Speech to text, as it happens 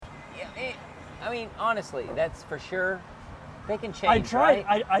I mean, honestly, that's for sure. They can change. Right?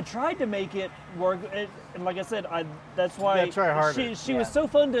 I tried to make it work, and like I said, that's why try harder. she was so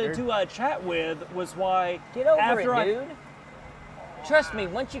fun to chat with. Was why get over it, dude. Trust me.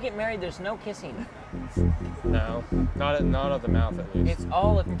 Once you get married, there's no kissing. No, not of the mouth at least. It's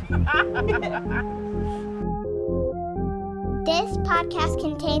all of. This podcast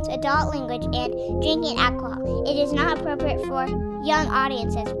contains adult language and drinking alcohol. It is not appropriate for young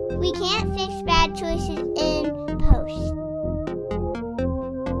audiences. We can't fix bad choices in post.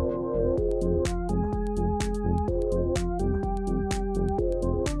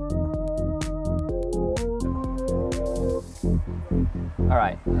 All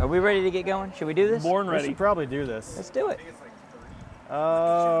right, are we ready to get going? Should we do this? Born We ready. should probably do this. Let's do it.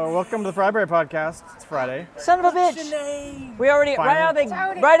 Welcome to the Friberry Podcast. It's Friday. Son of a bitch! We already right out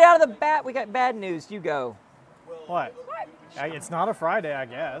of the bat. We got bad news. You go. What? It's not a Friday, I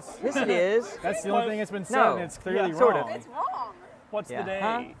guess. Yes, it is. That's the only thing that's been said, No. and it's clearly Yeah, sort wrong. of. It's wrong. What's Yeah. the day?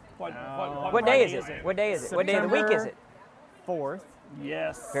 Huh? What What day Friday is it? What day is it? What day of the week is it? 4th,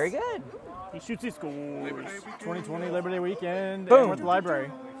 Yes. Very good. He shoots, he scores. 2020 Labor Day weekend. Boom. And we're at the library.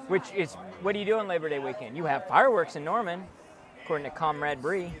 Which is, what do you do on Labor Day weekend? You have fireworks in Norman, according to Comrade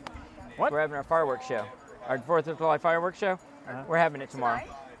Bree. What? We're having our fireworks show. Our 4th of July fireworks show. We're having it tomorrow.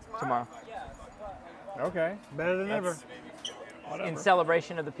 Tomorrow. Okay. Better than ever. In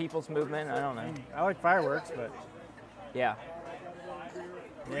celebration of the people's movement. I don't know. I like fireworks, but Yeah.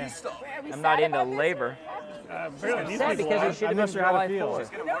 yeah. I'm not into labor. Apparently I'm sad because it should I'm have not been sure how to July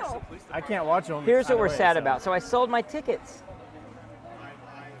feel. 4th. No. I can't watch them. Here's what either we're way, sad so. about. So I sold my tickets.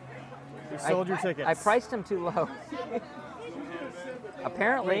 You sold your tickets. I priced them too low.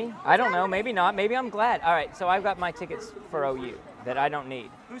 Apparently. I don't know. Maybe not. Maybe I'm glad. All right. So I've got my tickets for OU that I don't need.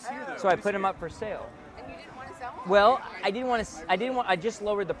 So I put them up for sale. And you didn't want to sell them? Well, I just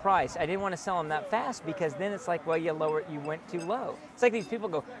lowered the price. I didn't want to sell them that fast because then it's like, well, you went too low. It's like these people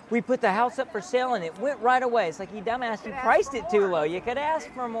go, we put the house up for sale and it went right away. It's like, you dumbass, you priced it too low. You could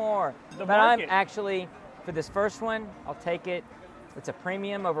ask for more. The But I'm market. actually, for this first one, I'll take it. It's a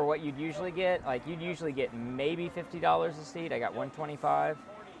premium over what you'd usually get. Like, you'd usually get maybe $50 a seat. I got $125,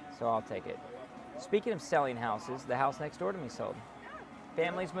 so I'll take it. Speaking of selling houses, the house next door to me sold.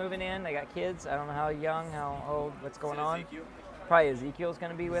 Family's moving in. They got kids. I don't know how young, how old, what's going on. Probably Ezekiel's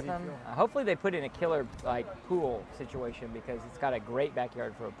going to be with them. Hopefully they put in a killer pool situation because it's got a great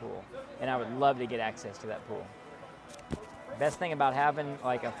backyard for a pool, and I would love to get access to that pool. Best thing about having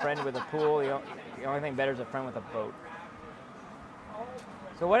like a friend with a pool, the only thing better is a friend with a boat.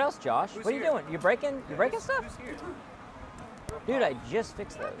 So what else, Josh? What are you doing? You're breaking stuff? Dude, I just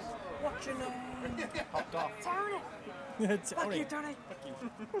fixed those. Tony. Tony.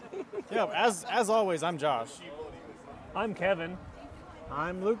 Yeah, as always, I'm Josh. I'm Kevin.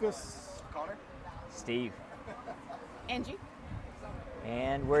 I'm Lucas. Steve. Angie.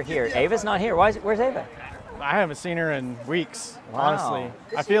 And we're here. Ava's not here. Where's Ava? I haven't seen her in weeks, Wow. honestly.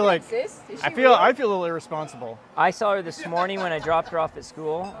 Does I she feel even like exist? Is she I feel real? a little irresponsible. I saw her this morning when I dropped her off at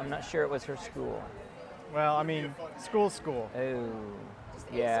school. I'm not sure it was her school. Well, I mean, school's school. Oh,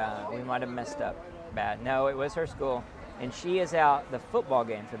 yeah, we might have messed up bad. No, it was her school. And she is out the football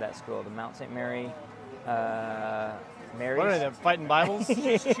game for that school, the Mount St. Mary, Mary's. What are they, fighting Bibles?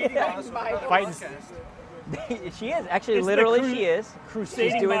 Fighting. She is actually, It's the literally, she is.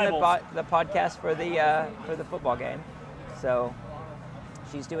 Crusading She's doing Bibles. the podcast for the football game, so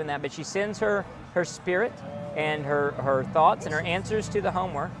she's doing that. But she sends her spirit and her thoughts and her answers to the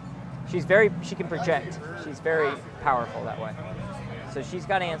homework. She can project. She's very powerful that way. So she's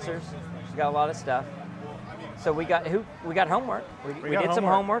got answers. She's got a lot of stuff. So we got homework. We got did some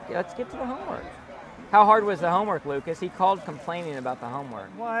homework. homework. Let's get to the homework. How hard was the homework, Lucas? He called complaining about the homework.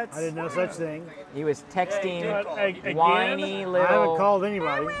 What? I didn't know such thing. He was texting Again? whiny little. I haven't called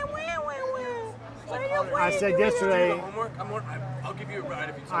anybody. I said yesterday. I'll give you a ride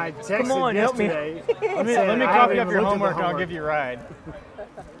if you I texted Come on, help me. yesterday. Let me copy up your homework and I'll give you a ride.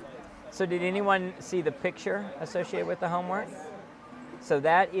 So did anyone see the picture associated with the homework? So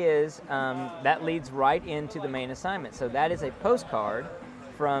that is, that leads right into the main assignment. So that is a postcard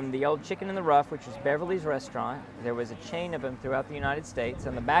from the old Chicken in the Rough, which was Beverly's Restaurant. There was a chain of them throughout the United States.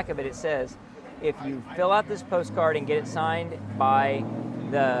 On the back of it, it says, if you fill out this postcard and get it signed by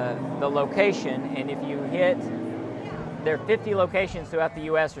the location, and if you hit, there are 50 locations throughout the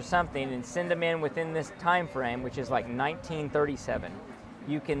U.S. or something, and send them in within this time frame, which is like 1937,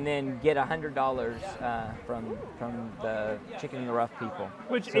 you can then get $100 from the Chicken in the Rough people.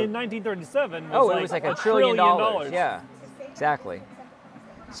 Which So- in 1937 was Oh, like it was like $1 $1 trillion. trillion. Yeah, exactly.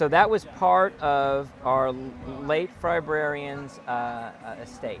 So that was part of our late Fribrarian's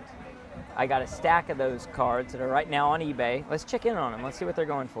estate. I got a stack of those cards that are right now on eBay. Let's check in on them. Let's see what they're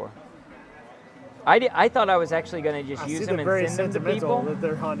going for. I thought I was actually going to just use them and very send them to sentimental people. that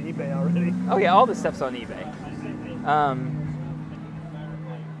they're on eBay already. Oh yeah, all this stuff's on eBay.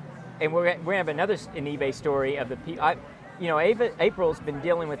 And we're gonna have an eBay story of the people. April's been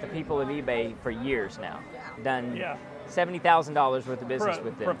dealing with the people of eBay for years now. Done $70,000 worth of business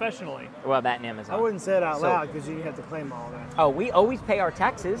with them. Professionally. Well, that and Amazon. I wouldn't say it out loud because you have to claim all that. Oh, we always pay our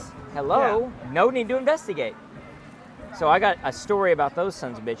taxes. Hello, no need to investigate. So I got a story about those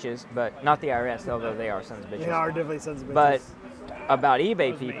sons of bitches, but not the IRS, although they are sons of bitches. They are definitely sons of bitches. But about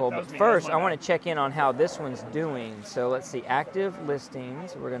eBay people. That But was me. first, That's I my want to check in on how this one's doing. So let's see, active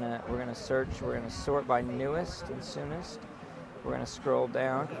listings. We're gonna search. We're gonna sort by newest and soonest. We're gonna scroll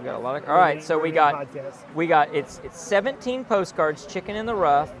down. We got a lot of. All right, so we got it's 17 postcards, chicken in the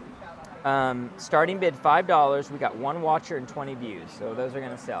rough. Starting bid $5. We got 1 watcher and 20 views. So those are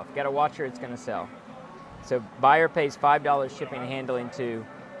gonna sell. If you got a watcher, it's gonna sell. So buyer pays $5 shipping and handling too.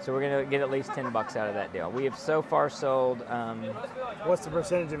 So we're gonna get at least $10 out of that deal. We have so far sold. What's the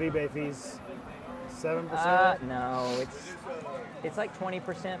percentage of eBay fees? 7%? No, it's like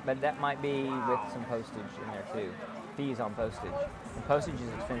 20%, but that might be with some postage in there too. Fees on postage. And postage is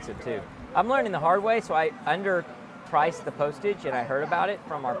expensive too. I'm learning the hard way, so I underpriced the postage, and I heard about it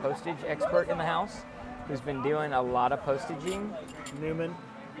from our postage expert in the house, who's been doing a lot of postaging. Newman.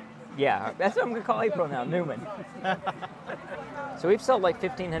 Yeah, that's what I'm gonna call April now, Newman. So we've sold like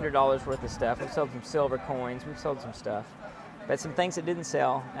 $1,500 worth of stuff. We've sold some silver coins. We've sold some stuff, but some things that didn't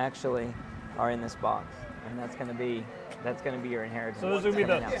sell actually are in this box, and that's gonna be your inheritance. So those are going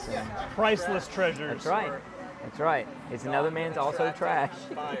to be coming out soon. the priceless treasures. That's right. That's right. It's another man's also trash.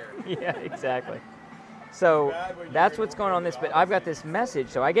 Yeah, exactly. So that's what's going on this, but I've got this message,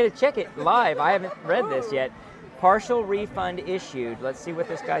 so I get to check it live. I haven't read this yet. Partial refund issued. Let's see what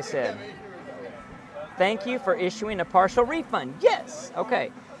this guy said. Thank you for issuing a partial refund. Yes.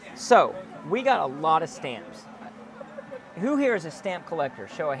 Okay. So we got a lot of stamps. Who here is a stamp collector?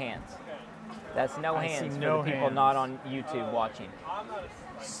 Show of hands. That's no hands for the people not on YouTube watching.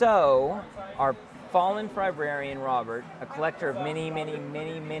 So our fallen Fribrarian Robert, a collector of many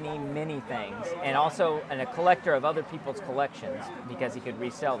things, and also a collector of other people's collections because he could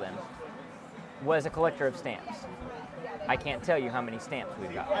resell them, was a collector of stamps. I can't tell you how many stamps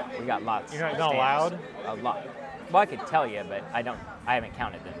we've got. We got lots. You're of not stamps. allowed? A lot. Well, I could tell you, but I haven't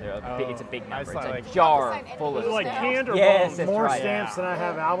counted them. It's a big I number. saw, It's a like, jar full of Is it like stamps. canned or Yes, bones? that's More right. stamps than I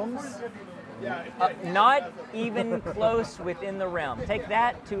have albums? Not even close within the realm. Take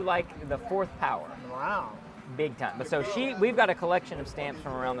that to like the 4th power. Wow. Big time. But so we've got a collection of stamps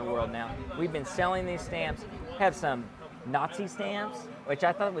from around the world now. We've been selling these stamps. Have some Nazi stamps, which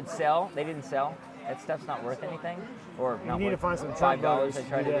I thought would sell. They didn't sell. That stuff's not worth anything. Or You not need to worth find some Trump $5 voters I to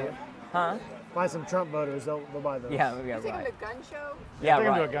try do to that. do. Huh? Find some Trump voters, they'll buy those. Yeah, You take him right. to gun show? Yeah, Take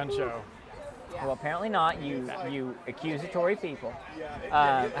him to a right. gun show. Yeah. Well, apparently not. You accusatory people. No,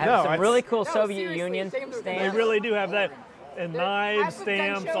 Have some it's- really cool No, Soviet seriously, Union take 'em to a gun They stamps. really do have that. And knives, Half of gun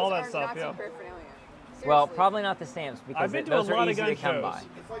stamps, shows all that are stuff, Nazi yeah. paraphernalia. Well, Seriously. probably not the stamps because I've been to those a are lot of easy gun to come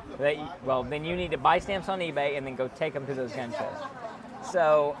shows. by. Well, then you need to buy stamps on eBay and then go take them to those gun shows.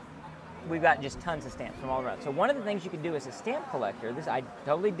 So we've got just tons of stamps from all around. So one of the things you can do as a stamp collector, this I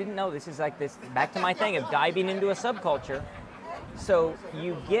totally didn't know. This is like this back to my thing of diving into a subculture. So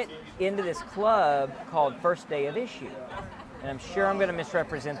you get into this club called First Day of Issue. And I'm sure I'm going to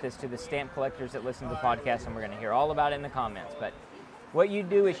misrepresent this to the stamp collectors that listen to the podcast, and we're going to hear all about it in the comments. But what you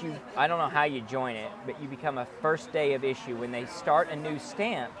do is I don't know how you join it, but you become a First Day of Issue. When they start a new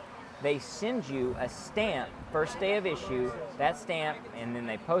stamp, they send you a stamp, First Day of Issue, that stamp, and then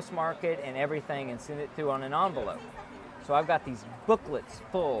they postmark it and everything and send it through on an envelope. So I've got these booklets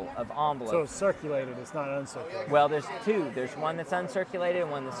full of envelopes. So it's circulated, it's not uncirculated. Well, there's two. There's one that's uncirculated and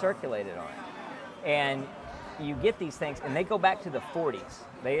one that's circulated on it. And you get these things, and they go back to the 40s.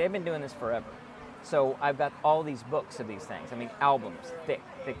 They've been doing this forever. So I've got all these books of these things. I mean, albums, thick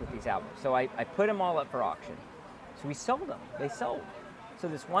with these albums. So I put them all up for auction. So we sold them. They sold. So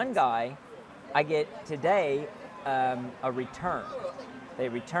this one guy, I get today a return. They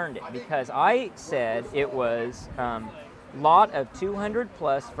returned it because I said it was lot of 200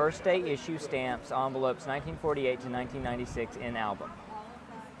 plus First Day Issue stamps, envelopes, 1948 to 1996 in album.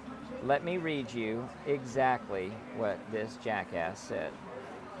 Let me read you exactly what this jackass said.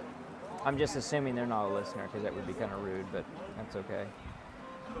 I'm just assuming they're not a listener because that would be kind of rude, but that's okay.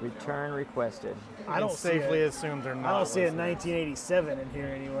 Return requested. I don't see safely it. assume they're not. I don't see a listening. 1987 in here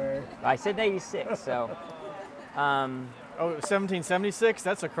anywhere. I said 86, so Oh, 1776?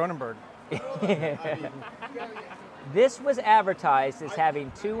 That's a Cronenberg. This was advertised as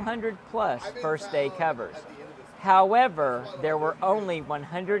having 200 plus first day covers. However, there were only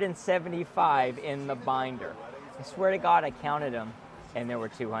 175 in the binder. I swear to God, I counted them, and there were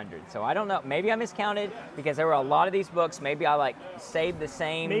 200. So I don't know. Maybe I miscounted because there were a lot of these books. Maybe I saved the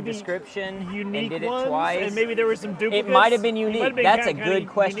same description unique and did it ones, twice. and maybe there were some duplicates. It might have been It might unique. have been That's a kinda good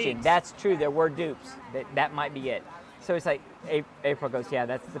question. uniques. That's true. There were dupes. That might be it. So it's like April goes, yeah,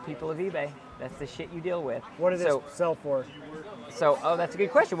 that's the people of eBay. That's the shit you deal with. What did this sell for? So, that's a good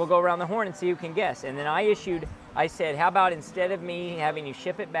question. We'll go around the horn and see who can guess. And then I said, how about instead of me having you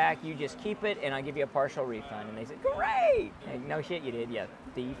ship it back, you just keep it and I'll give you a partial refund. And they said, great. Hey, no shit you did, yeah,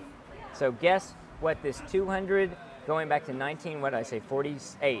 thief. So guess what this 200 going back to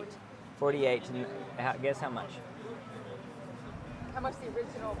 48. Guess how much? How much the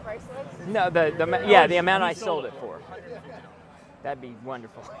original price was? No, the amount I sold it for. That'd be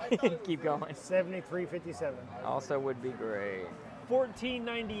wonderful. Keep going. $73.57. Also would be great.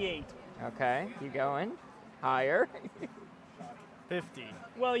 $14.98. Okay, keep going. Higher. 50.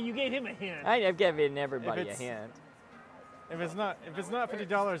 Well, you gave him a hint. I've given everybody a it's- hint. If it's not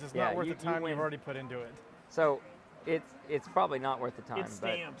 $50, it's Yeah, not worth you the time win. you've already put into it. So it's probably not worth the time. It's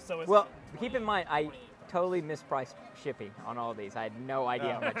but- stamped, so it's well, keep in mind, I totally mispriced shipping on all these. I had no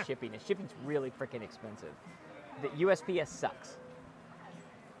idea how much shipping is. Shipping's really freaking expensive. The USPS sucks.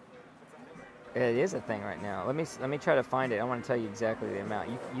 It is a thing right now. Let me try to find it. I want to tell you exactly the amount.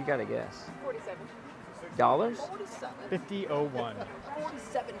 You got to guess. 47. Dollars? 47. 50.01.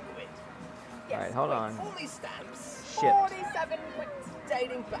 47 quid. Yes, All right, hold wait, on. Only stamps. Shipped. 47 quid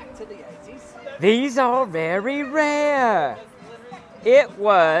dating back to the 80s. These are very rare. It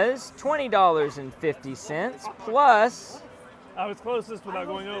was $20.50 plus I was closest without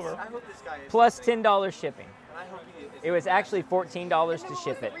going over. plus $10 shipping. It was actually $14 to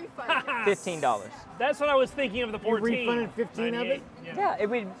ship it. $15. That's what I was thinking of the 14. refunded 15 of it? 98, Yeah, it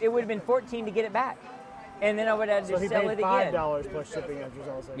would have been $14 to get it back, and then I would have So to he sell paid it again. $5 plus shipping, as you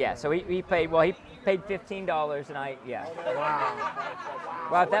all said. Yeah, so he paid $15, and Wow.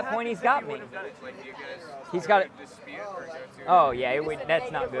 Well, at that point he's got me. He's got it. Oh yeah,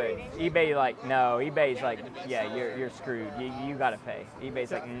 that's not good. eBay's like, yeah, you're screwed. You got to pay.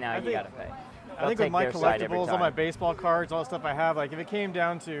 eBay's like, no, you got to pay. I think with my collectibles, all my baseball cards, all the stuff I have, like if it came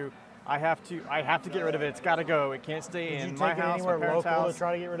down to I have to get rid of it. It's got to go. It can't stay Did in you my take it house, anywhere my parents' local house. to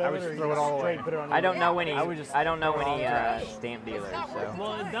try to get rid I of would it, or just you throw it all straight away. put it on I don't know eBay? any. I would just I don't know throw it all any in trash. stamp dealers. So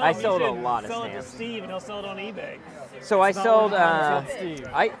Well, no, I you sold a should lot of sell it to stamps. Steve, and he'll sell it on eBay. So I sold Steve.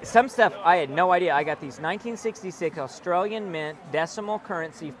 some stuff I had no idea. I got these 1966 Australian Mint decimal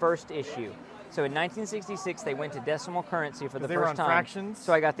currency first issue. So in 1966 they went to decimal currency for the they were first on time. fractions?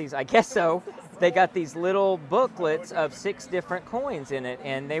 So I got these. I guess so. They got these little booklets of 6 different coins in it,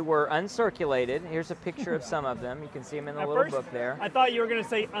 and they were uncirculated. Here's a picture of some of them. You can see them in the At little first, book there. I thought you were going to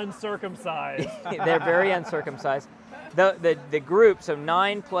say uncircumcised. They're very uncircumcised. The group, so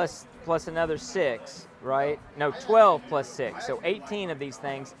 9 plus another 6, right? No, 12 plus 6. So 18 of these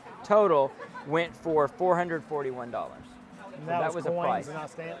things total went for $441. And that that was was a coins price. and not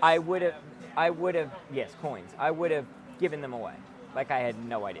stamps? I would have, yes, coins. I would have given them away. Like I had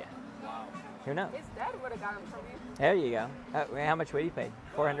no idea. Who knows? His dad would have got him from you. There you go. How much would you pay?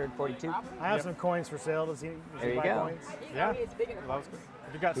 442? I have some coins for sale. Does he There you buy go. coins? Yeah. It's big enough. Well, that was good.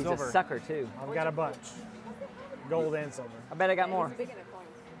 If you got He's silver. a sucker too. I've got a bunch. Gold and silver. I bet I got more. Big enough coins.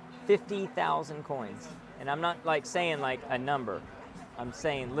 50,000 coins. And I'm not like saying like a number. I'm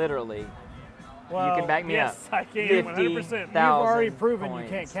saying literally. Well, you can back me yes, up. I can, 100%. 50,000 You've already proven coins. you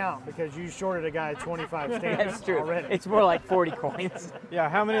can't count because you shorted a guy 25 stamps That's true. already. It's more like 40 coins. Yeah,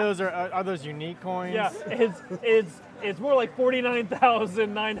 how many of those are those unique coins? Yeah, it's more like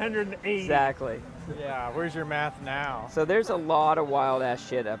 49,980. Exactly. Yeah, where's your math now? So there's a lot of wild ass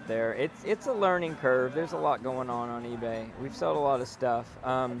shit up there. It's a learning curve. There's a lot going on eBay. We've sold a lot of stuff.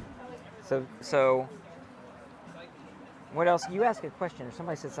 So what else? You asked a question, or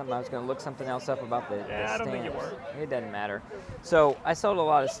somebody said something. I was going to look something else up about the Yeah, I don't think you stamps. were. It doesn't matter. So I sold a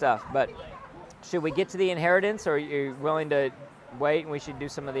lot of stuff, but should we get to the inheritance, or are you willing to wait and we should do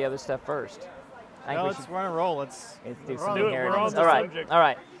some of the other stuff first? I No, we let's run and roll. Let's do on some it. We're on inheritance. the All right. subject. All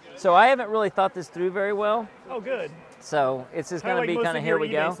right. So I haven't really thought this through very well. Oh, good. So it's just Kinda going to like be most kind of of here your we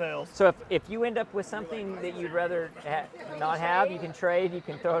eBay go. sales. So if you end up with something that you'd rather not have, you can trade, you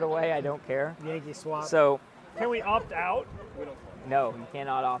can throw it away. I don't care. Yankee swap. So Can we opt out? no, you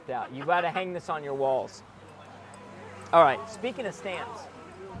cannot opt out. You got to hang this on your walls. All right. Speaking of stamps,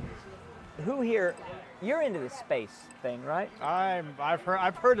 who here you're into the space thing, right?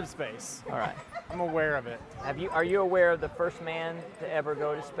 I've heard of space. All right. I'm aware of it. Are you aware of the first man to ever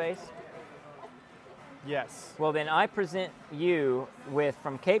go to space? Yes. Well, then I present you with,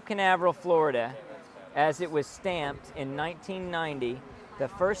 from Cape Canaveral, Florida, as it was stamped in 1990, the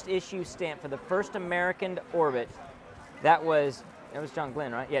first issue stamp for the first American to orbit. That was John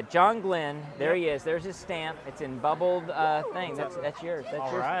Glenn, right? Yeah, John Glenn. There he is. There's his stamp. It's in bubbled thing. That's yours. That's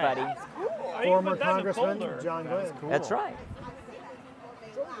All yours, right. buddy. Former Congressman John Glenn. Cool. That's right.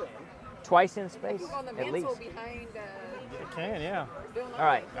 Twice in space, On the at mantle least. behind. It can, yeah. All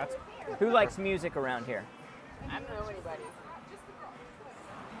right. That's Who likes music around here? I don't know anybody.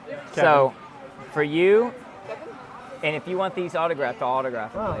 So, for you, and if you want these autographed, I'll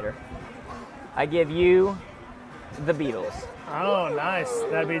autograph them later. I give you the Beatles. Oh, nice.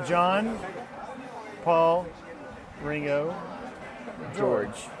 That'd be John, Paul, Ringo, George.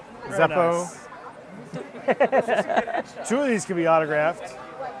 Very Zeppo. nice. 2 of these could be autographed.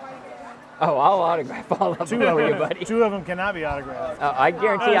 Oh, I'll autograph all of them 2 for of you, them, buddy. 2 of them cannot be autographed. I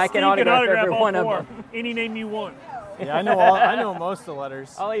guarantee I can Steve autograph every all one of 4. them. Any name you want. Yeah, I know most of the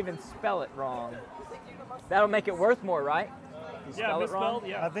letters. I'll even spell it wrong. That'll make it worth more, right? You Yeah, spell it wrong? misspelled.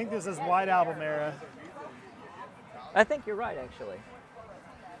 Yeah. I think this is White Album era. I think you're right, actually.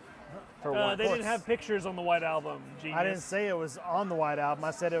 For once. They didn't have pictures on the White Album. Genius. I didn't say it was on the White Album.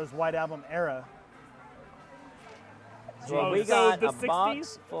 I said it was White Album era. Well, we So got the a 60s?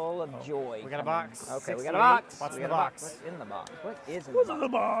 box full of joy. We got a coming. box. Okay, we 68. got a box. What's We in got the a box? What's in the box? What is in What's the in box?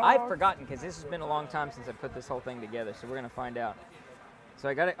 the box? I've forgotten because this has been a long time since I put this whole thing together, so we're going to find out. So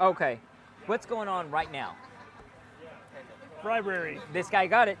I got it. Okay. What's going on right now? Library. This guy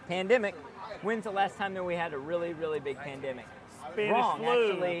got it. Pandemic. When's the last time that we had a really, really big pandemic? Spanish Wrong,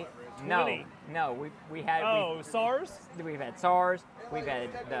 flu. actually. 20. No. We had. Oh, SARS? We've had SARS. We've had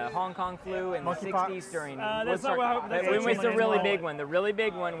the Hong Kong flu in the Monkeypox. 60s during. That's not what- that's when was the actually really my- big one? The really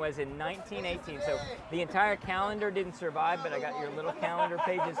big one was in 1918. So the entire calendar didn't survive, but I got your little calendar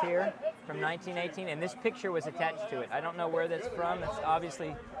pages here from 1918, and this picture was attached to it. I don't know where that's from. It's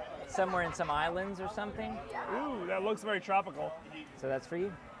obviously somewhere in some islands or something. Ooh, that looks very tropical. So that's for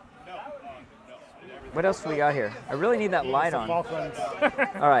you. What else do we got here? I really need that light on. Falklands.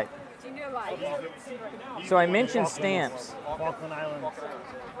 All right. Junior light. So I mentioned stamps. Falkland Islands.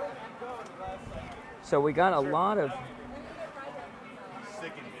 So we got a lot of.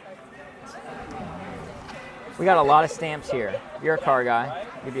 We got a lot of stamps here. You're a car guy.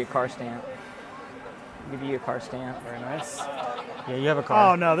 Give you a car stamp. Give you a car stamp. Very nice. Yeah, you have a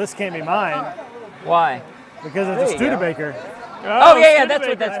car. Oh, no, this can't be mine Why? because There it's a you go. Studebaker. Oh yeah, that's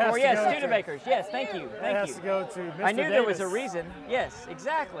what Studebaker. that's That for. has Yes, to go to- Studebakers. Yes, thank you, That thank has you. to go to Mr. I knew there was a Davis. reason. Yes,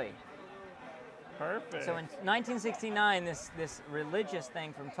 exactly. Perfect. So in 1969, this religious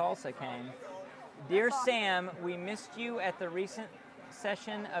thing from Tulsa came. Dear Sam, we missed you at the recent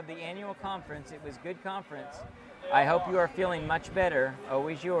session of the annual conference. It was good conference. I hope you are feeling much better.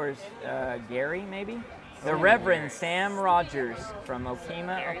 Always yours, Gary, maybe? The Reverend Sam Rogers from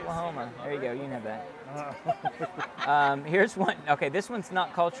Okemah, Oklahoma. There you go, you can have that. Here's one. Okay, this one's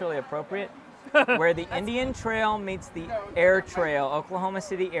not culturally appropriate. Where the Indian Trail meets the Air Trail, Oklahoma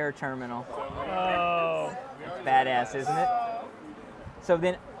City Air Terminal. Oh, Badass, isn't it? So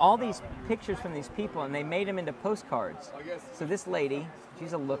then all these pictures from these people, and they made them into postcards. So this lady,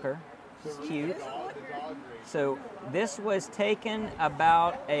 she's a looker. She's cute. So this was taken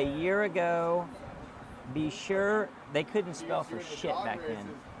about a year ago. Be sure they couldn't spell for shit back then.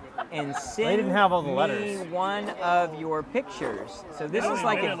 And send They didn't have all the me letters. one of your pictures. So this is we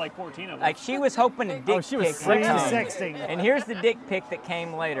like had a, like 14 of them. like she was hoping a dick she was pic would come. Sexting. And here's the dick pic that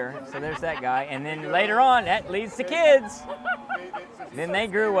came later. So there's that guy. And then later on, that leads to kids. Then they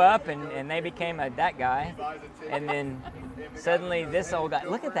grew up and they became that guy. And then suddenly this old guy,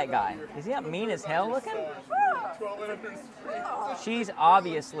 look at that guy. Is he not mean as hell looking? She's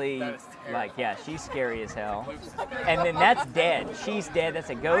obviously like, yeah, she's scary as hell. And then that's dead. She's dead. That's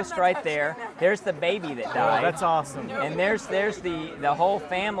a ghost right there. There's the baby that Oh, died. that's awesome. And there's the whole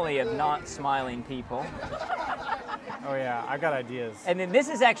family of not smiling people. Oh yeah, I got ideas. And then this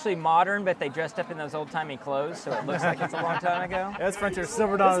is actually modern, but they dressed up in those old-timey clothes, so it looks like it's a long time ago. That's Frontier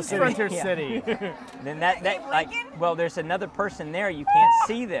Silver Dollar this is City. Frontier Yeah. City. Then that like, well, there's another person there. You can't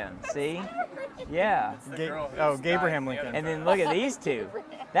see them. See? Yeah. Gabraham Lincoln. And then look at these two.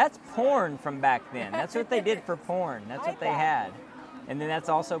 That's porn from back then. That's what they did for porn. That's what they had. And then that's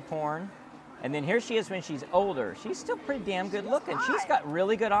also porn. And then here she is when she's older. She's still pretty damn good looking. She's got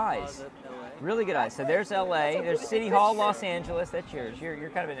really good eyes. Really good eyes. So there's LA. There's City Hall, Los Angeles. That's yours. You're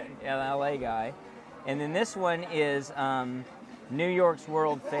kind of an LA guy. And then this one is New York's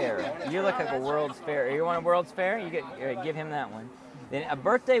World Fair. You look like a World's Fair. You want a World's Fair? You give him that one. Then a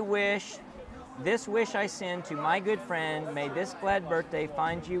birthday wish. This wish I send to my good friend. May this glad birthday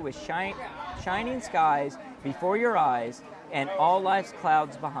find you with shining skies before your eyes and all life's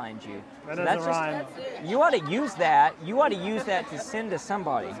clouds behind you. That So doesn't rhyme. you ought to use that. You ought to use that to send to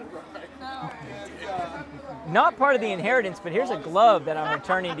somebody. Not part of the inheritance, but here's a glove that I'm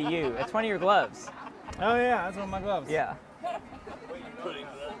returning to you. It's one of your gloves. Oh yeah, that's one of my gloves. Yeah.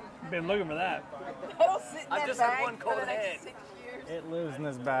 Been looking for that. It'll sit in that bag for the next 6 years. It lives in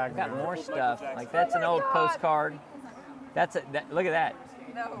this bag. Got more stuff. Like that's an old postcard. Look at that.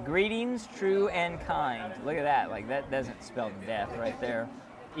 No. Greetings, true and kind. Look at that. Like that doesn't spell death right there.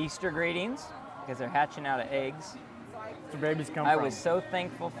 Easter greetings, because they're hatching out of eggs. That's where babies come I from. was so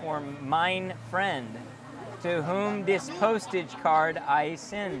thankful for mine friend, to whom this postage card I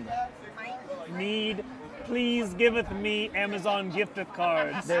send. Need, please giveth me Amazon gift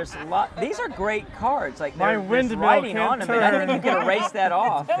cards. There's a lot. These are great cards. Like My there's windmill writing can't on them. And I think turn. you can erase that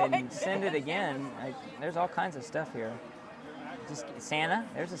off and send it again. There's all kinds of stuff here. Just Santa.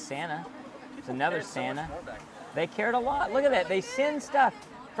 There's a Santa. There's another Santa. They cared a lot. Look at that. They send stuff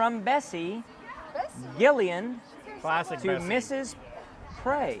from Bessie Gillian Classic to Bessie. Mrs.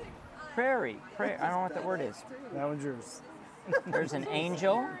 Prairie. I don't know what that word is. That one's yours. There's an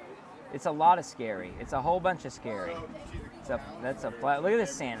angel. It's a lot of scary. It's a whole bunch of scary. That's a flat. Look at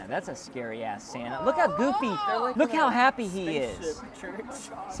this Santa. That's a scary ass Santa. Look how goofy. Look how happy he is.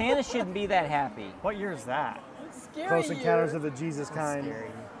 Santa shouldn't be that happy. What year is that? Close Encounters of the Jesus kind.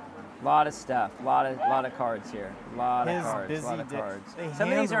 Lot of stuff. Lot of cards here. Lot His of cards. busy Lot of day. cards. They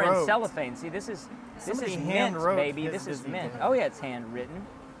Some of these are in hand-wrote. cellophane. See, this is Somebody mint, hand-wrote baby. his This is busy mint. day. Oh yeah, it's handwritten.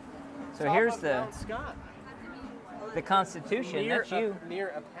 So here's the Constitution. That's you. Near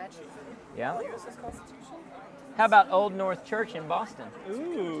Apache. Yeah. How about Old North Church in Boston?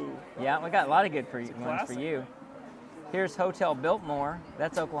 Ooh. Yeah, we got a lot of good ones for classic. you. Here's Hotel Biltmore.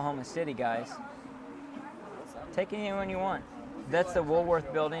 That's Oklahoma City, guys. Take anyone you want. That's the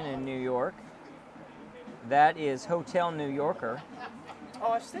Woolworth Building in New York. That is Hotel New Yorker.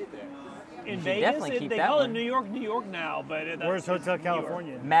 Oh, I stayed there. In should Vegas, definitely keep they that call one. it New York now, but that's Where's Hotel it's New York.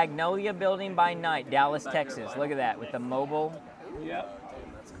 California? Magnolia Building by Night, Dallas, Texas. Look at that with the mobile. Yep.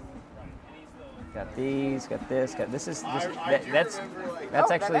 Got these, got this, got this. That's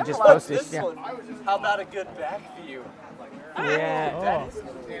actually that's just a lot. postage. Yeah. How about a good back view? Yeah.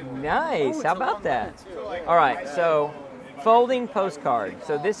 Nice. How about that? All right. So, folding postcard.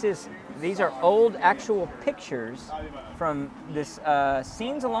 So these are old actual pictures from this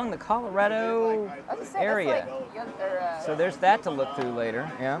scenes along the Colorado I was gonna say, area. that's like young, or, So there's that to look through later.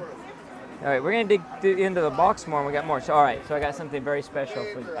 Yeah. All right, we're gonna dig into the box more, and we got more. So all right, so I got something very special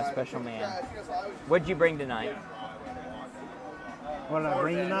for a special man. What'd you bring tonight? What did I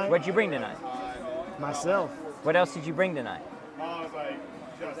bring tonight? What'd you bring tonight? Myself. What else did you bring tonight?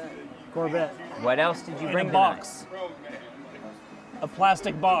 Corvette. What else did you In bring a box. A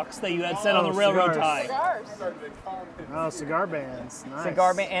plastic box that you had set on the railroad cigars. tie. cigars. Oh, cigar bands. Nice. tonight?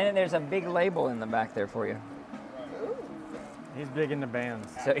 Cigar band, and there's a big label in the back there for you. He's big into bands.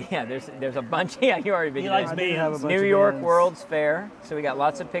 So yeah, there's a bunch. Yeah, you already big. He into likes it. I do have a bands. bunch New of York bands. World's Fair. So we got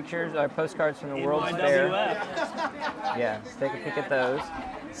lots of pictures, postcards from the World's Fair. NYWF. Yeah, let's take a peek at those.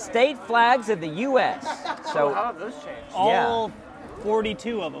 State flags of the U.S. So How have those changed? All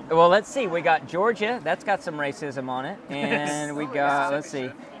 42 of them. well, let's see. We got Georgia. That's got some racism on it, and we got let's see.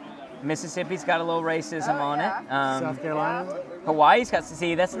 Mississippi's got a little racism on it. South Carolina. Hawaii's got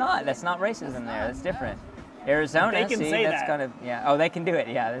see. That's not racism there. That's different. Arizona, They can see, say that's that. kind of yeah. Oh, they can do it.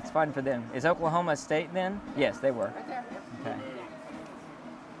 Yeah, that's fun for them. Is Oklahoma a state then? Yes, they were. Okay.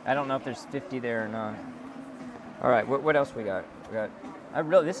 I don't know if there's 50 there or not. All right, what else we got? We got.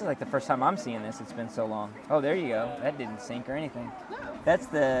 This is like the first time I'm seeing this. It's been so long. Oh, there you go. That didn't sink or anything. That's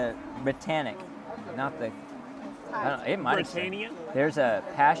the Britannic, not the. I don't, it might have sunk. Britannia. There's a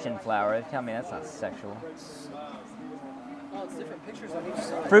passion flower. They tell me that's not sexual. Oh, it's different pictures on each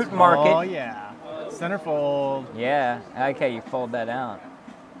side. Fruit market. Oh yeah. Centerfold. Yeah. Okay, you fold that out.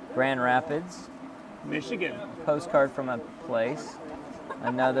 Grand Rapids. Michigan. Postcard from a place.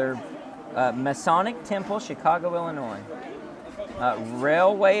 Another Masonic Temple, Chicago, Illinois.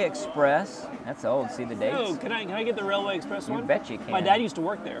 Railway Express. That's old. See the dates? Oh, can I get the Railway Express You one? bet you can. My dad used to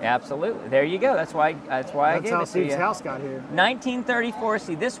work there. Absolutely. There you go. That's why I That's gave how it to Steve's you. house got here. 1934.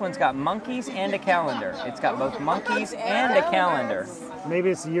 See, this one's got monkeys and a calendar. It's got both monkeys and a calendar. Maybe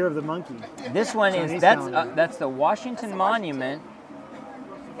it's the year of the monkey. This one is Chinese that's calendar. that's the Washington Monument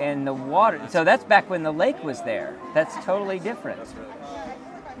and the water. So that's back when the lake was there. That's totally different.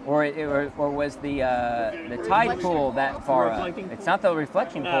 Or was the tide pool that far up? reflecting It's not the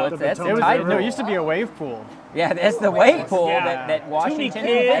reflection No, pool. the That's the Potomac tide River. pool. No, it used to be a wave pool. Yeah, that's the wave pool Yeah. that Too many Washington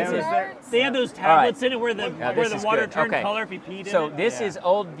kids. invented. They had those All right. tablets in it where the This is water good. turned Okay. color if you peed in So it. this is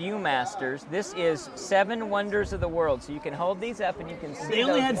Old Viewmasters. This is 7 Wonders of the World. So you can hold these up and you can see They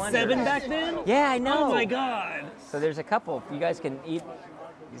only those had wonders. 7 back then? Yeah, I know. Oh my god. So there's a couple. You guys can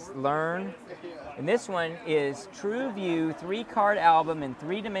just learn. And this one is True View 3-card album in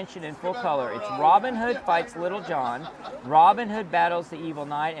 3-dimension in full color. It's Robin Hood fights Little John, Robin Hood battles the Evil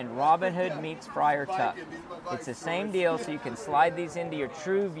Knight, and Robin Hood meets Friar Tuck. It's the same deal, so you can slide these into your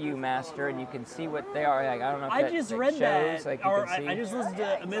True View Master, and you can see what they are. Like, I don't know if I that just like, read shows, that, like you or can see. I just listened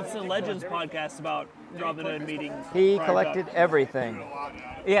to a Myths and Legends podcast about Robin Hood meeting. He Friar collected Tuck. everything.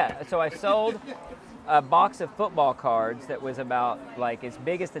 Yeah, so I sold a box of football cards that was about like as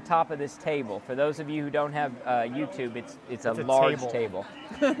big as the top of this table. For those of you who don't have YouTube, it's a large table.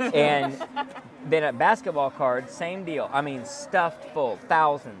 And then a basketball card, same deal. I mean, stuffed full,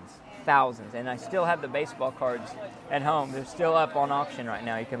 thousands. And I still have the baseball cards at home. They're still up on auction right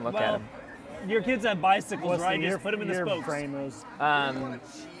now. You can look at them. Your kids have bicycles, What's right? the Just put them in the year spokes. frame is?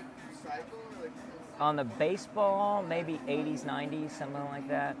 On the baseball, maybe 80s, 90s, something like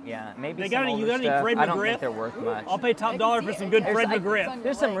that. Yeah, maybe They some got any- you older got any stuff. Fred I don't McGriff? think they're worth much. I'll pay top dollar for some good Fred McGriff.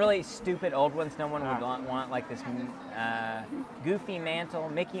 There's some really stupid old ones no one would want, like this Goofy Mantle,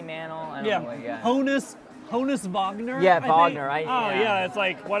 Mickey Mantle. I don't know what, Honus Wagner? Yeah, I think. Wagner, yeah, it's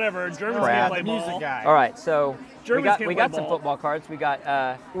like whatever. Germans Crap. can play The music ball. guy. All right, so Germans can't we play got some ball. football cards. We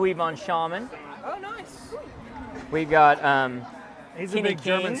got Louis von Schaman. Oh, nice. We got He's Kenny a big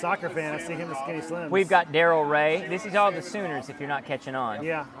German King. soccer fan. I see him as Skinny Slims. We've got Daryl Ray. This is all the Sooners if you're not catching on.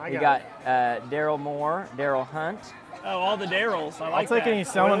 Yeah, I We got got Daryl Moore, Daryl Hunt. Oh, all the Daryls. I I'll like take that. any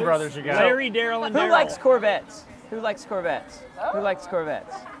Selman brothers you got. Larry, Daryl, and Who Daryl. likes Corvettes? Who likes Corvettes? Who likes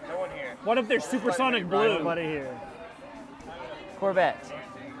Corvettes? What if they're supersonic blue? Nobody here. Corvette.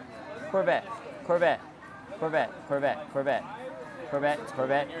 Corvette. Corvette. Corvette. Corvette. Corvette. Corvette.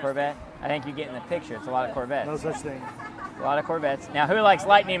 Corvette. Corvette. I think you're getting the picture. It's a lot of Corvettes. No such thing. A lot of Corvettes. Now, who likes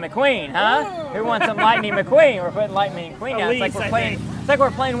Lightning McQueen, huh? Who wants some Lightning McQueen? We're putting Lightning McQueen down. Elise, I think. It's like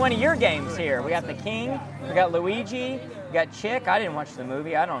we're playing one of your games here. We got the King, we got Luigi, we got Chick. I didn't watch the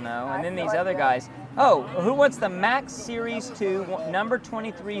movie. I don't know. And then these other guys. Oh, who wants the Max Series 2 number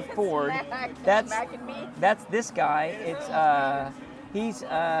 23 Ford? That's this guy. He's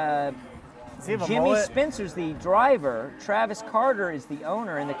Does he have a Jimmy mullet? Spencer's the driver. Travis Carter is the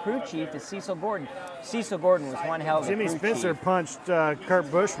owner, and the crew chief is Cecil Gordon. Cecil Gordon was one hell of a Jimmy crew Spencer chief. punched Kurt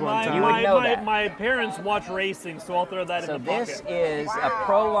Busch one time. You would know that. My parents watch racing, so I'll throw that So in the this pocket. is a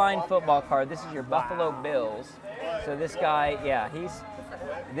pro line football card. This is your Buffalo Bills. So this guy, yeah,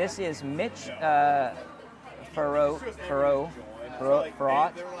 this is Mitch Farot.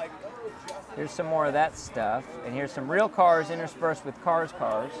 Here's some more of that stuff, and here's some real cars interspersed with cars.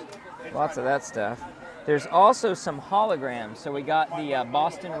 Lots of that stuff. There's also some holograms. So we got the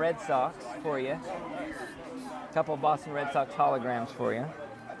Boston Red Sox for you. A couple of Boston Red Sox holograms for you.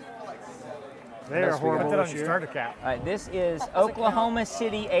 They are else we got? horrible Put that on this your year. starter cap. All right, this is Oklahoma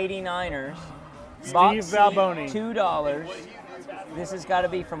City 89ers. Steve Box seat, Valboni. $2. This has got to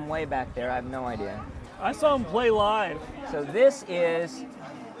be from way back there. I have no idea. I saw him play live. So this is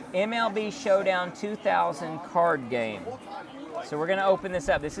MLB Showdown 2000 card game. So we're gonna open this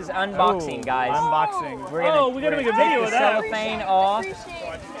up. This is unboxing, guys. Unboxing. We're gonna, we gotta we're make a gonna video take of that. the cellophane off.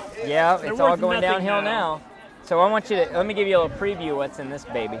 Yeah, it's all worth going nothing downhill now. now. So I want you to let me give you a little preview of what's in this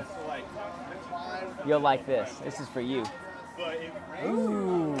baby. You'll like this. This is for you.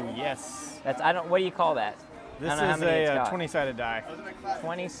 Ooh, yes. That's what do you call that? I This don't know how is many it's a got. 20-sided die.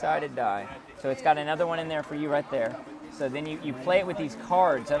 20-sided die. So it's got another one in there for you right there. So then you play it with these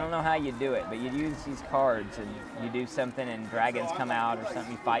cards. I don't know how you do it, but you use these cards and you do something and dragons come out or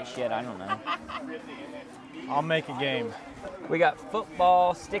something. You fight shit. I don't know. I'll make a game. We got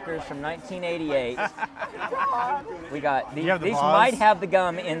football stickers from 1988. We got these. You have the These Voz? might have the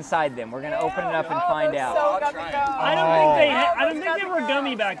gum inside them. We're gonna open it up and find out. I don't think they were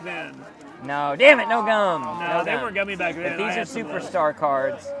gummy back then. No, damn it, no gum. No, they gum. weren't gummy back then. But I these had are some of those. superstar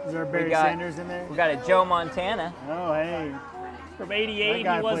cards. Is there We Barry got- Sanders in there? We got a Joe Montana, Oh, hey. From '88, That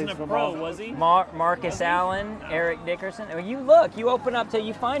guy he wasn't a plays pro, football. was he? Marcus Allen, Eric Dickerson. I mean, you look, you open up till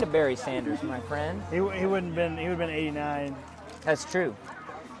you find a Barry Sanders, my friend. He would have been 89. That's true.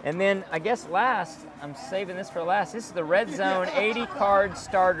 And then I guess last, I'm saving this for last. This is the Red Zone 80 card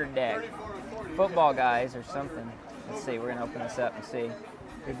starter deck. Football guys or something. Let's see, we're gonna open this up and see.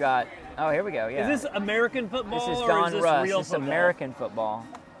 We've got, oh, here we go, yeah. Is this American football This is or Don is this Russ. real This is football? American football.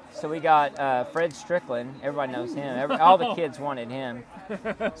 So we got Fred Strickland. Everybody knows him. All the kids wanted him.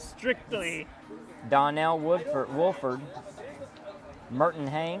 Strictly. Donnell Wolford, Merton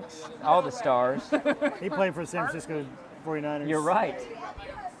Hanks, all the stars. He played for the San Francisco 49ers. You're right. course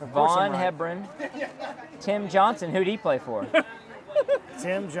I'm Vaughn right. Hebron. Tim Johnson, who'd he play for?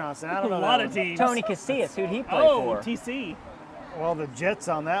 Tim Johnson. I don't know. A lot that of one. teams. Tony Casillas, who'd he play Oh, for? TC. Well, the Jets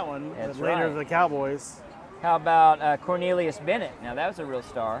on that one. That's but later right. the Cowboys. How about Cornelius Bennett? Now that was a real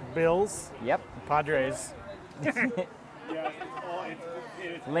star. Bills. Yep. Padres.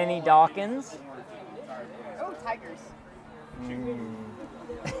 Lenny Dawkins. Oh, Tigers.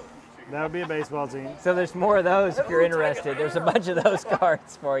 That would be a baseball team. So there's more of those if you're interested. There's a bunch of those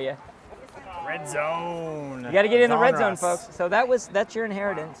cards for you. Red zone. You got to get in the red zone, Donruss. folks. So that's your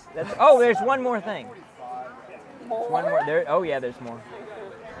inheritance. Oh, there's one more thing. There's one more. There. Oh yeah, there's more.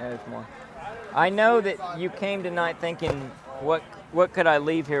 There's more. I know that you came tonight thinking, what could I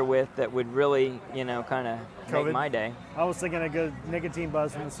leave here with that would really, kind of make COVID? my day. I was thinking a good nicotine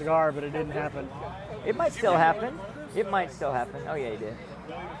buzz from the cigar, but it didn't happen. It might still happen. It might still happen. Oh yeah, you did.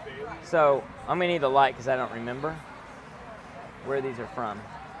 So I'm gonna need the light because I don't remember where these are from.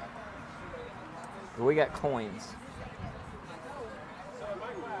 But we got coins.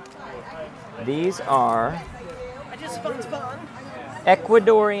 These are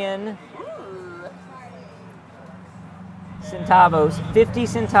Ecuadorian centavos, 50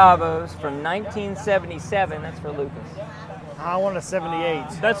 centavos from 1977. That's for Lucas. I want a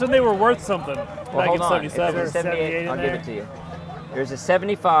 78. That's when they were worth something Well, back hold in on. If 77. there's a 78, in I'll give there? it to you. There's a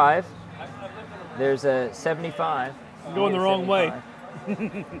 75. There's a 75. I'm going the wrong way.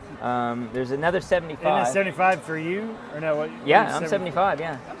 There's another Isn't 75. it 75 for you? Or no? What? Yeah, I'm 75.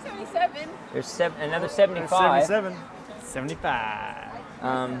 Yeah. I'm 77. There's another There's 75. 77. 75.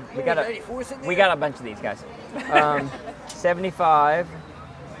 We got a bunch of these guys. 75.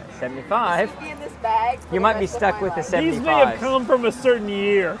 75. Be in this bag. for You the might be rest of stuck my with the life. 75. These may have come from a certain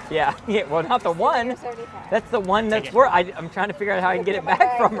year. Yeah. Well, not the one. 75. That's the one that's worth. I'm trying to figure out how I can get it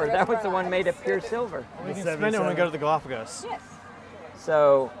back from her. That was the one made of pure silver. We can spend it when we go to the Galapagos. Yes.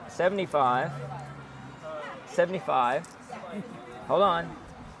 So 75. 75. Hold on.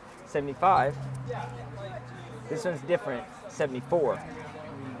 75. This one's different. 74.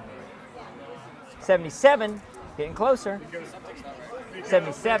 77. Getting closer.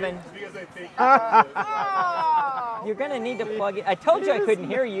 77. You're gonna need to plug it. I told you I couldn't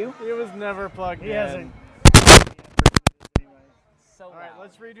hear you. It was never plugged He in. hasn't. So All right, loud.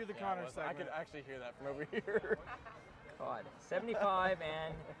 let's redo the Connor segment. I could actually hear that from over here. God. 75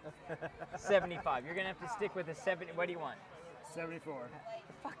 and 75. You're gonna have to stick with the 70. What do you want? 74.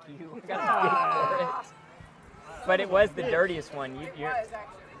 Fuck you. I gotta dig for it. But it was the dirtiest one. You're, Was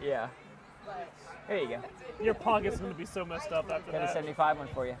actually. yeah. Here you go. Your pocket's going to be so messed up after Got a that. 75 one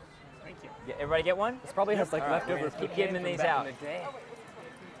for you. Thank you. Everybody get one? This probably has like All right, we're leftovers. gonna keep giving these out. day.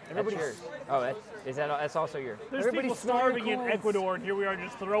 That's yours. Oh, that's also yours. There's Everybody's people starving in snorting Ecuador, and here we are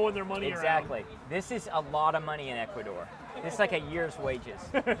just throwing their money around. Exactly. This is a lot of money in Ecuador. It's like a year's wages.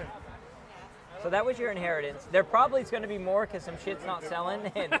 So that was your inheritance. There probably is going to be more because some shit's not selling,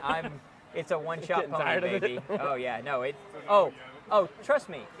 and it's a one-shot Getting pony, tired of it. baby. Oh yeah, no, oh, trust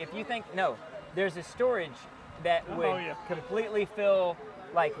me. If you think there's a storage that would yeah. completely fill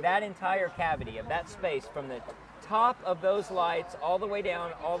like that entire cavity of that space from the top of those lights all the way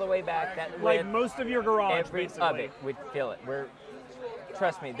down, all the way back. That Like width, most of your garage, every basically. of it would fill it.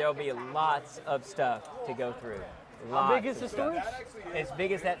 Trust me, there'll be lots of stuff to go through. How big Lots is the of stuff. storage? As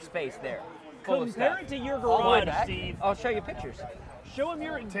big as that space there, full of Compare stuff. it to your All the way garage, back. Steve. I'll show you pictures. Show him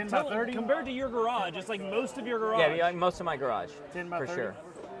your 10 by 30? Compared to your garage, it's like most of your garage. Yeah, like most of my garage, 10 by for 30? sure.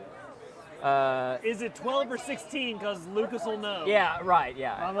 Is it 12 or 16? Because Lucas will know. Yeah, right.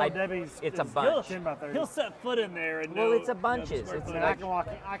 Yeah, I know Debbie's. it's a is bunch. 10 by 30. He'll set foot in there and Well, know. it's a bunches. square It's footage. I can walk.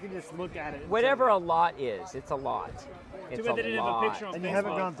 I can just look at it. and Whatever tell a lot is, it's a lot. It's Too bad they a didn't have a lot. picture on you. And you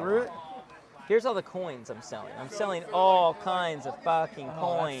haven't Facebook. gone through it. Here's all the coins I'm selling. I'm selling all kinds of fucking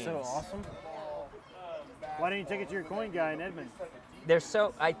coins. So awesome. Why didn't you take it to your coin guy in Edmond?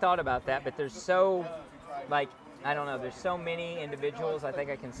 I thought about that, but there's so, like, I don't know, there's so many individuals, I think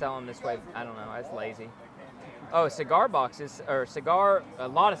I can sell them this way. I don't know, I was lazy. Oh, cigar boxes, a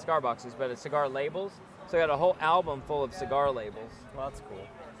lot of cigar boxes, but cigar labels. So I got a whole album full of cigar labels. Well, that's cool.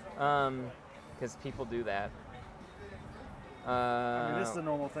 Because people do that. I mean, this is a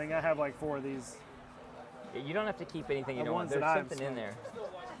normal thing. I have like 4 of these. You don't have to keep anything you The don't want. ones There's that I've something in smoked. there.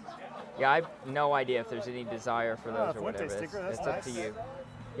 Yeah, I have no idea if there's any desire for those or Fuente whatever. sticker, that's It's up to nice. you.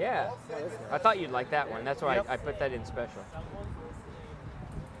 Yeah, I thought you'd like that one. That's why I put that in special.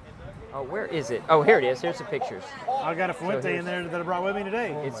 Oh, where is it? Oh, here it is. Here's the pictures. I got a Fuente in there that I brought with me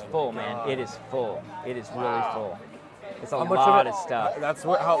today. It's full, man. It is full. It is really full. It's a How much lot of of stuff. That's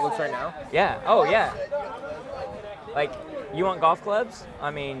how it looks right now. Yeah. Oh, yeah. Like, you want golf clubs?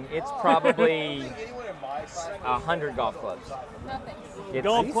 I mean, it's probably 100 golf clubs. Nothing. It's,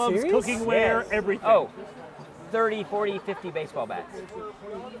 Golf clubs, serious? cooking ware, Yes. everything. Oh, 30, 40, 50 baseball bats.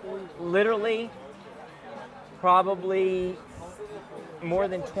 Literally, probably more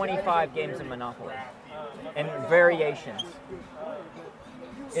than 25 games of Monopoly and variations.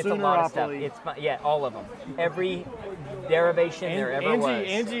 It's a lot of stuff. Sooneropoly. It's fun. Yeah, all of them. Every derivation there ever was.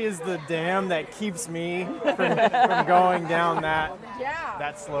 Angie is the dam that keeps me from going down Yeah.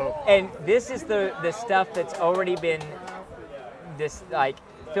 that slope. And this is the stuff that's already been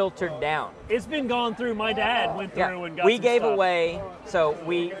filtered down. It's been gone through. My dad went through and got we some gave stuff. away. So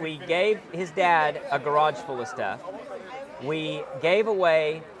we gave his dad a garage full of stuff. We gave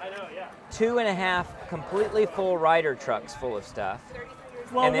away 2.5 completely full Ryder trucks full of stuff.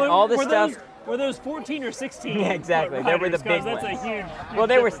 Well, and then all the were stuff. Were those 14 or 16? Yeah, exactly. They were the Riders? big 'Cause that's ones. a huge. Well,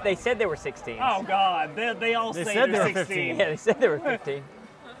 they said they were 16. Oh God, they all They say said they're they were 16. Yeah, they said they were 15.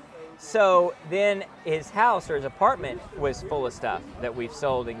 So then his house or his apartment was full of stuff that we've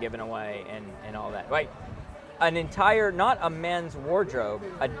sold and given away and all that. Like an entire, not a men's wardrobe,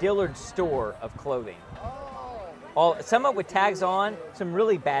 a Dillard store of clothing. Some of it with tags on, some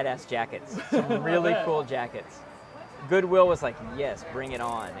really badass jackets, some really cool jackets. Goodwill was like, yes, bring it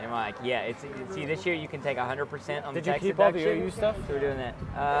on. And I'm like, yeah, see, this year you can take 100% on the Did you tax keep all the deduction. OU stuff? So we're doing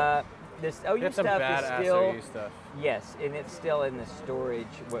that. This You OU have some stuff is badass still, OU stuff. yes, and it's still in the storage.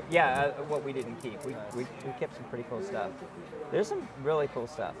 What we didn't keep. We kept some pretty cool stuff. There's some really cool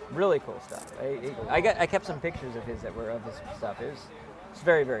stuff. Really cool stuff. I kept some pictures of his that were of his stuff. It's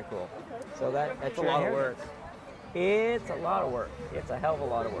very, very cool. So that's It's a lot of work. It's a lot of work. It's a hell of a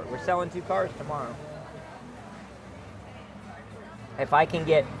lot of work. We're selling 2 cars tomorrow. If I can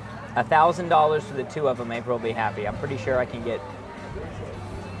get $1,000 for the 2 of them, April will be happy. I'm pretty sure I can get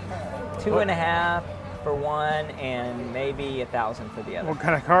 2.5 for one and maybe 1,000 for the other. What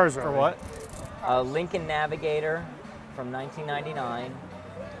kind of cars are For they? what? A Lincoln Navigator from 1999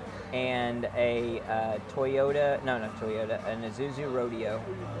 and a an Isuzu Rodeo.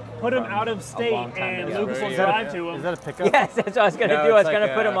 Put them From out of a state, long time and ago. Lucas will Rodeo. drive to Is them. that a pickup? Yes, that's what I was going to No, do. I was it's going to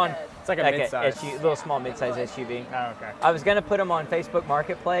like put them a- on it's like a mid-size. little small mid-size SUV. Oh, okay. I was going to put them on Facebook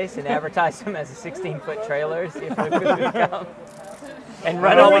Marketplace and advertise them as a 16-foot trailer, see if Lucas would come and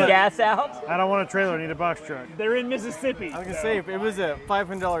run all the gas out. I don't want a trailer. I need a box truck. They're in Mississippi. I was gonna say if it was a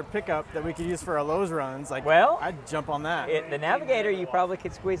 $500 pickup that we could use for our Lowe's runs, like Well, I'd jump on that. The Navigator, you probably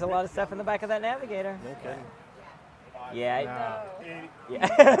could squeeze a lot of stuff in the back of that Navigator. Okay. Yeah. No.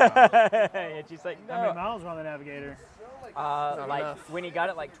 Yeah. And she's like, How many no. miles were on the Navigator? Like enough. when he got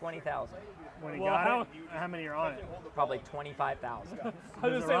it, like 20,000. When he Well, got it? How many are on it? Probably 25,000. I was Does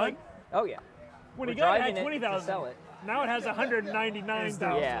gonna it say, run? like, Oh yeah. when We're he got it, driving had it to 20,000. sell it. Now it has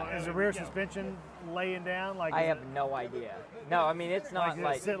 199,000. Yeah. Is the rear suspension laying down? Like I is have it- no idea. No, I mean it's not does it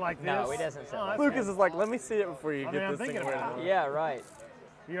like. sit like No, this? it doesn't sit Oh, like Lucas that. is like, let me see it before you I get mean, I'm this thing thinking away. about it. Yeah, right.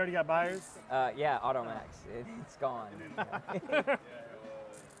 You already got buyers? Yeah, Automax. It's gone.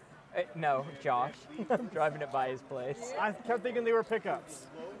 No, Josh. I'm driving it by his place. I kept thinking they were pickups.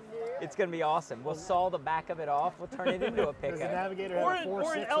 It's gonna be awesome. We'll saw the back of it off. We'll turn it into a Does the pickup. Navigator Or have a an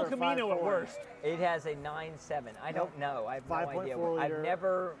 4.6 El or a Camino at 5.4? worst. It has a 9.7. I don't know. I have no 5.4 idea. liter. I've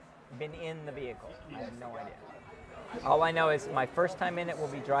never been in the vehicle. I have no idea. All I know is my first time in it, we'll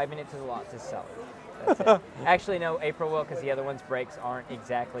be driving it to the lot to sell it. That's it. Actually, no, April will, because the other one's brakes aren't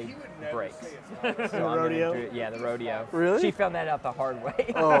exactly brakes. So I'm gonna rodeo? the rodeo. Really? She found that out the hard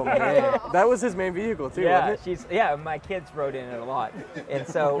way. Oh man, that was his main vehicle too, Yeah, wasn't it? my kids rode in it a lot, and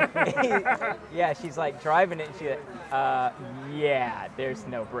so yeah, she's like driving it. And she's like, yeah, there's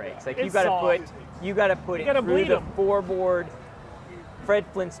no brakes. Like you It's got to soft. put it gotta through bleed the 'em. floorboard, Fred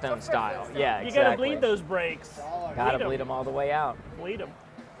Flintstone style. Yeah, You exactly. gotta bleed those brakes. Gotta bleed them all the way out. Bleed them.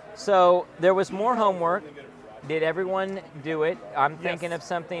 So there was more homework. Did everyone do it? I'm thinking of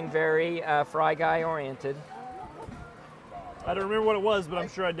something very Fry Guy oriented. I don't remember what it was, but I'm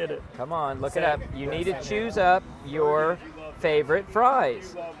sure I did it. Come on, look it up. You need to choose up your favorite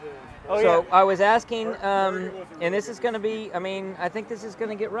fries. Oh, So I was asking, and this is going to be. I mean, I think this is going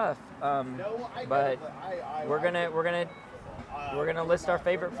to get rough. But we're gonna list our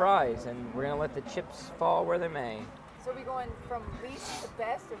favorite fries, and we're gonna let the chips fall where they may. So are we going from least to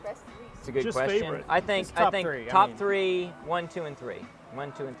best or best to least? It's a good Just question. favorite. I think It's top I think three, I top mean. 3, 1, 2, and 3.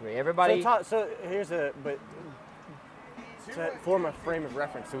 1, 2, and 3. Everybody. So here's a but to form a frame of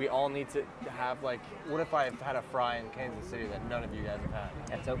reference, so we all need to have like, what if I had a fry in Kansas City that none of you guys have had?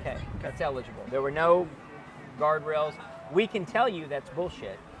 That's okay. That's eligible. There were no guardrails. We can tell you that's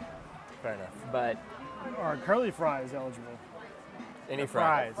bullshit, Fair enough. but Are curly fries eligible? Any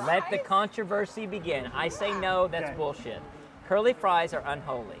fries? let the controversy begin. I say no, that's Okay. bullshit. Curly fries are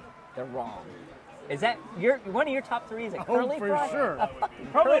unholy. They're wrong. Is that one of your top 3 is a curly for fry? sure. A fucking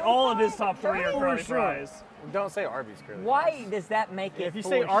Probably curly all of fry? his top 3 are curly sure. fries. Don't say Arby's curly. Why does that make it If you for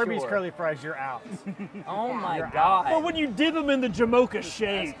say Arby's sure? curly fries, you're out. Oh my god. But when you dip them in the Jamocha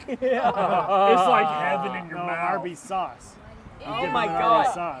shake, it's like heaven in your No, mouth. Arby's sauce. Oh my them in god.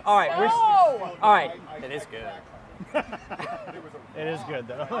 Arby's sauce. All right, all right. It is good. It is good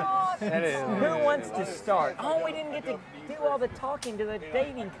though. It is. Who wants to start? Oh, we didn't get to do all the talking to the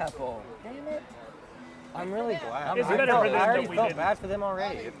dating couple. Damn it. I'm really glad. It's I better felt- for them I that already we felt didn't. bad for them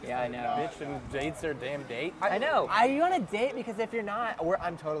already. Yeah, I know. Bitch and dates their damn date. I know. Are you on a date? Because if you're not,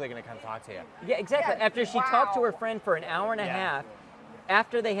 I'm totally gonna come talk to you. Yeah, exactly. Yeah, After she talked to her friend for an hour and a half,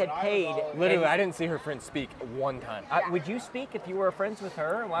 after they had paid. Literally, and- I didn't see her friend speak one time. would you speak if you were friends with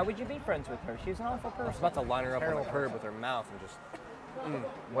her? Why would you be friends with her? She was an awful I was person. about to line her up on the curb with her mouth and just,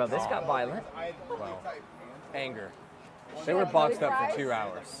 Well, this got violent. well, anger. They were boxed up for 2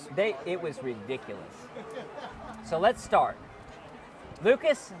 hours. It was ridiculous. So let's start.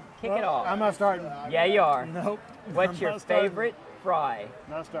 Lucas, kick it off. I'm not starting. Yeah, you are. Nope. What's I'm your not starting. favorite fry?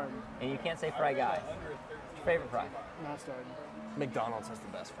 Not starting. And you can't say fry guy. What's your favorite fry? Not starting. McDonald's has the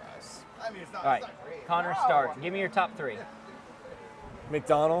best fries. All right, Connor, start. Give me your top 3.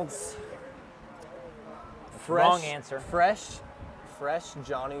 McDonald's. Fresh, Wrong answer. Fresh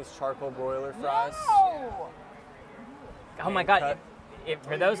Johnny's charcoal broiler fries. No! Oh my God!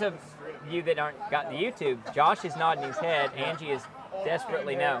 For those of you that aren't got the YouTube, Josh is nodding his head. Angie is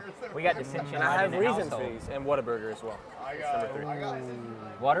desperately no. We got dissension And I right have in the reasons for household. these, and Whataburger as well. That's number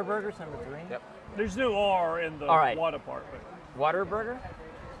 3. Whataburger's number 3. Yep. There's no R in the All right. Wada part. But Whataburger.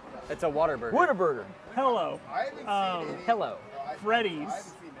 It's a Whataburger. Whataburger. hello. Hello. Freddy's.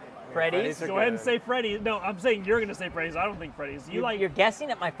 Freddy's. Freddy's are Go ahead and good. say Freddy's. No, I'm saying you're going to say Freddy's. I don't think Freddy's. You're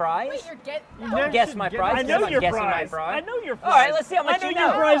guessing at my fries? Wait, you're Don't guess my fries. I You're know not your guessing my fries. fries. I know your fries. All right, let's see how much I know you your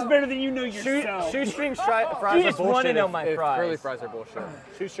know. fries better than you know yourself. Shoestring fries You are just bullshit. wanna know if- my if fries. curly fries are bullshit.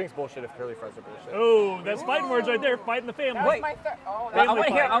 Shoestrings bullshit if curly fries are bullshit. Oh, that's fighting words right there. Fighting the family. That Wait. was my third. Oh, I that's want to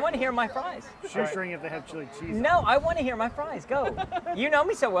fight. hear. I want to hear my fries. Shoestring if they have chili cheese. No, I want to hear my fries. Go. You know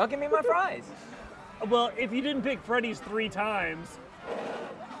me so well. Give me my fries. Well, if you didn't pick Freddy's 3 times,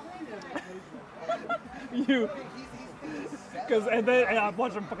 because and I've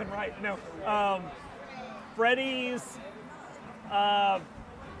watched them fucking right. No, Freddy's, Five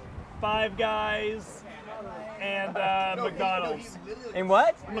Guys, and McDonald's. And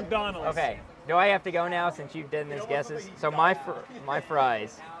what? McDonald's. Okay. Do I have to go now since you've done these guesses? So my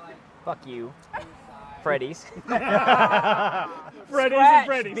fries. Fuck you. Freddy's. Freddy's Scratch, and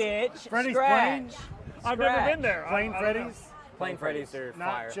Freddy's. bitch. Freddy's Scratch. I've never been there. Plain I don't know. Freddy's, Plain Freddy's are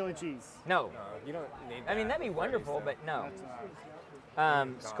not fire. chili cheese. No. You don't need. I mean, that'd be wonderful, but no.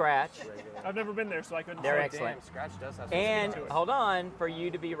 Scratch. I've never been there, so I couldn't They're say. excellent. Damn, Scratch does have some And to it. hold on for you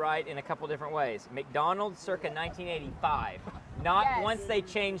to be right in a couple different ways. McDonald's circa 1985. Not Yes. once they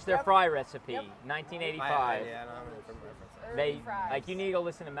changed their fry recipe. 1985. Yeah, no, I'm from reference. They fries. like you need to go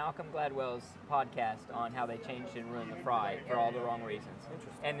listen to Malcolm Gladwell's podcast on how they changed and ruined the fry for all the wrong reasons.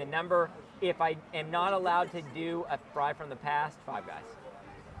 And the number, if I am not allowed to do a fry from the past, Five Guys.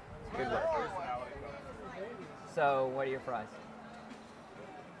 Good work. So, what are your fries?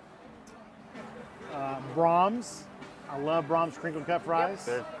 Brahms. I love Brahms crinkle cut fries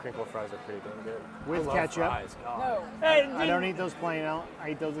Their crinkle fries are pretty damn good. with I love ketchup. Fries. God. No. Hey, I don't eat those plain out.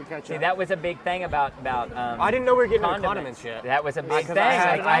 I eat those with ketchup. See, that was a big thing about I didn't know we were getting into condiments. condiments yet. That was a big Because thing. I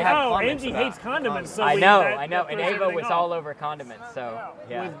had- Like, I had know comments Angie about hates condiments, so I we- know, that I know. And throws Ava everything was off. all over condiments, so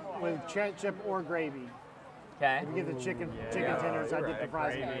yeah. with ketchup or gravy. Okay. You get the chicken tenders. I dip the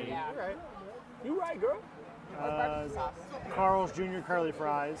fries in gravy. Yeah. You right, girl. Carl's Jr. curly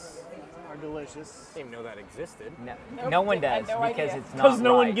fries are delicious. I didn't even know that existed. No one I had does no because idea. it's not Because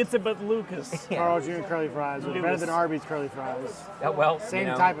no one right. gets it but Lucas. Carl's Jr. curly fries are better than Arby's curly fries. Well, Same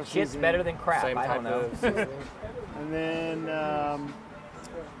you know, type of shit's seasoning. better than crap. Same I type don't know. of seasoning. And then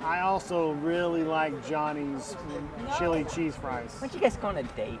I also really like Johnny's chili cheese fries. Why don't you guys go on a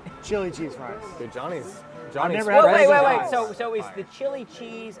date? Chili cheese fries. Dude, Johnny's never Wait, had wait, wait, fries. wait. So is the chili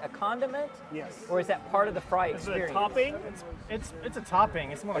cheese a condiment, Yes. or is that part of the fry Is it a experience? topping? It's a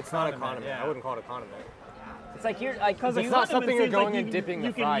topping. It's more like It's not a condiment, condiment. yeah. I wouldn't call it a condiment. It's like you're like. Because do it's you- not something you're going you and dipping the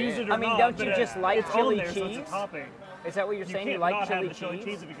you can fry use in. it or I mean, not, don't but you just like it's chili on there, So cheese? it's a topping. Is that what you're You saying? can't You like not chili have the chili cheese?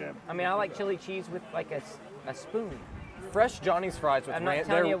 cheese if you can. I mean, I like chili cheese with like a spoon. fresh Johnny's fries with I'm not ranch.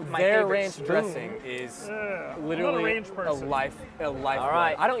 telling you my Their favorite ranch spoon. dressing is I'm literally not a ranch person. a life. All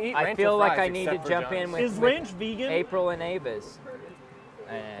right. I don't eat ranch I feel or like fries I need to except for jump Johnny's. in with Is ranch vegan? April and Ava's.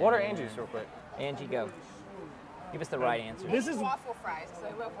 What are Angie's real quick? Angie, go. Give us the right answer. This is Waffle fries, because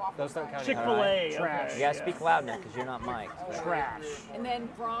I love waffle Those don't fries. count. Chick-fil-A. Trash. Okay, You gotta speak loud now because you're not mic'd. but- Trash. And then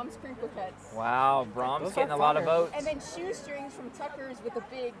Brahms crinkle cuts. Wow, Brahms Those getting a are lot of fire. votes. And then shoestrings from Tucker's with a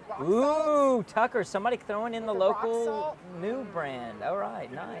big rock salt. Ooh, Tucker, somebody throwing in the The rock local salt. new brand. All right,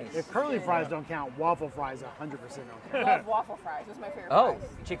 nice. If curly fries don't count, waffle fries 100% don't count. I love waffle fries. Those are my favorite Oh, fries.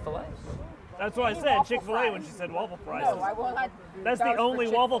 Chick-fil-A. That's what I Any said. waffle Chick-fil-A when fries? she said waffle fries. No, I will not. That's the vouch for only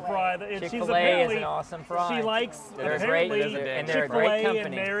waffle Chick-fil-A. fry that she's Chick-fil-A is apparently. an awesome fry. She likes They're a great, apparently and they're a great Chick-fil-A and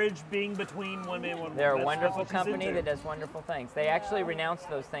company. marriage being between one man and one woman. They're a That's wonderful what she's company into. that does wonderful things. They actually renounce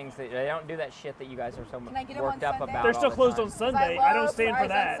those things. They don't do that shit that you guys are so Can I get 'em worked on up Sunday? about. They're all still the closed time. on Sunday. I don't stand for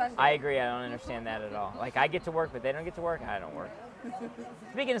that. I agree. I don't understand that at all. Like I get to work, but they don't get to work. I don't work.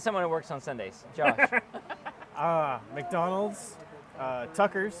 Speaking of someone who works on Sundays, Josh. McDonald's,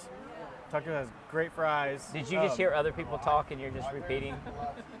 Tucker's. Tucker has great fries. Did you just hear other people talk and you're just repeating?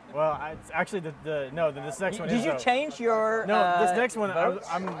 Well, it's actually this next one. Did is you though. change your? No, this next one, votes?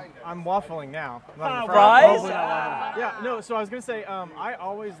 I'm waffling now. I'm not even Fries? Waffling out loud. Yeah, no. So I was gonna say, I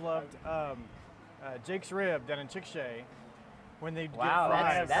always loved Jake's Rib down in Chick-fil-A when they Wow, get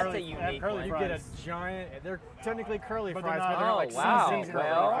fries. that's a unique You one. get a giant. They're technically curly But they're fries, not- but they're Oh like wow! seasoned curly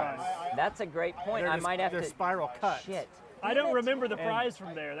Well, fries. that's a great point. They're I just- might have they're to. spiral cut. Shit. I don't remember the And- fries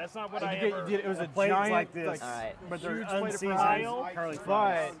from there. That's not what I You ever. get, it was a plate's giant, like this. All right. But they're huge plate of unseasoned fries. curly But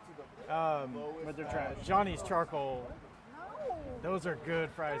fries. but they're trash. Johnny's charcoal. Those are good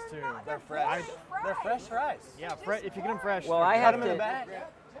fries too. They're fresh. They're fresh fries. Yeah, if you get them fresh. Well, they're I good. have Cut 'em in to. the bag.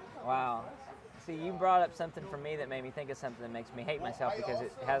 Wow. See, you brought up something for me that made me think of something that makes me hate myself because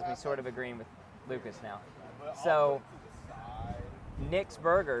it has me sort of agreeing with Lucas now. So, Nick's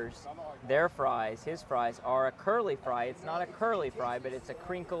Burgers, their fries, his fries, are a curly fry. It's not a curly fry, but it's a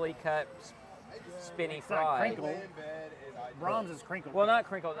crinkly cut, spinny It's not fry. crinkle. Brahms is crinkle. Well, not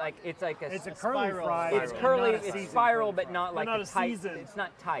crinkle. Like it's like it's a curly spiral. fry. It's and curly. not a It's seasoned spiral, curly but not like not a a tight. seasoned. It's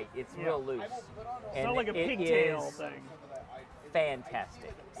not tight. It's Yeah. real loose. It's And not like a it pigtail is thing.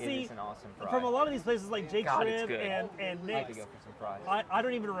 fantastic. It See, is an awesome fry. From a lot of these places like Jake's God, it's Rib good. and I have Nick's, to go for some fries. I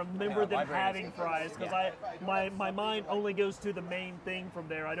don't even remember them my brain having is- fries because my mind only goes to the main thing from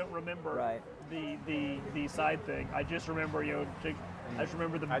there. I don't remember Right. the side thing. I just remember I just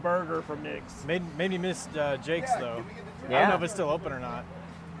remember the burger from Nick's. Made me miss Jake's though. I Yeah. don't know if it's still open or not.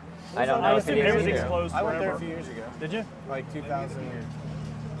 I don't I know if it assume is everything's either. closed I went there forever. a few years ago, Did you? like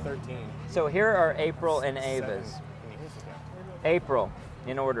 2013. So here are April and Ava's. April,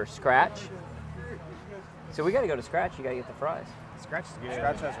 in order, Scratch. So we got to go to Scratch. You got to get the fries. Scratch is good.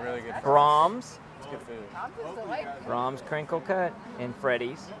 Scratch has really good. Brahms, It's good food. I'm just delightful. Brahms crinkle cut, and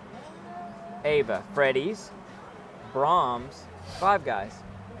Freddy's. Ava, Freddy's, Brahms, Five Guys.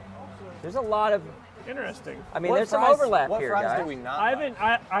 There's a lot of. Interesting. I mean, What there's some fries- overlap what here, fries guys. do we not?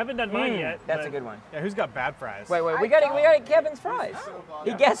 I haven't done mine yet. That's but a good one. Yeah, who's got bad fries? Wait, we got Kevin's fries.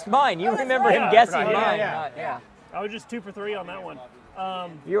 He guessed mine. You remember him Yeah, guessing right. mine? Yeah. not- yeah. I was just 2 for 3 on that one.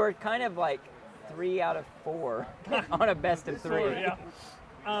 You were kind of like 3 out of 4 on a best of 3. Sort of,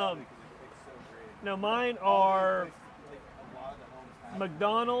 yeah. No, mine are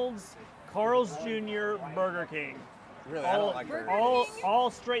McDonald's, Carl's Jr., Burger King. Really, I don't like burgers. All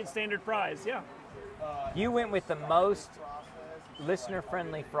straight standard fries. Yeah. You went with the most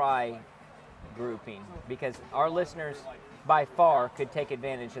listener-friendly fry grouping because our listeners, by far, could take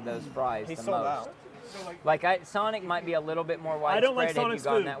advantage of those fries He the sold most. out. Like Sonic might be a little bit more widespread. I don't like had you Sonic's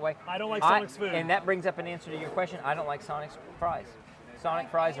gone food. that way. I don't like Sonic's food. And that brings up an answer to your question. I don't like Sonic's fries. Sonic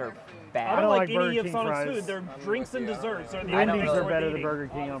fries are I bad. don't don't like like Burger any of King Sonic's fries. food. Their drinks and desserts are the I don't only Wendy's really are worth better than eating. Burger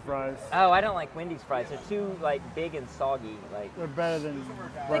King on fries. Oh, I don't like Wendy's fries. They're too like big and soggy. Like They're better than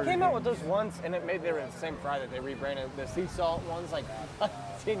They Burger came out King. with those ones, and they were the same fry that they rebranded the sea salt ones like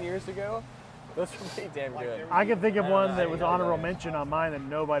 10 years ago. Those were pretty damn good. I can think of one know, I that was didn't know honorable that. mention on mine that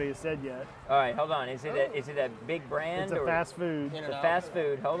nobody has said yet. all right, hold on. Is it a big brand It's a or fast food. In the and out. fast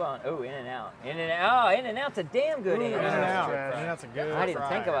food? Hold on. Oh, In-N-Out. In-N-Out. Oh, In-N-Out's a damn good In and In-N-Out. out. trash. And that's a good I didn't fry.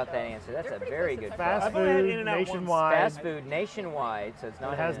 think about that answer. That's a very good fry. Fast I've only had food In-N-Out once. nationwide. Fast food nationwide, so it's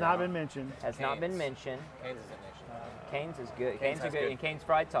not It has not In-N-Out. been mentioned. Has not been mentioned. Cane's is a nation. Cane's is good. Cane's Cane's are has good, good. and Cane's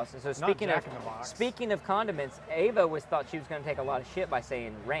fried sauces. So Not speaking Jack in the Box. speaking of condiments, Ava thought she was going to take a lot of shit by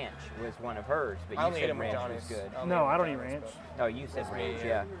saying ranch was one of hers, but I you only eat said them with ranch Johnny's. was good. No, I don't eat ranch. Oh, you said That's me, ranch, yeah.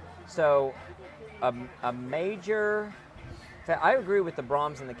 yeah. So, a major. I agree with the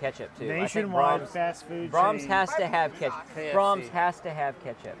Brahms and the ketchup too. I think Nationwide Brahms, fast food Brahms chain. has to have ketchup. KFC. Brahms has to have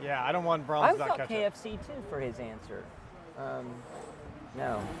ketchup. Yeah, I don't want I Brahms without thought ketchup. KFC too for his answer.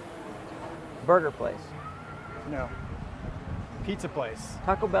 No. Burger place. No. Pizza place.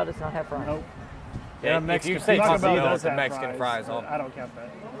 Taco Bell does not have fries. Nope. Yeah, if Mexican you say pizza. Taco Bell Taco Bell, does it's a have Mexican fries. I don't count that.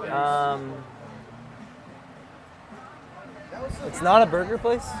 It's not a burger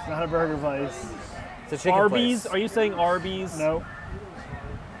place. It's not a burger place. It's a chicken Arby's? place. Are you saying Arby's? Nope.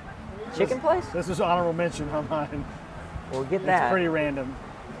 Chicken place? This was honorable mention on mine. We'll get It's that. pretty random.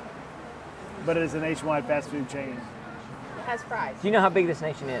 But it is a nationwide fast food chain. It has fries. Do you know how big this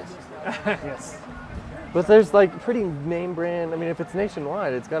nation is? Yes. But there's like pretty name brand. I mean, if it's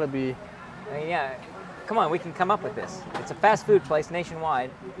nationwide, it's got to be. I mean, yeah. Come on, we can come up with this. It's a fast food place nationwide,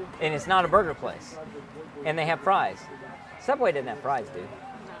 and it's not a burger place. And they have fries. Subway didn't have fries, dude.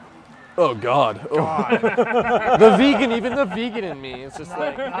 Oh God. The vegan, even the vegan in me, it's just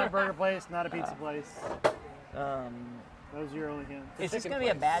like. Not a burger place, not a pizza place. Those are your only hints. Is this going to be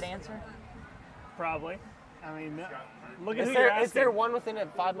a bad answer? Probably. I mean, Look at Is who you're there, is there asking. one within a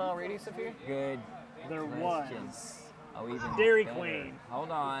 5-mile radius of here? Good. there question. was. Oh, even Dairy better. Queen. Hold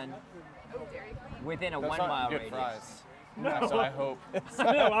on. Within a Those 1 aren't mile good radius. fries. No. That's what I hope.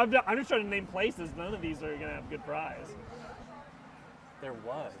 No, I'm just trying to name places. None of these are going to have good fries. There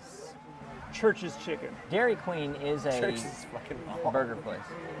was. Church's Chicken. Dairy Queen is a Church is fucking awful. burger place,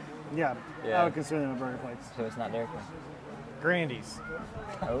 Yeah, Yeah. I would consider them a burger place. so it's not Dairy Queen. Grandy's.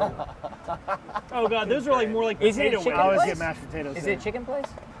 Oh. Oh God, those are like more like Isn't it potato chicken I wings. always place? get mashed potatoes. Is there. it a chicken place?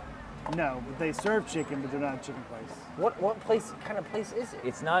 No, but they serve chicken, but they're not a chicken place. What kind of place is it?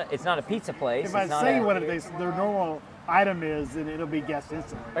 It's not a pizza place. If I it's not say a, what their normal item is, then it'll be guessed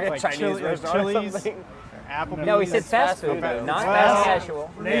instantly. Like a Like Chinese chili- restaurant or Chili's. something? Applebee's. No, he said fast fast food, food, though. not Fast- fast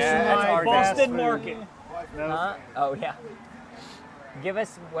casual. Nationwide fast Boston food. Market. No, Huh? Oh yeah. Give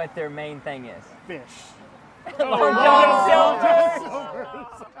us what their main thing is. fish. Long John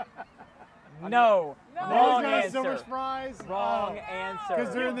Silver's. No. Wrong Those Silver's answer. fries. Wrong answer.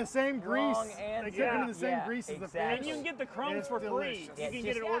 Because they're in the same grease. Wrong They answer. cook them in the same Yeah, grease as the exactly. And you can get the crumbs It's for free. delicious. You Yeah, can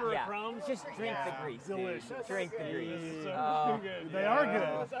get an just- order yeah. of crumbs. Just drink the Yeah. grease, dude. Delicious. Drink the grease. So Oh. good. They are good.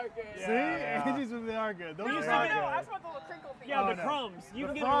 Those are good. See? Andy's they are good. Those used are to good. get- No, I just want the little crinkle thing. Yeah, Oh, the no. crumbs. You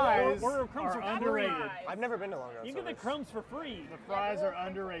The can get fries an order of crumbs are for free. underrated. I've never been to Long John You can get the Silver's. crumbs for free. The fries are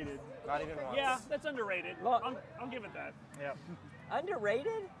underrated. Not even once. Yeah, that's underrated. Look. I'll give it that. Yep.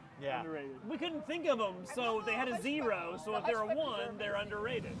 Underrated? Yeah. Underrated. We couldn't think of them, so they had a 0. So if they're a 1, they're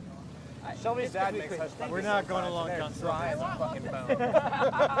underrated. Shelby's dad makes such fucking We're not going to Long They're John dry Silver's. as a fucking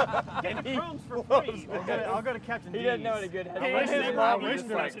bone. Get the crumbs for free. I'll go to Captain D's. He doesn't know what a good head. Hey, I wish never there been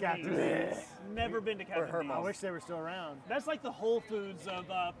was to Captain Captain D's. D's. Never been to Captain I D's. wish they were still around. That's like the Whole Foods of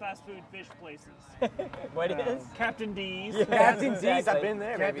fast food fish places. What is? Captain D's. Captain D's, I've Exactly. been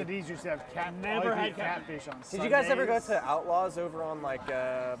there, Captain baby. D's used to have Never all you had could eat catfish on Did you guys ever go Sundays. to Outlaws over on like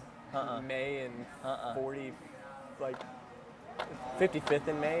May and 40, like 55th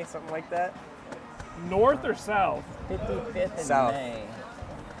in May, something like that? North or south? 55th and South. May.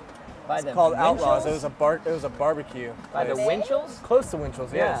 By the It's called Outlaws. Winchell's? It was a barbecue. By the place. Winchell's? Close to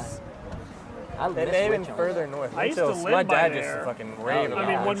Winchell's, yes. I It miss may have been Winchell's. further north. I used to Winchell's, live my by dad there. used to fucking rave Oh, about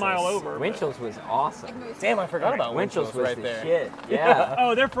I mean, 1 mile Winchell's. over. Winchell's was awesome. Damn, I forgot about Winchell's was right the there. shit. Yeah.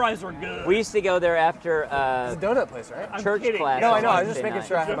 Oh, their fries were good. We used to go there after It's a donut place, right? I'm church kidding. class. No, on I know. I was Wednesday just making night.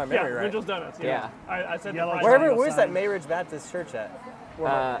 sure I had my memory right. Winchell's Donuts. Yeah. I said Yellow the fries. Wherever- Where's sign. that May Ridge Baptist church at?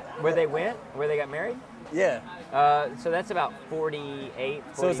 Where they went, where they got married. Yeah. So that's about 48,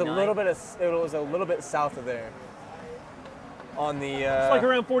 49. So it was a little bit south of there. On the It's like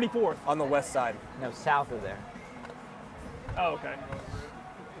around 44th. on the west side. No, south of there. Oh, okay.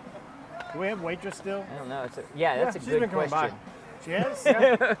 Do we have waitress still? I don't know. That's a she's good been coming question. She has?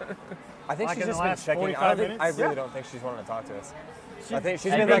 Yeah. I think Like she's in the just been last checking. 45 I minutes? really don't think she's wanting to talk to us. I think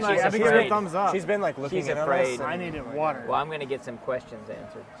she's I been think like she's I think afraid. a thumbs up. she's been like looking She's in on afraid. us. I needed water. Well, I'm going to get some questions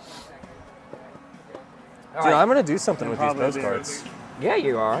answered. All Dude, right. I'm gonna do something with these Probably do. postcards. Yeah,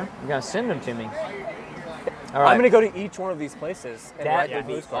 you are. You're going to send them to me. All right. I'm gonna go to each one of these places and That write would the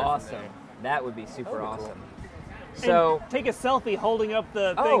be postcard from awesome. there. That would be super That would be awesome. And So, take a selfie holding up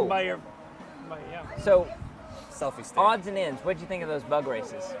the Oh. thing by your. Yeah. so Selfie stick. odds and ends. What'd you think of those bug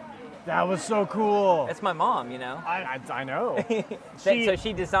races? That was so cool. That's my mom, you know. I know. So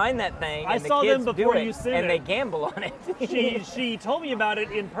she designed that thing, I and the saw kids them do before it, you sent and it. they gamble on it. She told me about it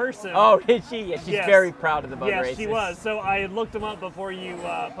in person. Oh, did she? Yeah, she's Yes. very proud of the bug yes, races. she was. So I looked them up before you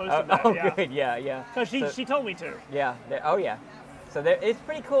posted Oh, that. oh, Yeah. good. Yeah, yeah. So she told me to. Yeah. Oh, yeah. So it's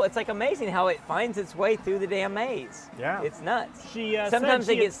pretty cool. It's like amazing how it finds its way through the damn maze. Yeah. It's nuts. She Sometimes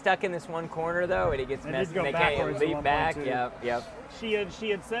said they she get stuck in this one corner though, and it gets They messed. did go They can't backwards at leap one back. point, too. Yep. she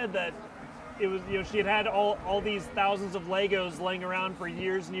had said that it was she had all these thousands of Legos laying around for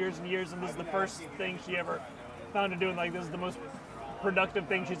years and years and years, and this is the first thing she ever found her doing like this is the most productive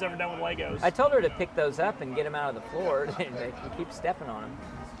thing she's ever done with Legos. I told her to pick those up and get them out of the floor. You keep stepping on them.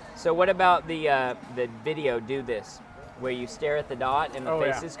 So what about the video Do This, where you stare at the dot and the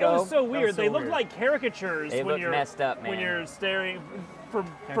faces It go? was so weird. They look weird. like caricatures They when look you're messed up, man. when you're staring. For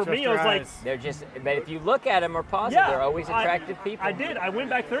trust me, I your was like, eyes. They're just, but if you look at them or pause it, yeah, they're always attractive people. I did. I went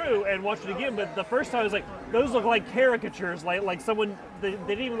back through and watched it again, but the first time I was like, those look like caricatures, like someone. They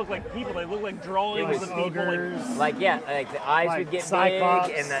didn't even look like people. They look like drawings was of people. ogres. Like the eyes Like would get Cyclops.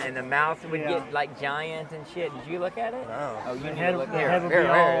 big and the mouth would Yeah. get like giant and shit. Did you look at it? No. Oh, you need head- to look the here. head would Here, be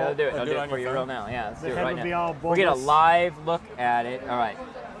here, all- I'll do it. I'll do do it it on for your you phone? real now. Yeah, let's The do it head right would be now. all We'll get a bulbous. live look at it. All right.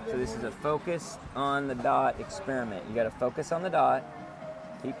 So this is a focus on the dot experiment. You got to focus on the dot.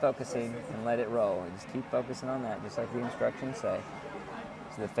 Keep focusing and let it roll. Just keep focusing on that, just like the instructions say.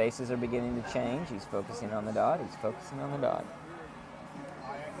 So the faces are beginning to change. He's focusing on the dot. He's focusing on the dot.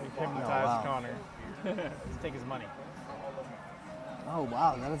 We've hypnotized Connor. Let's take his money. Oh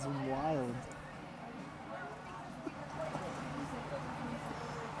wow, that is wild.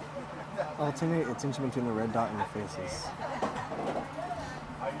 Alternate attention between the red dot and the faces.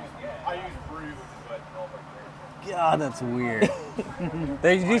 God, that's weird.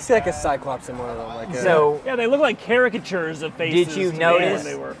 They do see like a cyclops in one of them. Like a, So Yeah, they look like caricatures of faces. did you to me when notice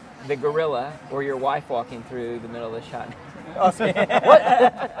they were? the gorilla or your wife walking through the middle of the shot?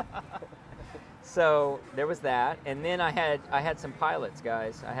 So there was that, and then I had some pilots,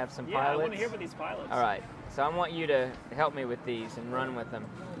 guys. I have some Yeah, I pilots. want to hear about these pilots. All right, so I want you to help me with these and run with them.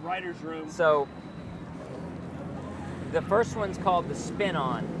 Writer's room. So the first one's called the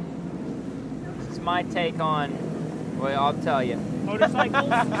Spin-On. This is my take on, well, I'll tell you. Motorcycles.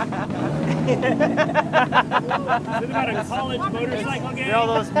 Is it about a college motorcycle game? They're all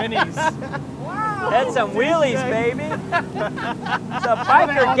those minis. That's some wheelies, baby. It's a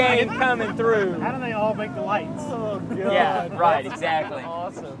biker game coming through. How do they all make the lights? Oh god. Yeah, right, exactly.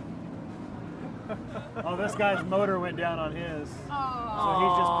 Awesome. Oh, this guy's motor went down on his. Oh. So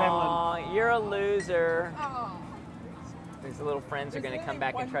he's just pedaling. Aw, you're a loser. Oh. These little friends are going to come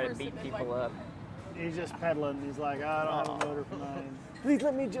back and try to beat people up. He's just pedaling. He's like, I don't have a motor for mine. please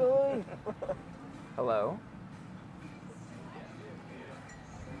let me join. Hello?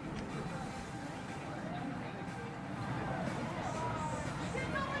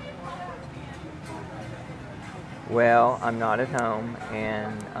 Well, I'm not at home,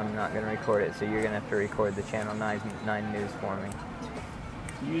 and I'm not going to record it, so you're going to have to record the Channel 9 news for me.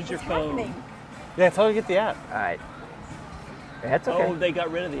 Use your phone. Yeah, tell her to get the app. All right. That's okay. Oh, they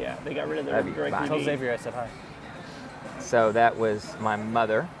got rid of the app. They got rid of their That'd be direct fine. Tell TV. Xavier I said hi. So that was my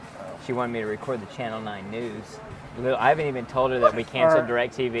mother. She wanted me to record the Channel 9 news. I haven't even told her that we canceled Is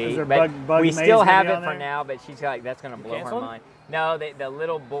DirecTV, there but Bug we Maze still gonna have be it on for there? now. But she's like, that's going to blow her canceled? mind. No, the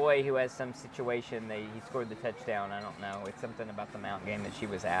little boy who has some situation, he scored the touchdown. I don't know. It's something about the Mount game that she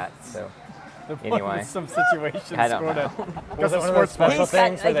was at. So anyway, Some situation I don't scored know. a Was it one of those special He's got,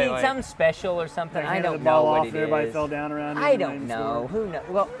 things where they like, like? something special or something. They I handed don't the know ball what off, it everybody is. fell down around him I and don't made him know. score. Who knows?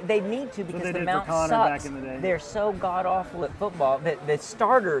 Well, they need to because they the did for Mount Connor sucks. back in the day. They're so god awful at football that the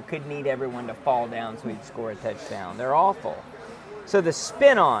starter could need everyone to fall down so he'd score a touchdown. They're awful. So the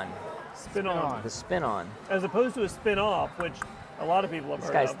spin-on, Spin on. the spin-on. As opposed to a spin-off, which a lot of people have This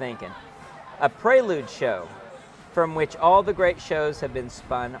heard guy's of. thinking. A prelude show from which all the great shows have been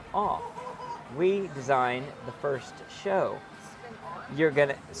spun off. We designed the first show. You're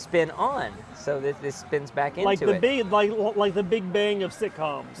gonna spin on, so that this spins back into Like the it. big, like the Big Bang of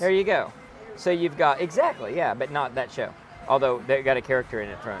sitcoms. There you go. So you've got, exactly, yeah, but not that show. Although they got a character in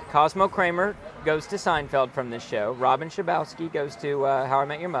it from it. Cosmo Kramer goes to Seinfeld from this show. Robin Shabowski goes to How I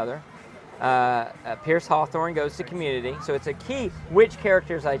Met Your Mother. Pierce Hawthorne goes to Community. So it's a key which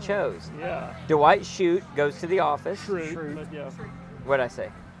characters I chose. Yeah. Dwight Schrute goes to The Office. Schrute. But yeah. What'd I say?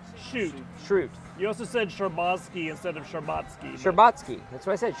 Shoot. Schrute. You also said Sherbatsky instead of Sherbatsky. Sherbatsky. That's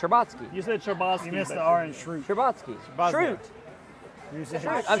what I said. Sherbatsky. You said Sherbatsky. You missed but- the R in Shroot. Sherbatsky. Shabazz. Schrute. You said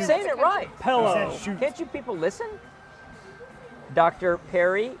I'm shoot. saying it right. Pello. You said shoot. Can't you people listen? Dr.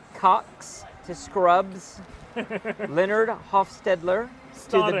 Perry Cox to Scrubs. Leonard Hofstadter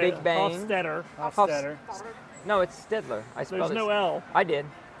to The Big Bang. Hofstadter. Hofstadter. No, it's Stedler. I spelled There's it. no L. I did.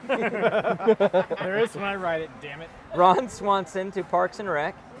 There is when I write it, damn it. Ron Swanson to Parks and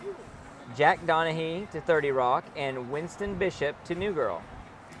Rec. Jack Donaghy to 30 Rock. And Winston Bishop to New Girl.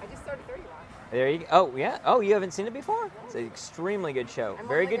 I just started 30 Rock. There you go. Oh, yeah. Oh, you haven't seen it before? It's an extremely good show. I'm on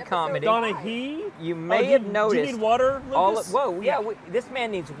Very like good episode comedy. Donaghy? You may have Do noticed. you need water, Lucas? all of, whoa, yeah. This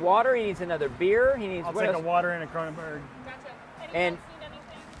man needs water. He needs another beer. He needs I'll what take a else? water and a Cronenberg. And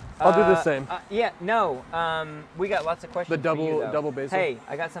I'll do the same. Yeah, no. We got lots of questions. The for you, though. double basil? Hey,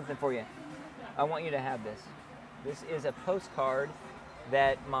 I got something for you. I want you to have this. This is a postcard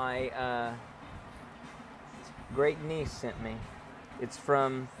that my great niece sent me. It's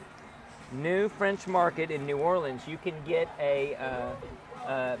from New French Market in New Orleans. You can get a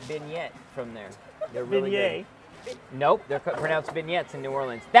vignette from there. They're really Vignette? good. Nope, they're pronounced vignettes in New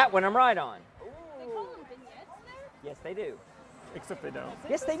Orleans. That one I'm right on. They call them vignettes there? Yes, they do. Except they don't.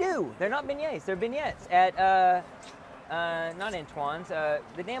 Yes, they do. They're not beignets. They're vignettes at not Antoine's. The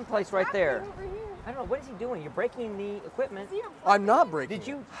damn place right there. Over here. I don't know. What is he doing? You're breaking the equipment. I'm not breaking. Did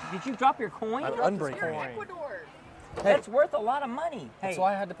you drop your coin? I'm unbreaking. You're in Ecuador. That's worth a lot of money. That's Hey,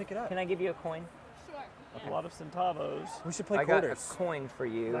 why I had to pick it up. can I give you a coin? Sure. A lot of centavos. We should play I got quarters. a coin for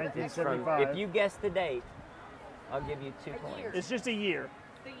you. It's from, 1975. if you guess the date, I'll give you 2 coins. It's just a year.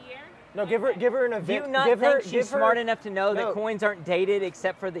 The year? No, give her an Do you event. not give think her, she's give her, smart enough to know No. that coins aren't dated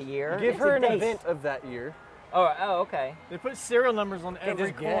except for the year? Give It's her a an date. event of that year. Oh, okay. They put serial numbers on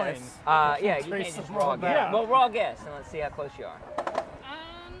every just coin. guess. Yeah, you can't trace just them raw all guess. back. Yeah. Well, raw guess, and let's see how close you are.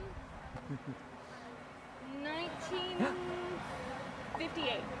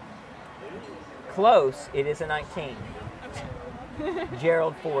 1958. Close. It is a 19. Okay.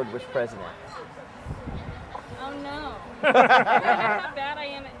 Gerald Ford was president. Oh no. How bad I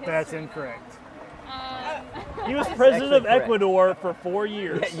am at history. That's incorrect. He was president of actually correct. Ecuador for 4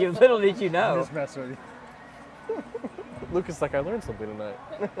 years. You little did you I'm know. just messing with you. Lucas, like I learned something tonight.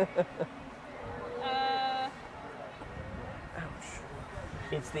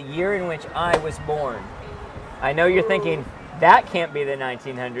 It's the year in which I was born. I know you're thinking, that can't be the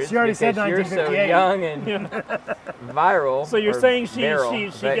 1900s. She already said because you're so 1958. young and viral. So you're or saying she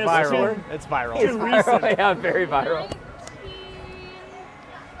viral, she but gets Viral. too- It's viral. too recent. Yeah, very viral.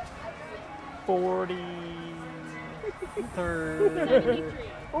 43.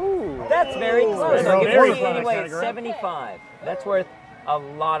 Ooh. That's very close. That's I'll give it very to you close. anyway. It's 75. That's worth a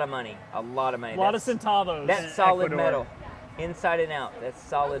lot of money. A lot of money. A lot of That's- centavos. That's solid Ecuador. metal. Inside and out. That's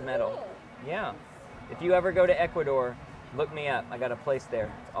solid metal. Yeah. If you ever go to Ecuador, look me up. I got a place there.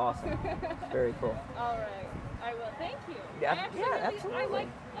 It's awesome. It's very cool. All right. I will. Thank you. Yeah, I actually yeah, really, absolutely.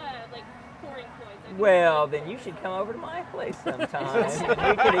 I like pouring coins. I think Well, then you should come over to my place sometime.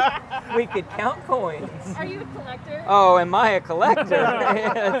 we could count coins. Are you a collector? Oh, am I a collector?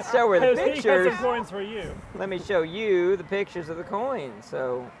 Yeah, so are the He got pictures. some coins for you. Let me show you the pictures of the coins.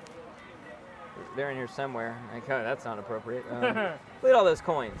 So they're in here somewhere. Okay, that's not appropriate. Look at all those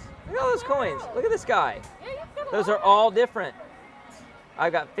coins. Look at all those coins. Look at this guy. Yeah, you've got a Those lot are of all different.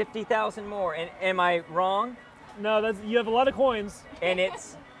 I've got 50,000 more. And am I wrong? No, that's you have a lot of coins. And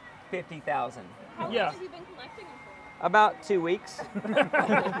it's 50,000. How long Yeah. have you been collecting them for? About 2 weeks.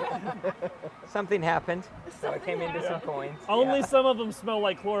 Something happened, so I came into some coins. Only Yeah. some of them smell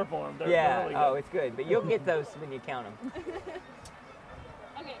like chloroform. They're Yeah. really Oh, good. it's good, but you'll get those when you count them.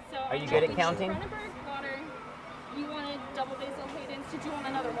 Okay, so Are you good at counting? Kronenberg water. You wanted double basil Hayden's. Did you want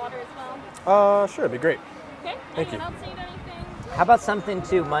another water as well? Sure, it'd be great. Okay. Thank Anyone else need anything? How about something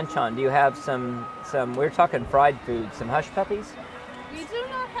to munch on? Do you have some we're talking fried food, some hush puppies? We do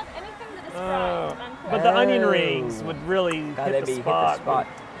not have anything that is Oh. fried. But the onion Oh. rings would really God, hit that'd the be spot. hit the spot.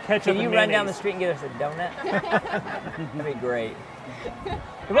 Ketchup Can you and run down the mayonnaise. street and get us a donut? That'd be great.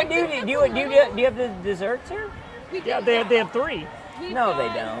 What do you have the desserts here? We do Yeah, they have 3. we've No, they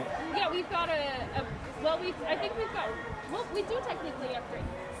got- don't. Yeah, we've got I think we've got, well, we do technically have 3.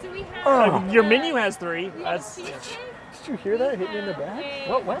 So we have. Your menu has 3. We have a That's cheesecake. Did you hear that hitting in the back?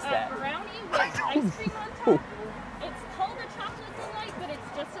 What was that? A brownie with ice cream on top. It's called a chocolate delight, but it's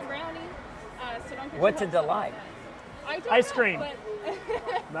just a brownie. So don't get What's a your hopes up. delight? I don't Ice know, cream. but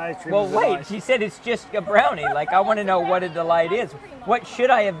Nice. Well, wait. She said it's just a brownie. Like, I want to know what a delight is. What should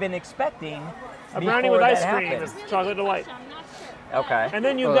I have been expecting? a brownie before with that ice cream. happened? It's chocolate delight. I'm not sure. Okay. And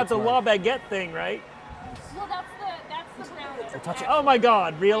then you've Well, got the that's La Baguette thing, right? Well, that's the brownie. touch it. Oh my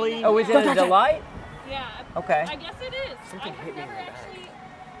God, really? Oh, is it a delight? Yeah. Okay. I guess it is.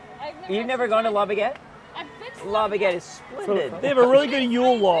 You've never gone to La Baguette? I've been to La Baguette is splendid. They have a really good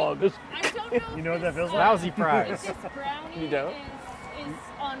Yule log. I don't know. You know what that feels like? Lousy prize. This brownie You don't? is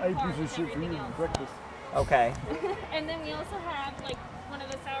on par with everything else. Okay. And then we also have like one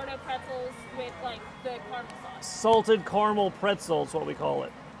of the sourdough pretzels with like the caramel sauce. Salted caramel pretzel is what we call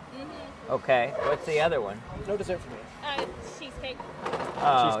it. Okay. What's the other one? No dessert for me. Cheesecake.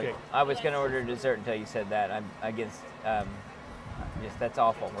 Oh, Cheesecake. I was going to order dessert until you said that. I'm against, just that's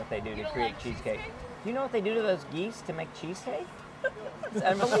awful what they do You to don't create like cheesecake. cheesecake? Do you know what they do to those geese to make cheesecake? It's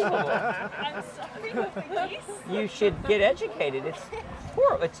unbelievable. I'm sorry with the geese. You should get educated.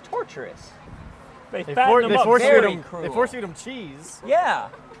 It's torturous. They They, fatten them up. force feed Very them. cruel. They force feed them cheese. Yeah.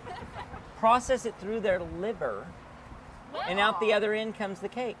 Process it through their liver, and out the other end comes the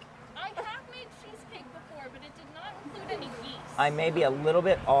cake. I have made cheesecake before, but it did I may be a little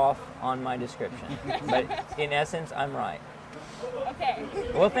bit off on my description, but in essence, I'm right. Okay.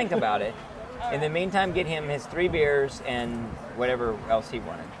 We'll think about it. In the meantime, get him his 3 beers and whatever else he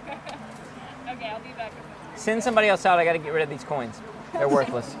wanted. Okay, I'll be back. Send somebody else out. I got to get rid of these coins. They're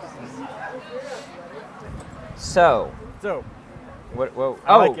worthless. So, what? Whoa!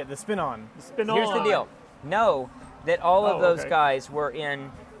 I like it. The spin on. Here's the deal. Know that all of those okay. guys were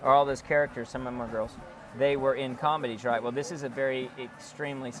in, or all those characters. Some of them are girls. They were in comedies, right? Well, this is a very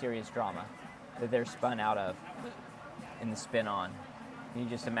extremely serious drama that they're spun out of in the spin on. You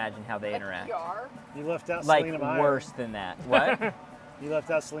just imagine how they interact. You left out Like Selena Meyer. worse than that. What? You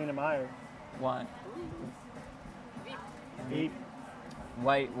left out Selena Meyer. Why? Beep.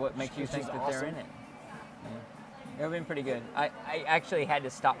 Why? What makes you think that they're in it? Yeah. It would have been pretty good. I actually had to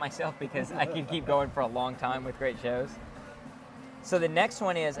stop myself because I could keep going for a long time with great shows. So the next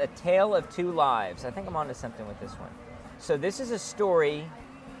one is A Tale of Two Lives. I think I'm onto something with this one. So this is a story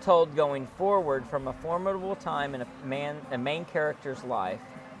told going forward from a formidable time in a main character's life,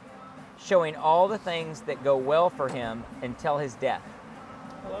 showing all the things that go well for him until his death.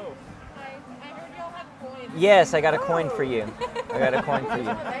 Hello. Hi. I heard y'all have coins. Yes, I got a coin for you. I got a coin for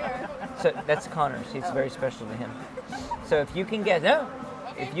you. So that's Connor's. He's very special to him. So if you can guess,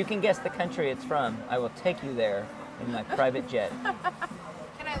 if you can guess the country it's from, I will take you there in my private jet. Can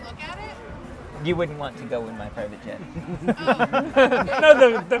I look at it? You wouldn't want to go in my private jet.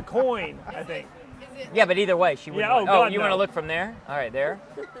 No, the coin, I think. Is it? Yeah, but either way, she wouldn't. Yeah, want, God, you no. want to look from there? All right, there,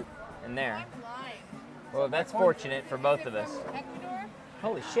 and there. I'm blind. Well, that's fortunate for both of us. Ecuador?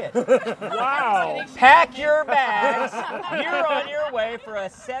 Holy shit. Wow. Pack your bags. You're on your way for a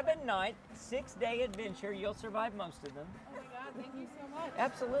 7-night, 6-day adventure. You'll survive most of them. Oh my God, thank you so much.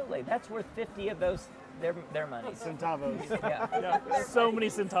 Absolutely. That's worth 50 of those, their money. Centavos. Yeah. Yeah, so many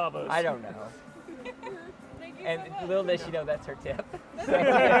centavos. I don't know. Thank you And so much. little does she know that's her tip.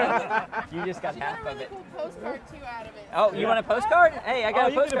 You just got She got half a really of it. cool postcard too out of it. Oh, you want a postcard? Hey, I got Oh, a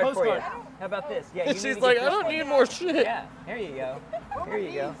you get a postcard for you. postcard. How about this? Yeah, you need She's to like, get I this don't one. need more shit. Yeah, here you go. Here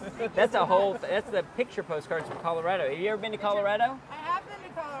you go. That's a whole. That's the picture postcards from Colorado. Have you ever been to Colorado? I have been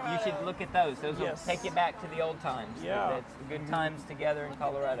to Colorado. You should look at those. Those Yes. will take you back to the old times. Yeah. That's the good times together in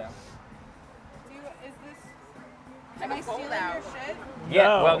Colorado. Is this? Am I stealing your shit? Yeah.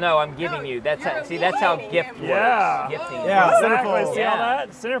 No. Well, no, I'm giving you. That's how. See, that's how gift works. Yeah. Gifting. Yeah, works. Exactly. centerfold. See all Yeah. that?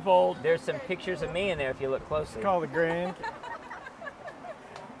 Centerfold. There's some pictures of me in there if you look closely. Call the grand.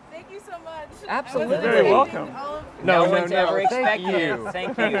 Thank you so much. Absolutely. I wasn't Very expecting welcome. all of- No one's ever Thank expected you. it. Thank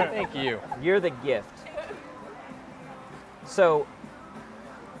you. Thank you. You're the gift. So,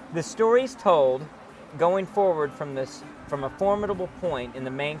 the story's told going forward from a formidable point in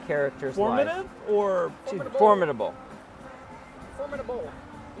the main character's Formative or life. Formidable. Formidable.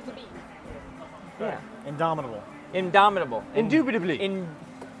 With a B. Yeah. Indomitable. Indomitable. Indubitably.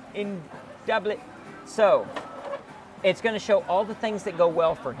 Indubly. So, it's going to show all the things that go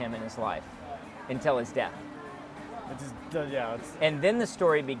well for him in his life until his death. It's just, yeah, it's And then the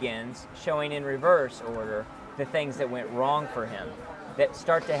story begins showing in reverse order the things that went wrong for him, that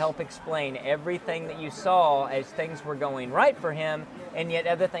start to help explain everything that you saw as things were going right for him, and yet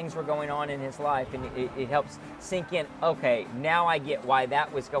other things were going on in his life, and it helps sink in, okay, now I get why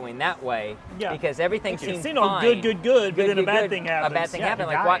that was going that way, Yeah. because everything It's seemed seen all fine. good, but then a bad thing happens. A bad thing Yeah, happened.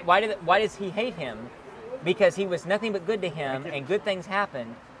 he Like, died. why does he hate him? Because he was nothing but good to him, and good things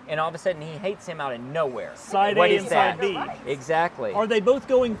happened, and all of a sudden he hates him out of nowhere. Side What A is and that? side B. Exactly. Are they both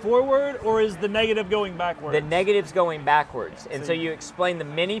going forward, or is the negative going backwards? The negative's going backwards. And so you explain the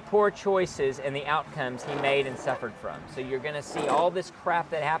many poor choices and the outcomes he made and suffered from. So you're going to see all this crap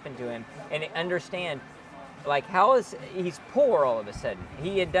that happened to him and understand, like, how is he's poor all of a sudden?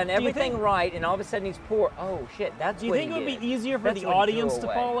 He had done everything think- right, and all of a sudden he's poor. Oh, shit, that's Do you what think he it would did. be easier for That's the what he audience threw to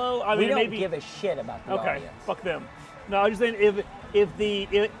away. follow? I We mean, don't maybe give a shit about the Okay, audience. fuck them. No, I'm just saying if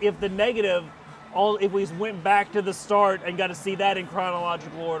the negative, if we went back to the start and got to see that in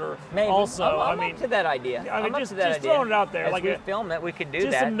chronological order. Maybe. Also, I'm I mean, up to that idea. I mean, I'm up just- to that just idea. throwing it out there, As like we a- film it, we could do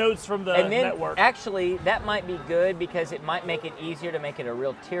just that. some notes from the and then, network. actually, that might be good because it might make it easier to make it a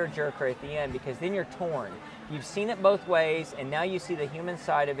real tearjerker at the end, because then you're torn. You've seen it both ways, and now you see the human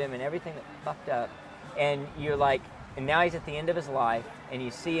side of him and everything that fucked up, and you're like, and now he's at the end of his life, and you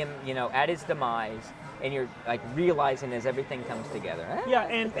see him, at his demise, and you're like realizing as everything comes together. Yeah,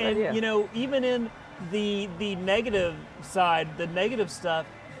 That's a and good idea. even in the negative side, the negative stuff,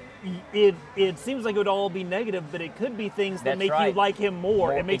 it seems like it would all be negative, but it could be things that That's make right. you like him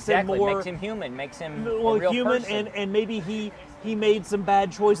more. It makes exactly. him more Makes him human. Makes him a well, real human, person. and maybe he made some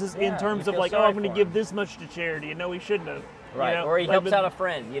bad choices Yeah, in terms you of feel like, oh, sorry I'm going for to him. give this much to charity, and no, he shouldn't have. Right, You know? or he Like, helps but- out a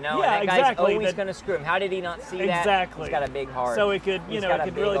friend, you know, Yeah, and that guy's exactly, always that- going to screw him. How did he not see that? Exactly. He's got a big heart. So it could, He's got a it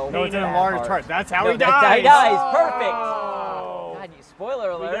could big really old No, it's an paint enlarged heart. That's how No, he that's how he dies. dies. Perfect. Oh. God, you spoiler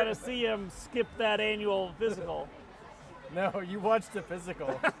We alert. got to see him skip that annual physical. No, you watched the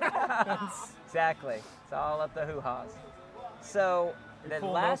physical. Exactly. It's all up the hoo-haws. So the pulling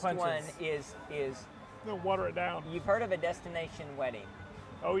no last punches. one is They'll water it down. you've heard of a destination wedding.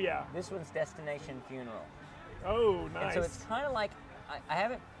 Oh, yeah. This one's destination funeral. Oh, nice. And so it's kind of like, I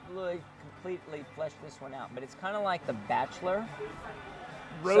haven't really completely fleshed this one out, but it's kind of like The Bachelor.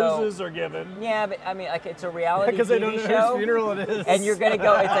 Roses are given. Yeah, but I mean, like it's a reality Because TV they don't know show. whose funeral it is. And you're gonna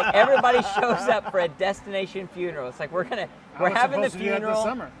go. It's like everybody shows up for a destination funeral. It's like we're was having the supposed to do that this funeral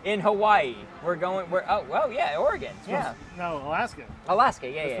summer. in Hawaii. We're yeah, Oregon. Yeah, No, Alaska. Alaska.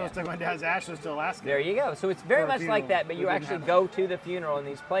 We're Yeah. supposed to take my dad's ashes to Alaska. There you go. So it's very For a much like funeral. that, but you It didn't actually happen. go to the funeral in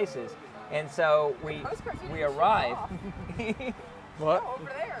these places. And so we arrive. What? Over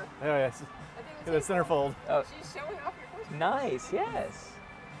there. Oh, yes. I The think it's centerfold. Oh, she's showing off your first. nice. Yes.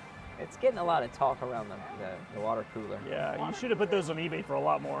 It's getting a lot of talk around the water cooler. Yeah, you should have put those on eBay for a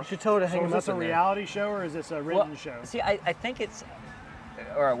lot more. You should tell her to hang So them is this up a in there. reality show or is this a written show? See, I think it's,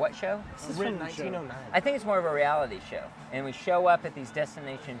 or a what show? This is written from show. 1909. I think it's more of a reality show, and we show up at these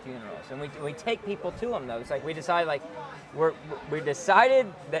destination funerals, and we take people to them. Though it's like we decide, like we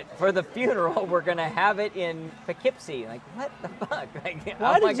decided that for the funeral we're gonna have it in Poughkeepsie. Like what the fuck? Like,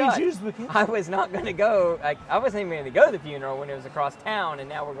 Why oh my did you God. choose Poughkeepsie? I was not gonna go. Like I wasn't even gonna go to the funeral when it was across town, and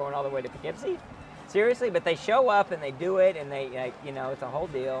now we're going all the way to Poughkeepsie. Seriously, but they show up and they do it, and they like, it's a whole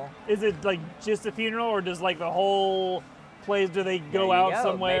deal. Is it like just a funeral, or does like the whole place? Do they There go you out go.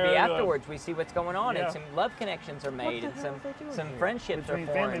 somewhere? Maybe to- afterwards we see what's going on, Yeah. and some love connections are made, and some friendships Between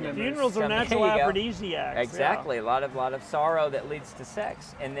are family formed. members. Funerals are Some- natural there you go. aphrodisiacs. yeah. Exactly, a lot of sorrow that leads to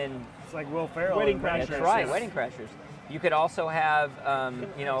sex, and then It's like Will Ferrell. Wedding in crashers. that's Vegas. right, yes. wedding crashers. You could also have,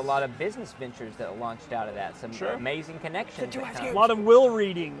 a lot of business ventures that launched out of that. Some Sure. amazing connections. that come. A lot of will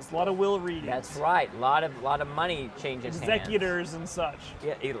readings. That's right. A lot of money changes hands. Executors and such.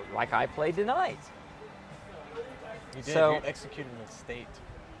 Yeah, like I played tonight. You did. So- You executed an estate.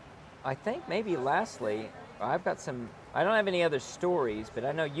 I think maybe lastly, I've got some. I don't have any other stories, but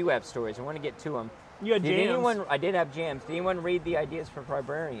I know you have stories. I want to get to them. You had Did jams. anyone? I did have jams. Did anyone read the ideas for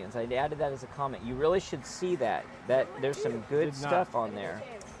librarians? I added that as a comment. You really should see that. That there's some good Did not. stuff on there.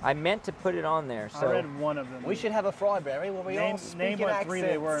 I meant to put it on there. I So read one of them. We should have a library where we all name speak in what three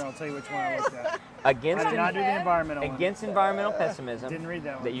they were, and accents. I'll tell you which one I looked at. against I did not do the environmental one. against environmental pessimism. Didn't read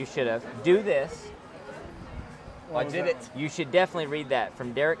that one. That you should have. Do this. What I was did that it. one? You should definitely read that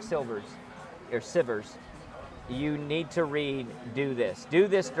from Derek Sivers. You need to read Do This. Do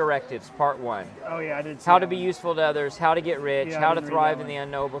This Directives, Part 1. Oh yeah, I did. See How that to be one. useful to others, how to get rich, Yeah, I how to didn't read thrive that in the one.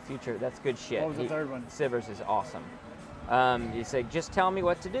 unknowable future. That's good shit. What was the third one? Sivers is awesome. You say, just tell me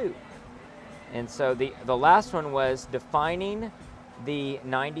what to do. And so the last one was defining the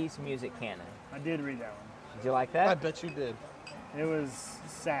 90s music canon. I did read that one. Did you like I that? bet you did. It was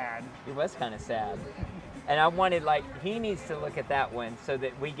sad. It was kind of sad. And I wanted, he needs to look at that one so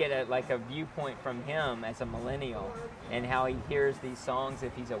that we get a viewpoint from him as a millennial and how he hears these songs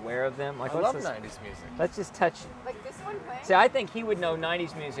if he's aware of them. I Let's love just- 90s music. Let's just touch. Like this one playing? See, I think he would know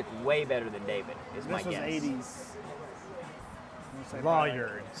 90s music way better than David, is my This was guess. 80s. I'm gonna say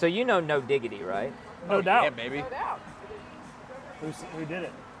Lawyer. So you know No Diggity, right? No doubt. Yeah, baby. No doubt. Who did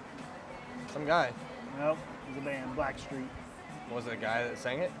it? Some guy. Nope, it was a band, Blackstreet. Was it a guy that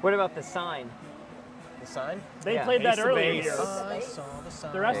sang it? What about The Sign? The sign? They Yeah. played that Ace of earlier. Base. I saw the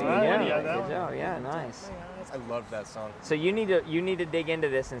sign. The rest of There the you one, go. yeah. that one. Oh, yeah, nice. I love that song. So you need to dig into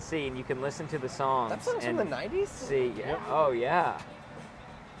this and see, and you can listen to the songs. That song's from and the 90s? See, yeah. Oh yeah.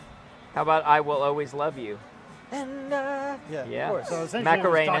 How about I Will Always Love You? And Yeah. of course. So essentially,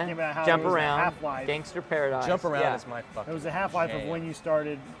 Macarena, it was talking about how Jump it was Around, a half-life. Gangster Paradise. Jump Around yeah. is my fucking It was a half-life of jam. when you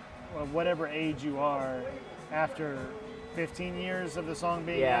started, whatever age you are, after 15 years of the song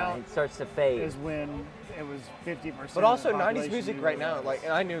being Yeah, out, it starts to fade. is when it was 50%. But also of the 90s population music knew right what it now, was. like,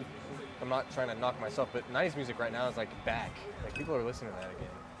 and I knew, I'm not trying to knock myself, but 90s music right now is like back. Like people are listening to that again.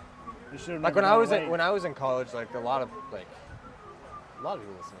 It should've Like never when I gone was away. when I was in college, like a lot of people listen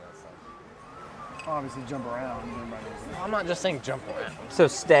to that stuff. Obviously, Jump Around. Everybody was I'm not just saying jump around. So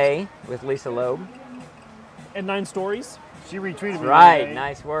Stay with Lisa Loeb. And 9 Stories. She retweeted me. Right, the other day.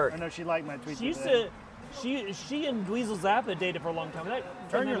 nice work. I know she liked my tweet. She used today. to. She and Dweezil Zappa dated for a long time. Turn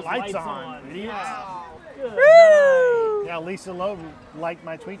when your there was lights on, idiots. Good night. Yeah, Lisa Loeb liked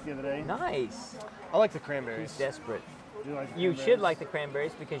my tweet the other day. Nice. I like the Cranberries. Desperate. Do you like the You Cranberries? should like the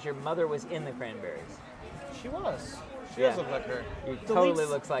Cranberries because your mother was in the Cranberries. She was. She does look like her. You totally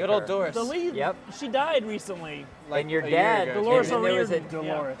looks like Good her. old Doris. The lead. Yep. She died recently. Like and your a year dad, ago. Dolores and there was a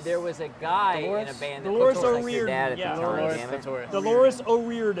O'Riordan. there was a guy in a Dolores? band that Dolores looked like your O'Riordan, dad at yeah. the time. Dolores damn it. O'Riordan. Dolores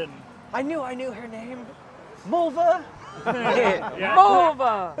O'Riordan. I knew her name. Mulva. Yeah.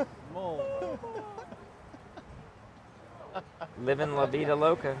 Mulva. Living La Vida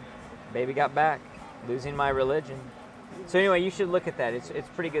Loca. Baby got back. Losing my religion. So anyway, you should look at that. It's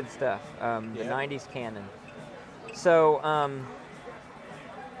pretty good stuff. The 90s canon. So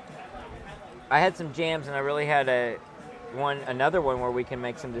I had some jams, and I really had another one where we can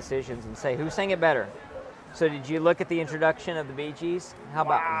make some decisions and say who sang it better. So did you look at the introduction of the Bee Gees? How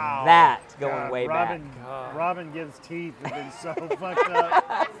about that going way back? Robin Gibbs' teeth have been so fucked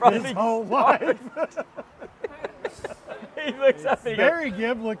up his whole life. He looks up and Barry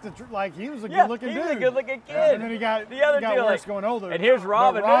Gibb looked like he was a good-looking dude. he was a good-looking kid. And then he got the other got two, worse like, going older. And here's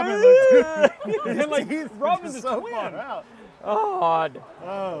Robin. But Robin looked his like, teeth Robin's were a so twin. far out.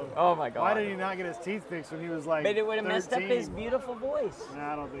 Oh my God. Why did he not get his teeth fixed when he was like But it would have messed up 13? his beautiful voice. No,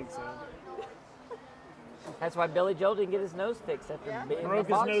 I don't think so. That's why Billy Joel didn't get his nose fixed after being Broke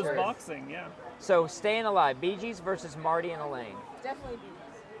his nose boxing, yeah. So Staying Alive, Bee Gees versus Marty and Elaine. Definitely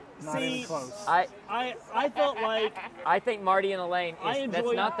Not even close. I felt like I think Marty and Elaine I that's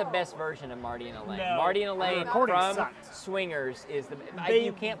enjoyed- not the best version of Marty and Elaine. No. Marty and Elaine recording from sucked. Swingers is They-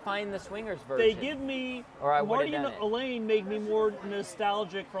 you can't find the Swingers version. they give me Or I would've Marty done and it. Elaine make me more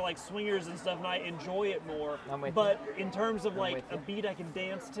nostalgic for like swingers and stuff, and I enjoy it more. I'm with But in terms of like with a you. beat I can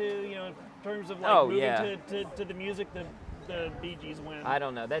dance to, you know, in terms of like Oh, moving yeah. to the music, the Bee Gees win. I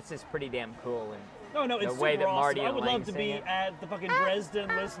don't know. That's just pretty damn cool. And No, the it's way super that Marty awesome. I and would Elaine love to sing be it. at the fucking Dresden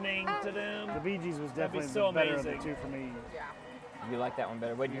listening to them. The Bee Gees was That'd be definitely so the better of the amazing. two for me. You like that one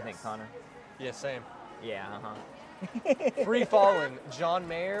better? What do you think, Connor? Yeah, same. Yeah, uh-huh. Free Falling, John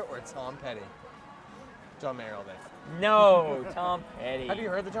Mayer or Tom Petty? John Mayer all day. No, Tom Petty. Have you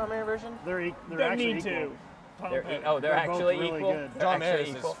heard the John Mayer version? They're Don't actually need equal. to. Tom They're, Petty. they're They're both actually really equal. good. They're John actually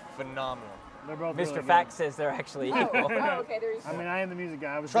Mayer's equal. is phenomenal. They're both Mr. really good. Fact says they're actually equal. Oh, okay, there you go. I mean, I am the music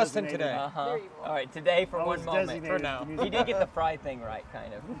guy. I was Trust him designated. today. Uh-huh. There you go. All right, today for I one was moment. designated For now. the music You did get the Fry thing right,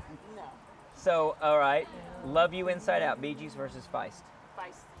 kind of. No. So, all right. Love You Inside Out, Bee Gees versus Feist.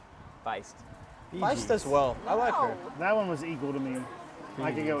 Feist. Feist. Feist does well. I like her. That one was equal to me.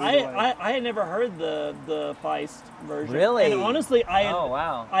 I could go either way. I had never heard the Feist version. Really? And honestly, I had, Oh,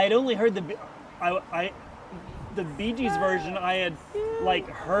 wow. I had only heard the Bee Gees version. I had like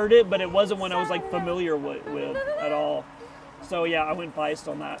heard it, but it wasn't one I was like familiar with at all. So yeah, I went Feist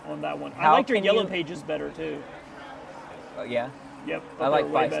on that one. I How liked your can Yellow you- Pages better too. Oh, yeah? Yep. I like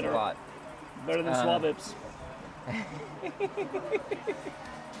way Feist better. a lot. Better than Swabips.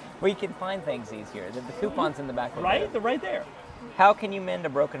 Well, you can find things easier. The coupon's in the back of the Right? book. They're right there. How can you mend a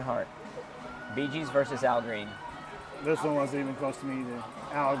broken heart? Bee Gees versus Al Green. This one wasn't even close to me either.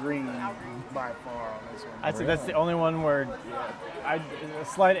 Al Green by far on this one. I'd say that's the only one where a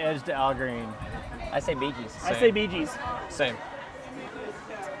slight edge to Al Green. I say Bee Gees. I say Bee Gees. Same.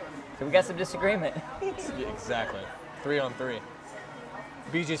 So we got some disagreement. Yeah, exactly. 3 on 3.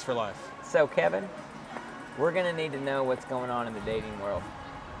 Bee Gees for life. So, Kevin, we're going to need to know what's going on in the dating world.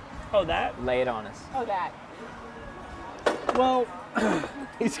 Oh, that? Lay it on us. Oh, that. Well,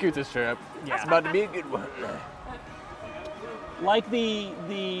 He scoots his chair up. Yeah. It's about to be a good one. like the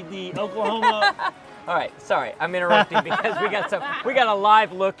Oklahoma. All right, sorry, I'm interrupting because we got a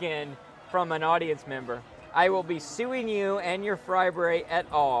live look in from an audience member. I will be suing you and your Frybury et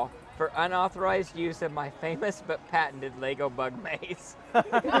al. For unauthorized use of my famous but patented Lego bug maze.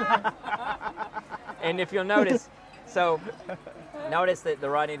 And if you'll notice that the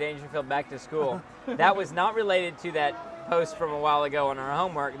Rodney Dangerfield Back to School, that was not related to that post from a while ago on our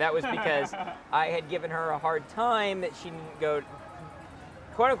homework. That was because I had given her a hard time that she didn't go,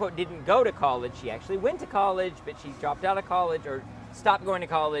 quote unquote, didn't go to college. She actually went to college, but she dropped out of college or stopped going to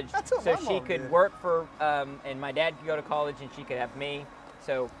college what so my she mom could did. work for, and my dad could go to college and she could have me.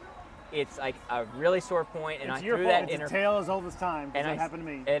 So it's like a really sore point, and It's I your threw fault. that It's in a her. tale as old as time. 'Cause And that happened to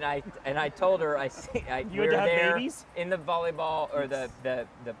me. And I told her we were to have there babies? in the volleyball or the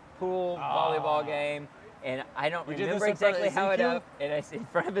pool volleyball game, and I don't You did remember this in front of exactly how it Ezekiel? up. And I said in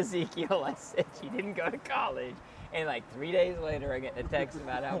front of Ezekiel, I said she didn't go to college. And like 3 days later, I get a text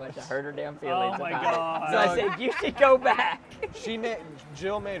about how much I hurt her damn feelings. Oh my about God. it. So I said you should go back.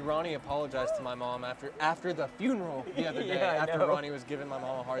 Jill made Ronnie apologize to my mom after the funeral the other day. Yeah, I after know. Ronnie was giving my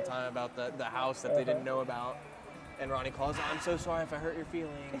mom a hard time about the house that they didn't know about. And Ronnie calls, I'm so sorry if I hurt your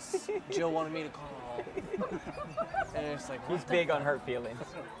feelings. Jill wanted me to call. And it's like, He's big on hurt feelings.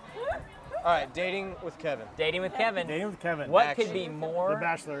 all right, dating with Kevin. Dating with Kevin. Dating with Kevin. What Action. could be The more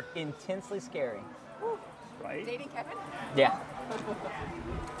Bachelor. intensely scary? right? Dating Kevin? Yeah.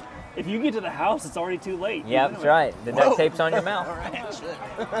 If you get to the house, it's already too late. Yeah, that's right. The duct tape's on your mouth.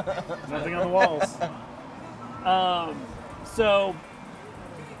 Nothing on the walls. So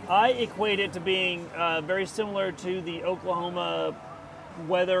I equate it to being very similar to the Oklahoma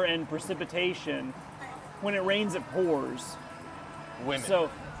weather and precipitation. When it rains, it pours. Women. So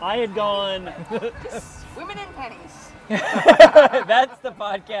I had gone. Women in pennies. That's the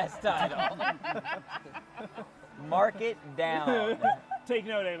podcast title. Mark it down. Take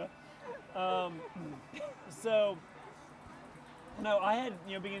note, Ava. So, no, I had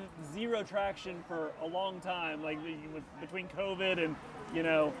been zero traction for a long time, like between COVID and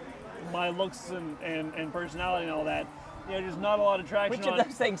my looks and personality and all that. There's not a lot of traction. Which of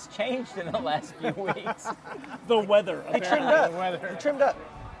those things changed in the last few weeks? The weather. He trimmed up. He trimmed up.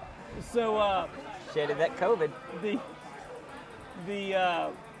 So, Shaded that COVID.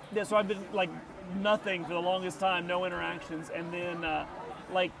 So I've been like nothing for the longest time, no interactions, and then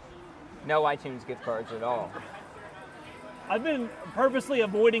No iTunes gift cards at all. I've been purposely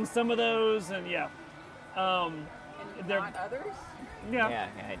avoiding some of those, and they're Not others? Yeah,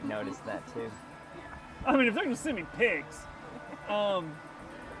 I noticed that too. I mean, if they're gonna send me pics,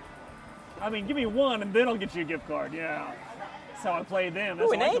 give me one and then I'll get you a gift card. Yeah, that's how I play them. That's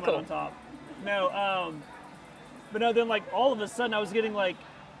Ooh, an how I come out ankle. on top. No, but no. Then all of a sudden I was getting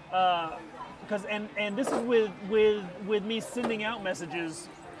because and this is with me sending out messages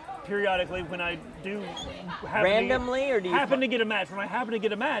periodically when I do Randomly, or do you happen to get a match? When I happen to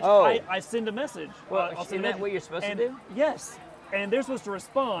get a match, Oh. I send a message. Well, I'll isn't send that it, what you're supposed to and- do? Yes, and they're supposed to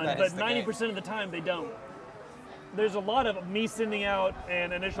respond, That but is the game. 90% of the time they don't. There's a lot of me sending out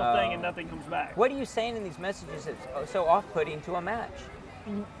an initial thing and nothing comes back. What are you saying in these messages that's so off-putting to a match?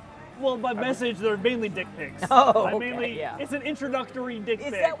 Well, by message, they're mainly dick pics. Oh, I okay, mainly, yeah. It's an introductory dick Is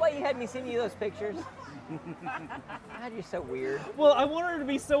pic. that why you had me send you those pictures? God, you're so weird. Well, I want her to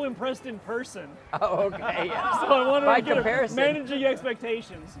be so impressed in person. Oh, okay, yeah. So I want her By to get comparison. managing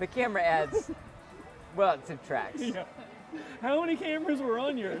expectations. The camera adds, well, it subtracts. Yeah. How many cameras were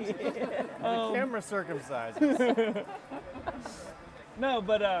on yours? Camera circumcised. No,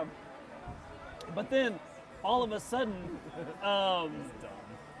 but then all of a sudden,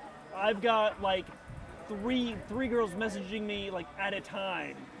 I've got like three girls messaging me like at a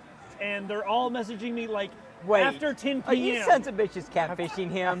time, and they're all messaging me like Wait, after 10 p.m. Are you sons of bitches catfishing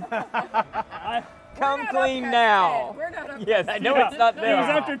him? Come We're not clean up now. past 10. We're not up Yes, I know it's not It there. was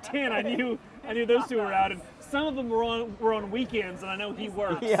after 10. I knew those two were out, and some of them were on weekends, and I know he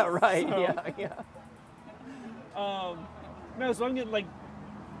works. Yeah, right. So, Yeah. No, so I'm getting like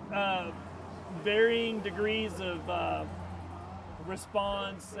varying degrees of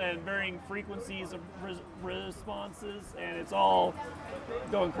response and varying frequencies of responses, and it's all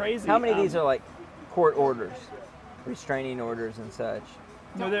going crazy. How many of these are like court orders, restraining orders and such?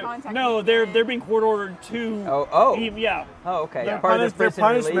 They're being court ordered to. Oh. Yeah. Oh, okay. Their Part of their prison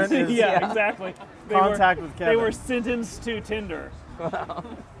punishment release. is Yeah, exactly. contact with They Kevin. were sentenced to Tinder.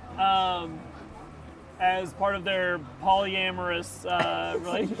 As part of their polyamorous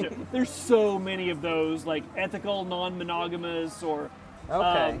relationship. There's so many of those, like ethical non-monogamous or.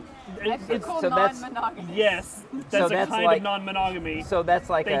 Okay. Ethical So that's- non-monogamy. Yes, that's a that's kind like- of non-monogamy. So that's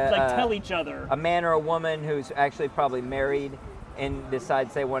like They tell each other. a man or a woman who's actually probably married and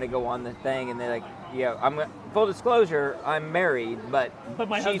decides they want to go on the thing, and they're like, yeah, full disclosure, I'm married, but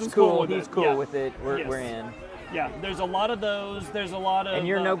my she's husband's cool, cool with he's it. cool Yeah. with it, we're Yes. in. Yeah, there's a lot of those. There's a lot of. And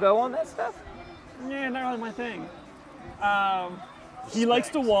you're no-go on that stuff? Yeah, not really my thing. He likes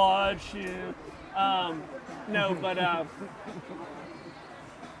to watch. No, but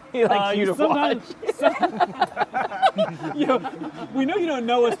He likes you to watch. We know you don't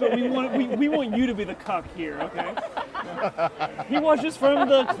know us, but we want you to be the cuck here, okay? He watches from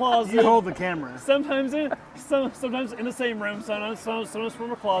the closet. You hold the camera. Sometimes in the same room, sometimes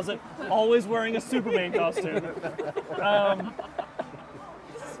from a closet, always wearing a Superman costume.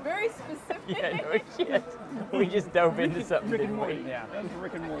 It's very specific. Yeah, no shit. We just dove into something, Rick and didn't Morty. we? Yeah, that was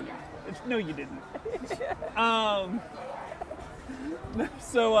Rick and Morty. No, you didn't.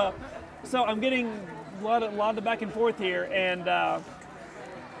 So I'm getting a lot of the back and forth here, and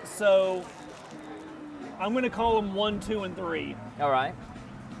so I'm going to call them 1, 2, and 3. All right.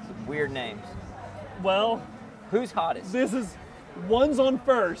 Weird names. Well, Who's hottest? this is one's on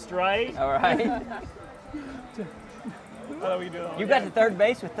first, right? All right. How do we do that? You got to third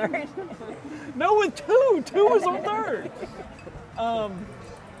base with third? No, with 2. 2 was on third.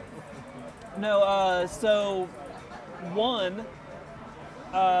 So 1,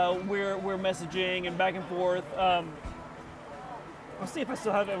 we're messaging and back and forth. I'll see if I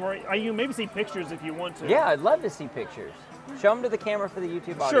still have it. Or you maybe see pictures if you want to. Yeah, I'd love to see pictures. Show them to the camera for the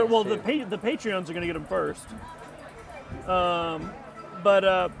YouTube audience. Sure. Well, too. the Patreons are going to get them first. But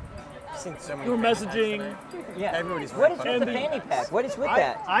I've seen so many you were fanny messaging. packs today. Yeah. Everybody's What is wearing with the And fanny pack? What is with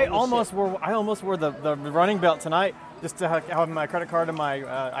that? I almost wore the running belt tonight just to have my credit card and my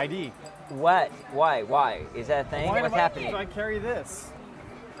ID. What? Why? Is that a thing? What's happening? So I carry this.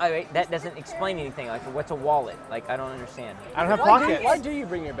 Oh, wait, that doesn't explain anything. Like, what's a wallet? Like, I don't understand. I don't have Why pockets. do you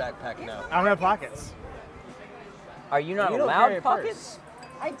bring your backpack now? I don't have pockets. Are you not You don't carry allowed a pockets?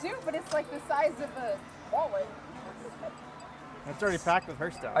 I do, but it's like the size of a wallet. It's already packed with her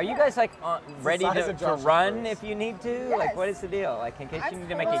stuff. Are you guys like ready size to of Josh's run purse. if you need to? Yes. Like, what is the deal? Like, in case you need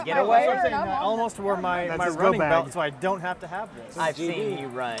to make a I'm getaway? That's what I'm saying. I almost wore my That's his running go bag. belt so I don't have to have this. I've seen you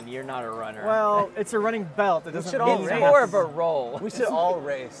run. You're not a runner. Well, it's a running belt. It doesn't should mean all it's race. more of a roll. We should all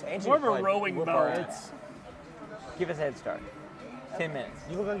race. Angie More of a would probably rowing whip belt. our ass. Give us a head start. 10 minutes.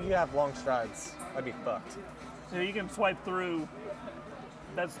 You look like you have long strides. I'd be fucked. So you can swipe through.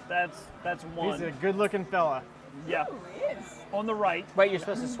 That's one. He's a good-looking fella. Yeah. On the right. Wait, you're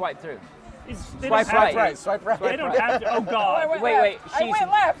supposed to swipe through. They Swipe don't have right. to. Right, swipe right. They don't have to. Oh God. Wait, I she's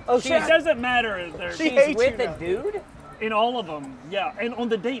went left. Oh, It doesn't matter. They're she's hates with you a now. dude? in all of them. Yeah, and on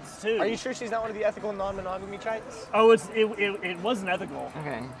the dates too. Are you sure she's not one of the ethical non-monogamy types? Oh, it wasn't ethical.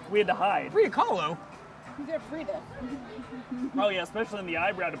 Okay. We had to hide. Frida Kahlo. They're Frida. Oh yeah, especially in the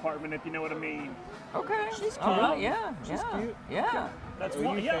eyebrow department, if you know what I mean. Okay. She's All cute. right, yeah. She's yeah. cute. Yeah. That's Are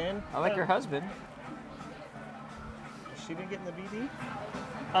one. you a Yeah. fan? I like her husband. She didn't get in the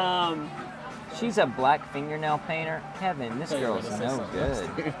BD? She's a black fingernail painter. Kevin, this Thought you were girl's gonna say no something else,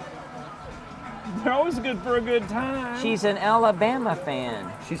 good. dude. They're always good for a good time. She's an Alabama fan.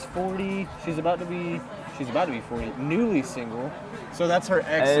 She's 40. She's about to be 40. Newly single. So that's her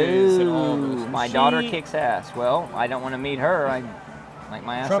exes and all Oh, those. my daughter kicks ass. Well, I don't want to meet her. I like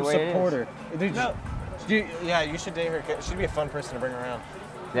my ass Trump the way it is. supporter. Dude, No. yeah, you should date her. She'd be a fun person to bring around.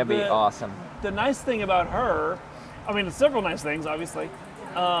 That'd be awesome. The nice thing about her, I mean, several nice things, obviously.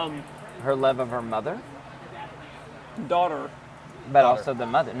 Her love of her mother, Daughter. but also the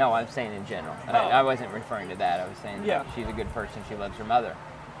mother. No, I'm saying in general. Oh. I wasn't referring to that. I was saying Yeah. that she's a good person. She loves her mother.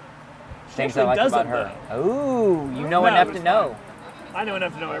 She Things I actually like about doesn't, her. Ooh, you know No, enough it's to know. I know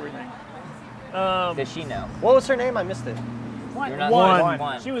enough to know everything. Does she know? What was her name? I missed it. You're not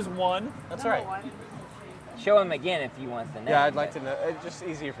One. She was one. That's right. Show him again if you want the name. Yeah, I'd like to know. It's just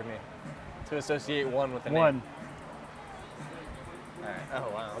easier for me to associate one with the One. name. All right.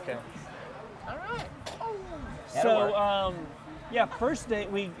 Oh wow. Okay. That'll work. So, yeah, first date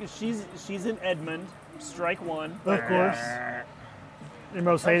she's in Edmond, strike one. Of course. Your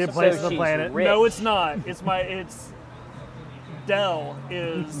most hated place on the she's planet. rich. No, it's not. It's Dell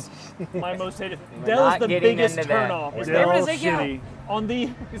is my most hated. Dell not is the getting biggest into that. turnoff. It's Dell never shitty. on the.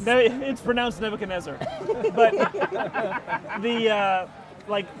 No, it's pronounced Nebuchadnezzar, but the I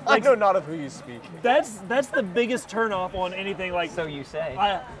like know not of who you speak. that's the biggest turnoff on anything like. So you say.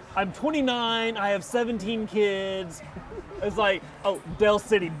 I'm 29. I have 17 kids. It's like, oh, Dell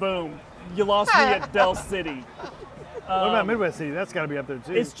City, boom. You lost me at Dell City. What about Midwest City? That's got to be up there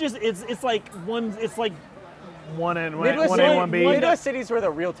too. It's just it's like one. It's like one and one Midwest, A, one B. Midwest City's where the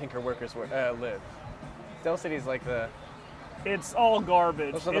real tinker workers live. Dell City's like the. it's all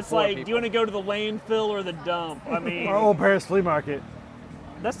garbage. Those are the It's poor like, do people. you want to go to the landfill or the dump? I mean, Or Old Paris Flea Market.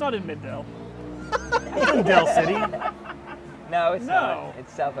 that's not in Mid-Dell. It's in Dell City. No, it's No. not.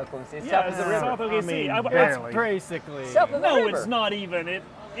 It's South Oklahoma City. It's Yeah, south of it's the river. South OKC. I mean, I- barely. Basically. South of the no, river. it's not even.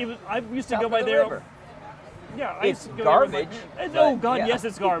 I used to South go of by the there. river. Yeah, I It's used to go there with garbage, oh but God, yeah. yes,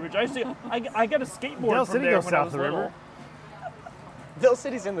 it's garbage. I used to. I got a skateboard Dell from City there goes when I south was of the little. river. Dell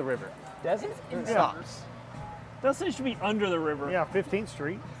City's in the river. Does it? It stops. Dell City should be under the river. Yeah, 15th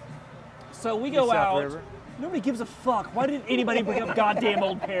Street. So we go South out. River. Nobody gives a fuck. Why didn't anybody bring up goddamn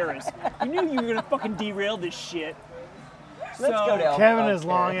Old Paris? You knew you were gonna fucking derail this shit. Let's go to El Kevin El has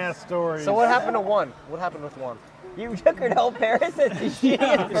long Paris. ass stories. So what happened to one? What happened with one? You took her to El Paris? That's the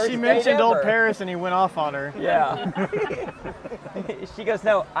shittiest first She date mentioned Old ever. Paris and he went off on her. Yeah. She goes,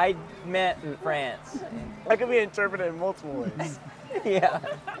 no, I meant France. That could be interpreted in multiple ways. Yeah.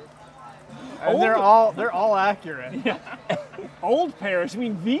 And they're all accurate. Old Paris? You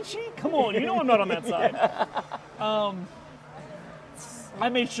mean Vichy? Come on, you know I'm not on that side. I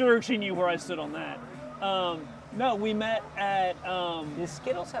made sure she knew where I stood on that. No, we met at. Does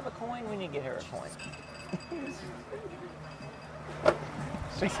Skittles have a coin? We need to get her a coin.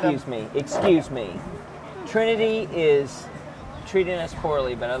 Excuse me. Trinity is treating us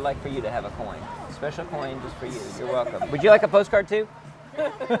poorly, but I'd like for you to have a coin. Special coin just for you. You're welcome. Would you like a postcard too?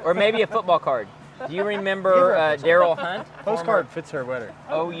 Or maybe a football card? Do you remember Daryl Hunt? Postcard fits her better.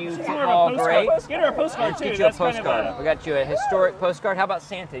 OU Get her a football postcard. great. Get her a postcard Let's too. get you a That's kind of postcard. We got you a historic postcard. How about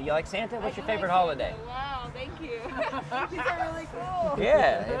Santa? You like Santa? What's your favorite holiday? Wow, thank you. These are really cool.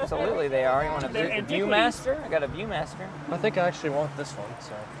 Yeah, absolutely they are. You want a They're Viewmaster? I got a Viewmaster. I think I actually want this one.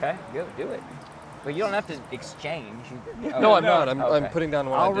 So. Okay, go do it. But you don't have to exchange. No, I'm not. I'm Okay. putting down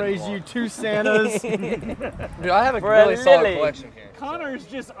one. I'll I didn't raise want. you 2 Santas. Dude, I have a For a really solid lily. collection here. Connor's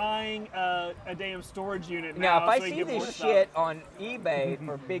just eyeing a damn storage unit Now, now. if I so he see can get more this stuff. shit on eBay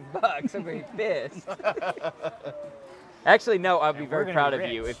for big bucks, I'm gonna be pissed. Actually, no, I'll be very gonna proud be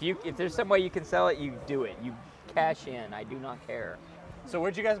of you. rich. If there's some way you can sell it, you do it. You cash in. I do not care. So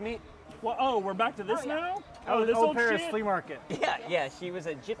where'd you guys meet? Well, oh, we're back to this now? Oh, this old Paris shit? flea market. Yeah. She was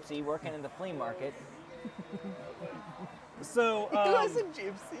a gypsy working in the flea market. So,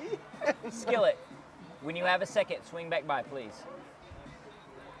 gypsy. Skillet, when you have a second, swing back by, please.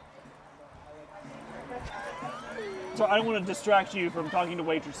 so I don't want to distract you from talking to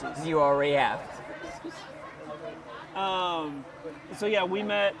waitresses. You already have. So yeah, we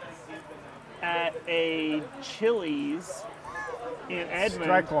met at a Chili's in Edmond.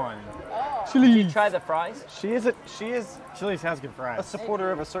 Strike one. Did you try the fries? She is Chili's has good a fries.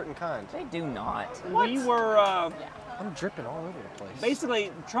 supporter of a certain kind. They do not. We were I'm dripping all over the place.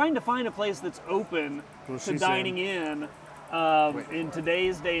 basically trying to find a place that's open to dining in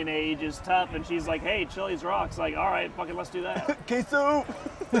today's day and age is tough. And she's like, "Hey, Chili's rocks." Like, all right, fucking let's do that. Queso.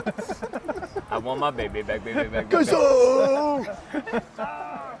 I want my baby back, baby back. Queso.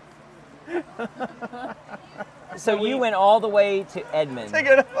 So you went all the way to Edmond, Take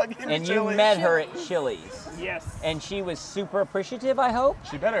her to fucking and you Chili's. met her at Chili's, Yes. and she was super appreciate, I hope.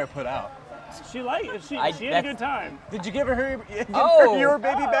 She better have put out. She liked it. She I- had a that's- good time. Did you give her Oh. your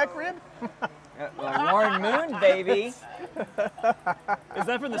baby back rib? Warren Moon, baby. Is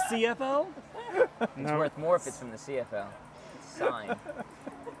that from the CFL? It's worth more if it's from the CFL. Sign.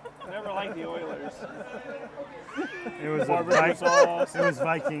 I never liked the Oilers. It was Barbecue sauce. It was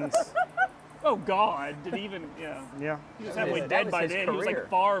Vikings. Oh God! Did he even? Yeah. Yeah. He was halfway That dead was by his then. He was career. like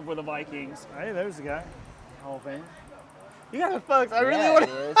Favre with the Vikings. Hey, there's the guy. Hall of Fame. You got it fucked. I really Yeah, want it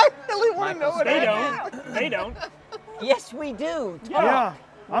is. I really want to know Michael what They happened. don't. They don't. Yes, we do. Yeah.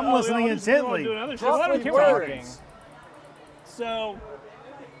 I'm Oh, listening we all just go on intently. doing other shit. Talk Well, I don't with care about words. words. So,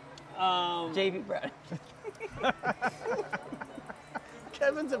 JV Brown.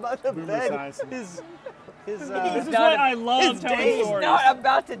 Kevin's about to Boomer beg size. his this is not why a- I love his telling days stories. Not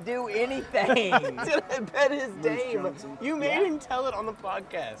about to do anything. to bet his dame. Johnson. You made him tell it on the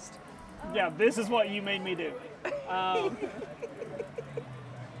podcast. Yeah, this is what you made me do.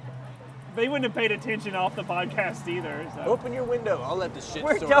 They wouldn't have paid attention off the podcast either. So. Open your window. I'll let the shit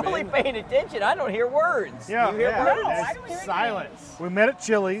We're storm totally in. paying attention. I don't hear words. Yeah, You hear yeah. words? I don't hear It's silence. We met at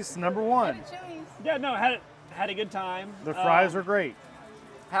Chili's, number one. Chili's. Yeah, no, had a good time. The fries are great.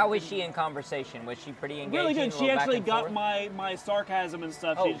 How was she in conversation? Was she pretty engaging? Really good. A little She back actually and got forth? my sarcasm and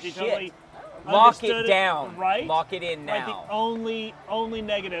stuff. Oh, she shit. totally Lock understood it down. Right? Lock it in Like the now. only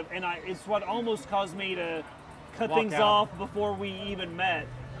negative, and it's what almost caused me to cut Walk things out. off before we even met.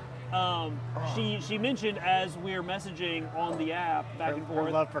 She mentioned as we were messaging on the app back and Her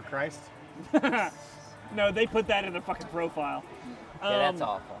forth. love for Christ. No, they put that in their fucking profile. Yeah, that's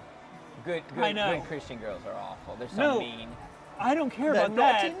awful. Good, I know. good Christian girls are awful. They're so No. mean. I don't care They're about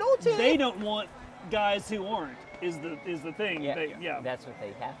that. naughty. They don't want guys who aren't. Is the thing. Yeah, Yeah. that's what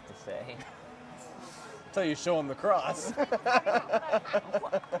they have to say. Until you show him the cross.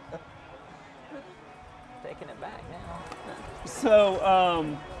 Taking it back now.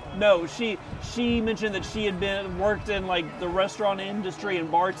 So, no, she mentioned that she had worked in like the restaurant industry and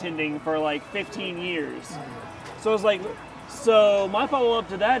bartending for like 15 years. So I was like, so my follow up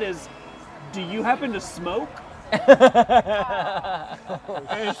to that is, do you happen to smoke?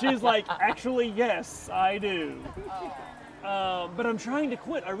 And she's like, actually, yes, I do. But I'm trying to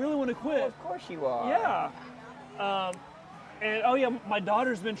quit. I really want to quit. Of course you are. Yeah. And oh yeah, my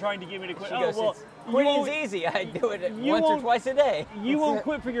daughter's been trying to get me to quit. She Oh goes, well, "It's- you quitting's won't- easy. I do it you once or won't- twice a day. You won't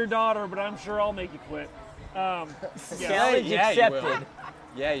quit for your daughter, but I'm sure I'll make you quit. Yeah. Challenge Yeah, you will. accepted.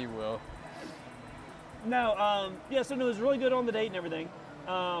 Yeah, you will. No, yeah, so no, it was really good on the date and everything.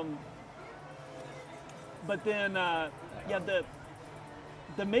 But then, yeah,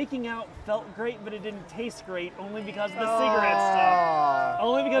 the making out felt great, but it didn't taste great only because of the cigarette stuff.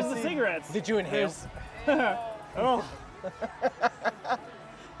 Only because of the cigarettes. Did you inhale? Oh,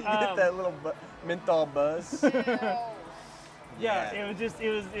 You get that little menthol buzz. yeah, it just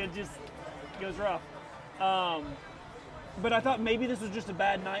was rough. But I thought maybe this was just a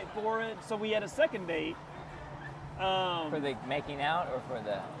bad night for it, so we had a second date. For the making out or for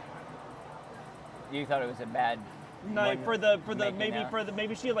the... You thought it was a bad No, one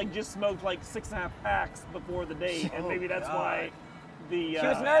maybe she had like just smoked like 6.5 packs before the date, and maybe that's why the She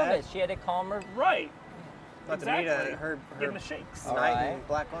was nervous. She had to calm her. Right. Not Exactly. to meet her Getting the shakes. All knight in right.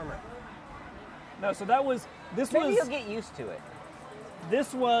 black armor. No, so that was this Maybe was you'll get used to it.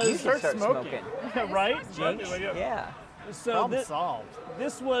 this was You should start smoking. right. Jinx. Yeah. So Problem solved.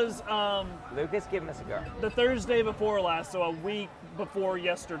 this was Lucas, give him a cigar. the Thursday before last, so a week before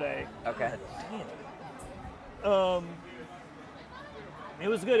yesterday. Okay. It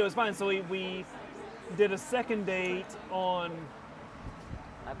was good. It was fine. So we did a second date on.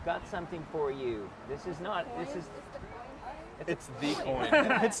 I've got something for you. This is not. This is. It's the coin.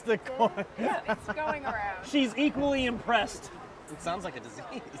 It's the coin. It's going around. She's equally impressed. It sounds like a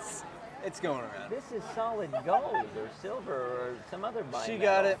disease. It's going around. This is solid gold or silver or some other bimetal. She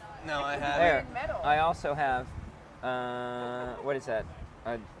got it. No, I have There. it. Metal. I also have. What is that?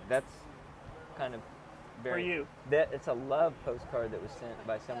 That's kind of very. For you. That it's a love postcard that was sent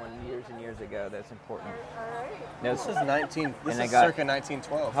by someone years and years ago. That's important. All right. No, This is 19. This And I is got- circa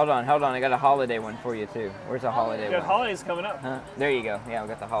 1912. Hold on. I got a holiday one for you too. Where's the holiday Got one? holidays coming up. Huh? There you go. Yeah, we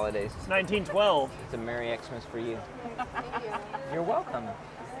got the holidays. It's 1912. It's a Merry Xmas for you. You're welcome.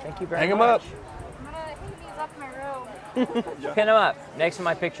 Thank you very Hang 'em much. up. I'm gonna hang these up my robe. Pin them up next to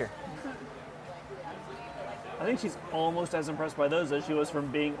my picture. I think she's almost as impressed by those as she was from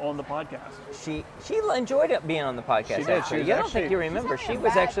being on the podcast. She enjoyed it being on the podcast. She did. Actually. She was You don't actually- think you remember? She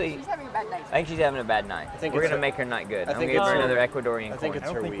was actually. She's having a bad night. I think she's having a bad night. think We're it's gonna her- make her night good. I I'm think gonna give her it's her- another Ecuadorian I think coin. I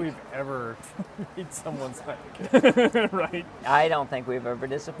don't her think week. we've ever made someone's night. Right. I don't think we've ever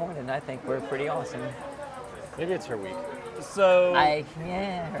disappointed. I think we're pretty awesome. Maybe it's her week. So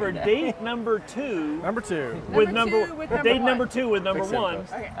Yeah. for date number 2 Number 2. with Number number two with number date one. number 2 with number Fix that 1.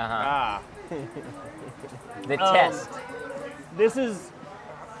 post. Uh-huh. Ah. The test. This is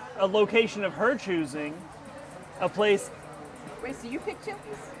a location of her choosing, a place. Wait, so you picked Chili's?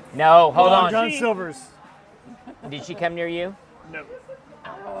 No, hold Well, on. John- John Silver's. Did she come near you? No.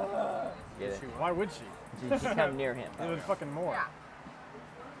 Get it. Why would she? Did she come near him? Even fucking more. Yeah.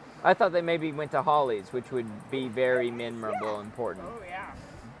 I thought they maybe went to Holly's, which would be very memorable and important. Oh, yeah.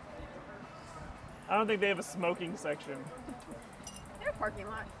 I don't think they have a smoking section. Their parking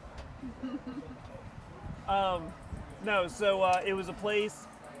lot. No, so it was a place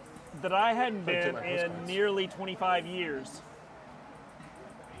that I hadn't Look at been my in postcards. nearly 25 years.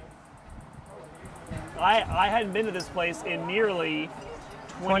 I hadn't been to this place in nearly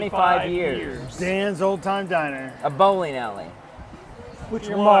 25 years. Dan's Old Time Diner. A bowling alley. Which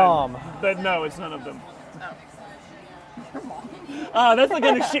Your one? mom. But no, it's none of them. That's the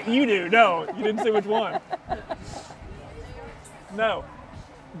kind of shit you do. No, you didn't say which one. No,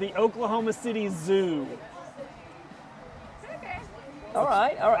 the Oklahoma City Zoo. All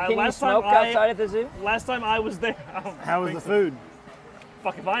right. Can you last time smoke I- outside at the zoo? Last time I was there, I don't How was think the so. food?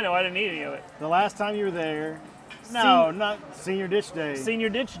 Fuck if I know, I didn't eat any of it. The last time you were there? No, not Senior Ditch Day. Senior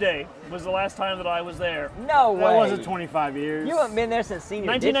Ditch Day was the last time that I was there. No that way. wasn't 25 years. You haven't been there since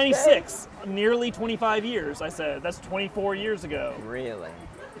senior ditch day? 1996, nearly 25 years, I said. That's 24 years ago. Really?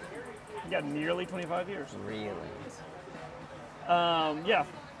 Yeah, nearly 25 years. Really? Yeah.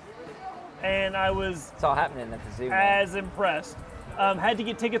 And I was It's all happening at the zoo. man. as impressed. Had to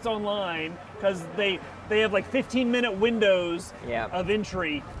get tickets online because they have like 15-minute windows Yeah. of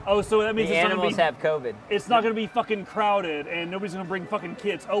entry. Oh, so that means The it's not gonna animals be have COVID. it's not gonna be fucking crowded and nobody's gonna bring fucking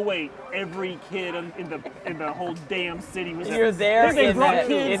kids. Oh wait, every kid in the whole damn city was You're there They in brought the,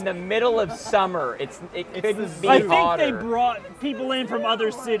 kids. in the middle of summer. It couldn't be I think hotter. they brought people in from other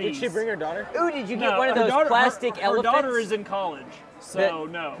cities. Did she bring her daughter? Ooh, did you get No, one of her those daughter- plastic her elephants? daughter is in college, so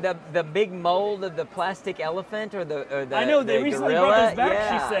no. The big mold of the plastic elephant or the I know they the recently gorilla? brought those back.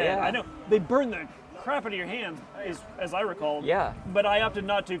 Yeah, She said, yeah. I know they burned the crap out of your hands, as I recall. Yeah. But I opted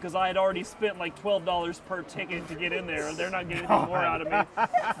not to because I had already spent like $12 per ticket to get in there, and they're not getting anything more out of me.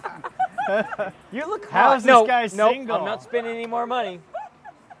 You look hot. How is this no, guy nope, single? I'm not spending any more money.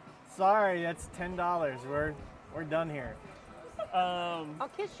 Sorry, that's $10. We're done here. I'll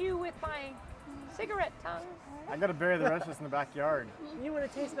kiss you with my cigarette tongue. I gotta bury the rest of us in the backyard. You want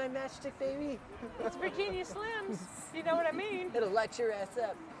to taste my matchstick, baby? It's Virginia Slims. You know what I mean? It'll light your ass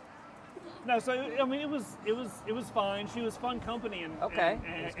up. No, so I mean it was fine. She was fun company and Okay,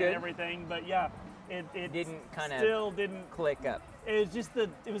 and that's good. everything, but yeah, it Didn't kinda still didn't Click up.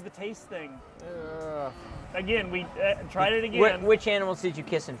 It was the taste thing. Again, we tried it again. Which animals did you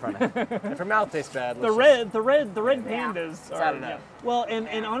kiss in front of? If her mouth tastes bad, The red pandas. I don't know. Well,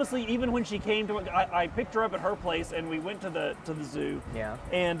 and honestly, even when she came to, I picked her up at her place, and we went to the zoo. Yeah.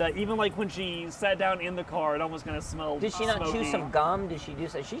 And even like when she sat down in the car, it almost kind of smelled. Did she not smoky. chew some gum? Did she do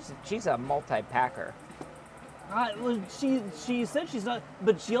so? She's a multi-packer. Well, she said she's not,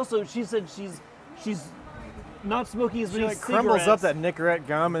 but she said she's not smoking as She many like cigarettes. crumbles up that Nicorette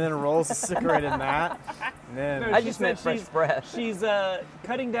gum and then rolls a cigarette in that. And then No, I she just said meant fresh breath. She's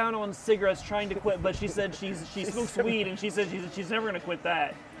cutting down on cigarettes, trying to quit, but she said she smokes weed, and she said she's never going to quit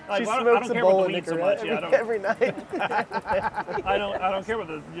that. Like, She I smokes don't a care bowl about of the weed so Nicorette much. Yeah, every night. I don't care about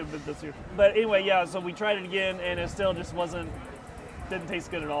the. But anyway, yeah. So we tried it again, and it still just didn't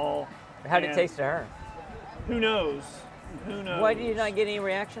taste good at all. How did it And taste to her? Who knows? Who knows? Why did you not get any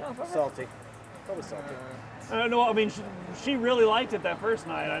reaction off of her? Salty. Probably salty. I don't know. I mean, she really liked it that first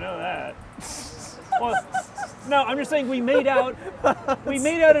night. I know that. Well, no, I'm just saying we made out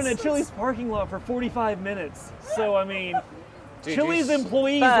in a Chili's parking lot for 45 minutes. So I mean, Dude, Chili's you-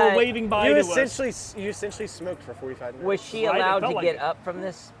 employees But were waving by You to us. essentially smoked for 45 minutes. Was she Right, it allowed felt to like get it. up from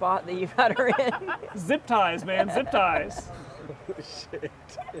this spot that you got her in? Zip ties, man, zip ties.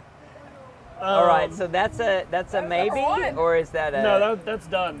 All right, so that's a maybe, one. or is that a No, that's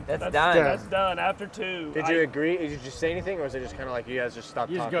done. That's done. That's done after 2. Did you agree? Did you say anything, or was it just kind of like you guys just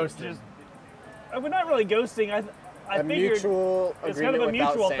stopped you just talking? ghosted. We're not really ghosting. I A figured mutual it's agreement kind of a without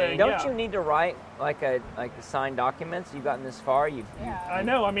mutual saying. thing. Don't yeah. you need to write like the signed documents? You've gotten this far. You I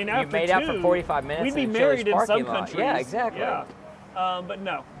know. I mean, after made out for 2, 45 minutes We'd be in a married Chili's in some parking lot. countries. Yeah, exactly. Yeah. But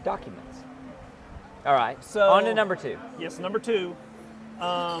no. documents. All right. So on to number 2. Yes, number 2.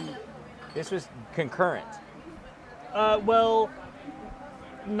 This was concurrent. Well,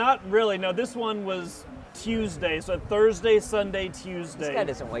 not really. No, this one was Tuesday. So Thursday, Sunday, Tuesday. This guy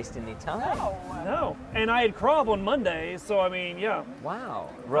doesn't waste any time. No. And I had Krov on Monday, so I mean, yeah. Wow.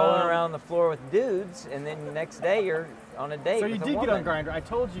 Rolling around the floor with dudes, and then the next day you're on a date So with you a did woman. get on Grindr. I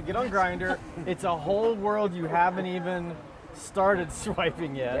told you, get on Grindr. It's a whole world you haven't even started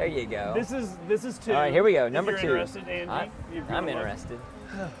swiping yet. There you go. This is 2. All right, here we go. If Number you're 2. Interested, Angie, if you I'm wanna look. interested.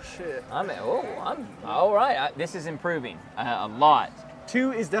 Oh shit. I'm all right. This is improving a lot.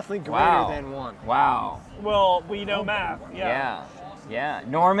 2 is definitely greater Wow. than 1. Wow. Well, we know math. Yeah. Yeah.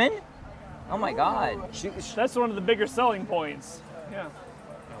 Norman? Oh my God. That's one of the bigger selling points. Yeah.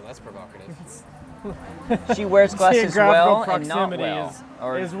 Oh, that's provocative. She wears glasses Geographical well and not proximity well.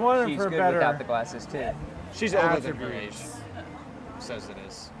 Or is one of she's her good better without the glasses too. She's older than her age. attributes. Says it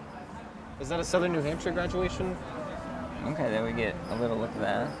is. Is that a Southern New Hampshire graduation? Okay, there we get a little look at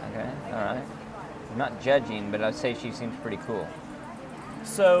that. Okay, all right. I'm not judging, but I'd say she seems pretty cool.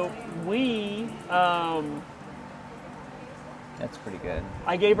 So we, That's pretty good.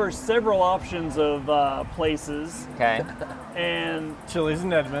 I gave her several options of places, Okay. and Chili's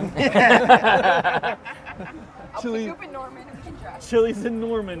in Edmond. I'll pick up in Norman and we can try. Chili's in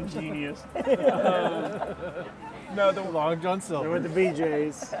Norman, genius. No, the Long John Silver. With the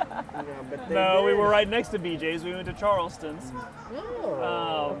BJ's. no, we were right next to BJ's. We went to Charleston's.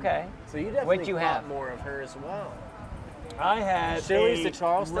 Okay. So you definitely What'd you got have? more of her as well. I had Chili's a to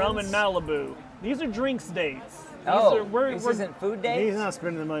Charleston's? rum and Malibu. These are drinks dates. This isn't food dates? He's not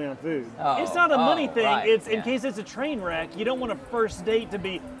spending the money on food. Oh, It's not a money thing. right, It's in yeah. case it's a train wreck. You don't want a first date to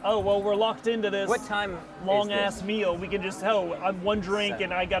be, oh, well, we're locked into this What time long is this? ass meal. We can just, I'm one drink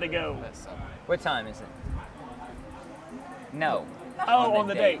and I gotta go. What time is it? No. Oh, on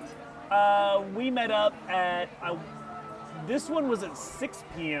the date. We met up at, this one was at 6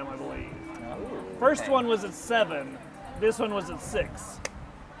 p.m., I believe. First okay. one was at 7. This one was at 6.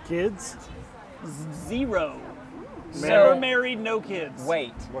 Kids? 0. So- Never married, no kids.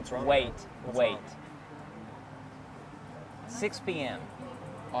 Wait. What's wrong? Wait. What's Wait. wrong? 6 p.m.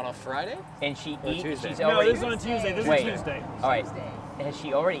 On a Friday? And she Or eats. Tuesday? She's No, already. this is on a Tuesday. This Wait. is Tuesday. All right. Has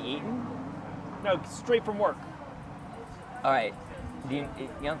she already eaten? No, straight from work. All right. Do you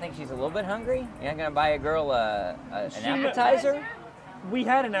don't think she's a little bit hungry? You're not gonna buy a girl an She- appetizer? We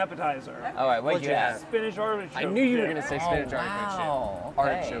had an appetizer. All right. What'd What'd you you have? have? Spinach artichoke. I knew you were dip. gonna say spinach Wow. artichoke.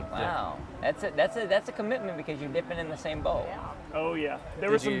 Okay. Artichoke dip. Wow. That's a commitment because you're dipping in the same bowl. Oh yeah, there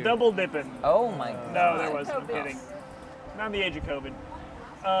Did was some you- double dipping. Oh my No, God. there wasn't. I'm kidding. Not in the age of COVID.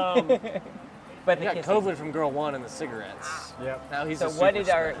 But the You got kisses. COVID from girl 1 and the cigarettes. Yep. Now he's So a what did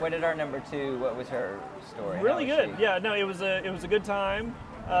super what did our number 2? What was her story? How Really was good. she? Yeah, no, it was a good time.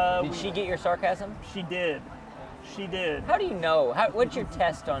 Did she get your sarcasm? She did. She did. How do you know? What's your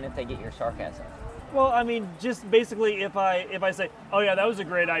test on if they get your sarcasm? Well, I mean, just basically, if I say, "Oh yeah, that was a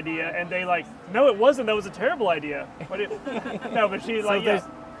great idea," and they like, "No, it wasn't. That was a terrible idea." But no, but she's like, "Yeah."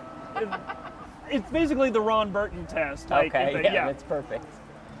 It's basically the Ron Burton test. Like, Okay, yeah, that's perfect.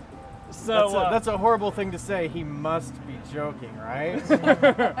 So that's a horrible thing to say. He must be joking, right?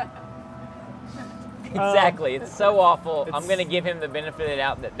 Exactly. It's so awful. I'm going to give him the benefit of the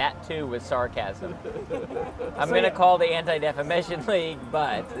doubt that too was sarcasm. I'm going to call the Anti-Defamation League,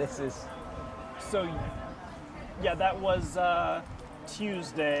 but this is... So, yeah, that was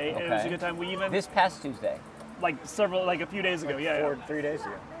Tuesday. Okay. It was a good time. We even... This past Tuesday. Like a few days ago, yeah. 3 days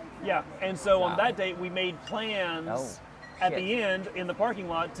ago. Yeah, and so Wow. on that date, we made plans at the end in the parking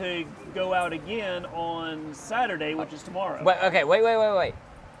lot to go out again on Saturday, which is tomorrow. But, okay, wait.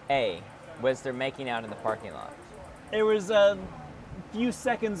 Was there making out in the parking lot? It was a few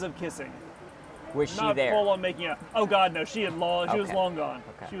seconds of kissing. Was she Not there? full on making out. Oh God, no! She was Okay. long gone.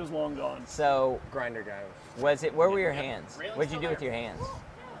 Okay. She was long gone. So, Grinder guy. where were your hands? What did you do with your hands?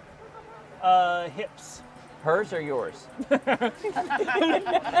 Hips. Hers or yours?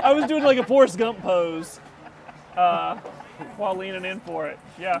 I was doing like a Forrest Gump pose while leaning in for it.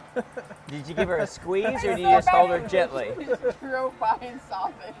 Yeah. Did you give her a squeeze or did you just hold her gently? Just drove by and saw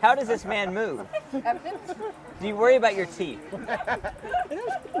this. How does this man move? Do you worry about your teeth?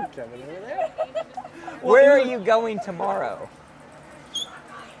 Where are you going tomorrow?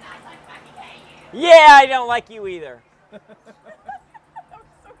 Yeah, I don't like you either.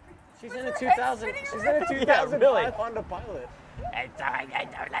 She's in a 2000. She's in a 2005 Honda Pilot. I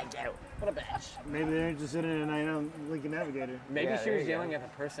don't like you. What a bitch. Maybe they're interested in a 9 Lincoln Navigator. Maybe Yeah, she there was you go. yelling at the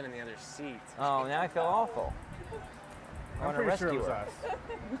person in the other seat. Oh, now I feel awful. I I'm want to pretty sure it rescue was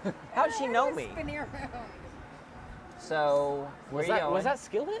her. us. How did she know me? Spinning around. So, where are you going? Was that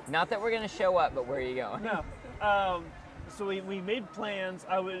Skillet? Not that we're going to show up, but where are you going? No. So we made plans.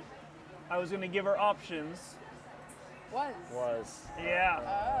 I was going to give her options. Was. Yeah.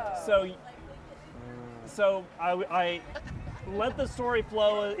 Oh. So I let the story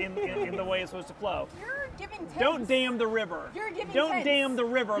flow in the way it's supposed to flow. You're giving tense. Don't dam the river. You're giving Don't tense. dam the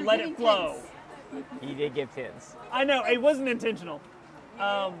river. You're Let giving it flow. tense. You did give hints. I know it wasn't intentional.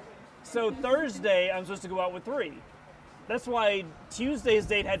 So Thursday I'm supposed to go out with 3. That's why Tuesday's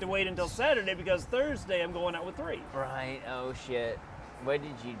date had to wait until Saturday because Thursday I'm going out with 3. Right. Oh, shit. What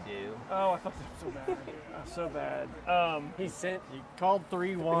did you do? Oh, I thought that was so bad. He sent. You called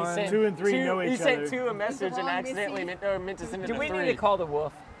 3-1. 2 and 3 know He each sent other. 2 a message and Wrong, accidentally Missy. meant to send it Do to we 3. need to call the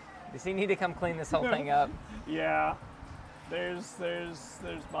wolf? Does he need to come clean this whole thing up? Yeah. There's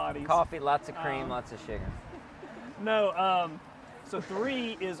bodies. Coffee, lots of cream, lots of sugar. No, so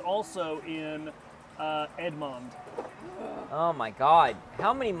 3 is also in Edmond. Oh my God!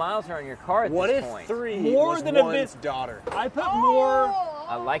 How many miles are on your car at What this if point? 3 More was than a one's bit- daughter? I put more.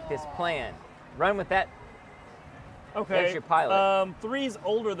 I like this plan. Run with that. Okay. There's your pilot. 3's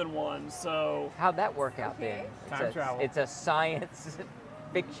older than 1, so How'd that work out then? Time travel. It's a science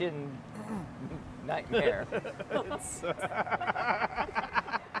fiction nightmare.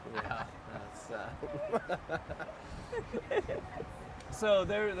 Yeah, so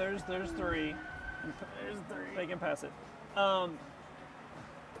there's 3. There's 3. They can pass it. You're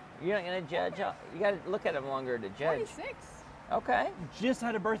not gonna judge. You gotta look at them longer to judge. 26. Okay. Just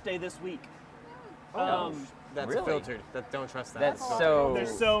had a birthday this week. That's Really? filtered. Don't trust that. That's filtered. so.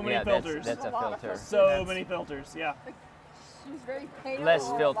 There's so many yeah, filters. That's a There's a lot of filter. filters. So many filters. Yeah. She's very pale. Less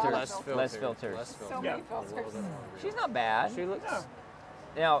a lot of filters. Less filters. filtered. Less filters. Less filtered. So Yeah. many filters. She's not bad. She looks. Yeah.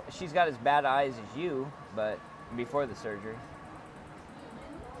 Now she's got as bad eyes as you, but before the surgery.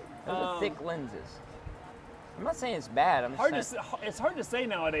 Those are thick lenses. I'm not saying it's bad. I'm just saying It's hard to say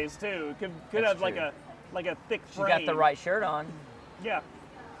nowadays too. Could That's have like true. a thick she frame. got the right shirt on. Yeah.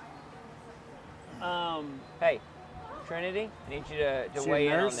 Hey, Trinity, I need you to She a weigh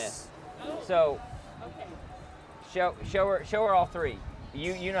in on nurse? this. So, show her all 3.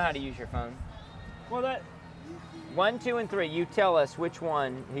 You know how to use your phone. Well, that 1, 2, and 3. You tell us which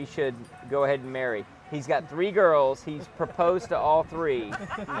one he should go ahead and marry. He's got 3 girls. He's proposed to all 3.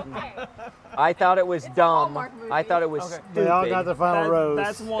 I thought it was It's a dumb. Hallmark movie. I thought it was Okay. stupid. They all got the final rose.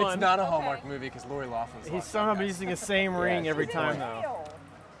 that's one. It's not a Hallmark movie because Lori Laughlin's He's locked somehow up. using the same ring every she's time, fine. though.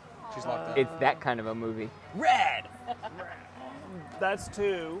 She's locked up. It's that kind of a movie. Red. That's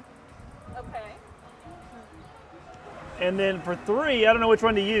 2. Okay. And then for 3, I don't know which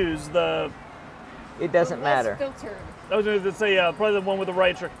one to use. It doesn't matter. Less filtered. I was going to say probably the one with the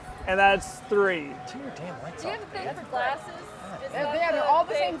right shirt, and that's 3. Turn your damn lights Do you off. have a thing for glasses? Just Yeah, have they're all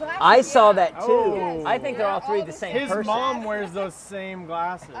the same glasses. I saw yeah. that too. Oh. I think they're all They're 3 all the the same His person. mom wears those same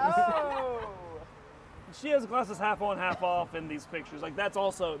glasses. Oh. she has glasses half on, half off in these pictures. Like that's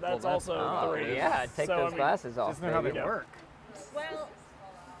also Oh, three. yeah, take So, those glasses off. Just know how they baby. work. Well,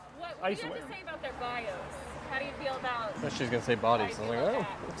 what do you have to say about their bios? How do you feel about? She's gonna say bodies. I'm like, oh,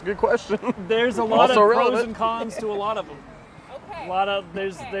 that's a good question. There's a lot of Also pros relevant. and cons to a lot of them. Okay. A lot of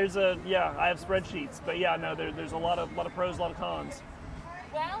there's I have spreadsheets, but yeah, no, there's a lot of pros, a lot of cons.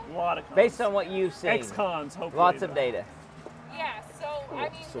 Well, A lot of cons. Based on what you've seen. Ex-cons, hopefully. Lots of data. yeah. So I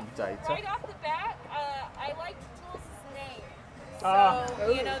mean, Some data. right off the bat, I liked Jules' name. So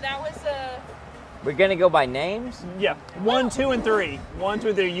that was a. We're gonna go by names. Yeah, 1, 2, and 3. 1,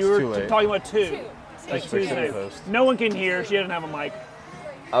 2, 3. You too were late. talking about 2. Two. Like Thanks for 2's the name. post. No one can hear. She doesn't have a mic.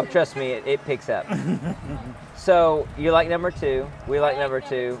 Oh, trust me, it picks up. So you like number 2. We like number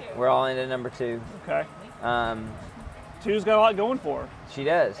 2. We're all into number 2. Okay. Um, 2's got a lot going for her. she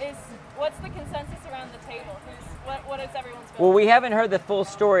does. What's the consensus around the table? What is everyone's feeling? Well, we haven't heard the full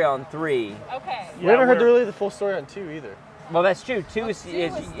story on 3. Okay. We haven't heard we're- really the full story on 2 either. Well, that's true. 2 is The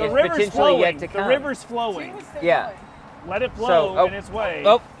river's potentially flowing. yet to come. The river's flowing. Yeah. Let it flow So, in its way.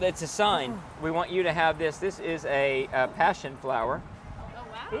 Oh, it's a sign. We want you to have this. This is a passion flower. Oh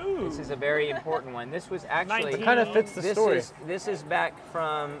wow. Ooh. This is a very important one. This was actually. It Kind of fits the story. This is back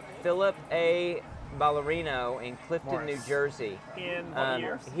from Philip A. Ballerino in Clifton, New Jersey. In what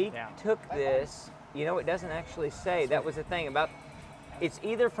year? He took this. You know, it doesn't actually say. That was the thing about. It's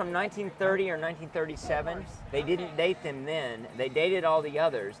either from 1930 or 1937. They didn't date them then. They dated all the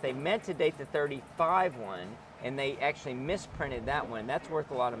others. They meant to date the 35 one, and they actually misprinted that one. That's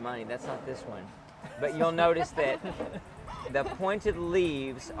worth a lot of money. That's not this one. But you'll notice that the pointed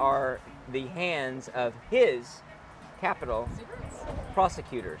leaves are the hands of his capital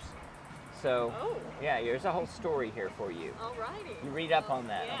prosecutors. So, yeah, there's a whole story here for you. Alrighty. You read up on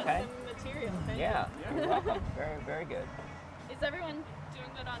that, Yeah, okay? some material. Thank Yeah, you're welcome. Very, very good. you. Is everyone doing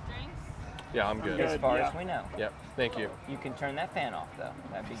good on drinks? Yeah, I'm good. As far yeah. as we know. Yep. Thank you. You can turn that fan off, though.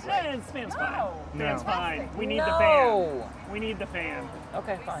 That'd be Yeah, great. fan's fine. No. Fan's fine. We need the No. fan. We need the fan.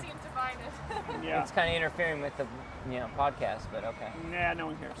 Okay, We fine. seem to find it. Yeah. It's kind of interfering with the, podcast, but okay. Nah, no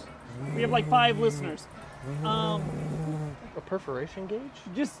one cares. We have like 5 listeners. A perforation gauge?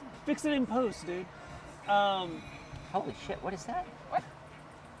 Just fix it in post, dude. Holy shit! What is that?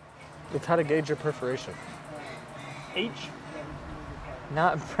 It's how to gauge your perforation. H.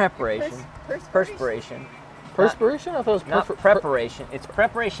 Not preparation. Perspiration. Perspiration? I thought it was Not preparation. It's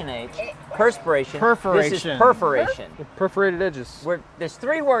preparation H. Perspiration. This is Perforation. perforation. perforated edges. There's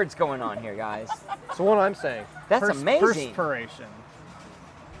 3 words going on here, guys. It's the one I'm saying. That's amazing. Perspiration.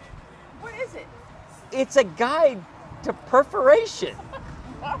 What is it? It's a guide to perforation.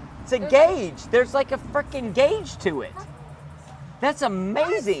 It's a gauge. There's like a freaking gauge to it. That's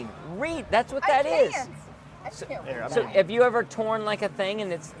amazing. Read. That's what that is. I can't. There, So have you ever torn like a thing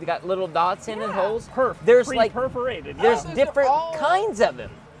and it's got little dots in it, holes? Perf. There's like perforated. there's those are different all- kinds of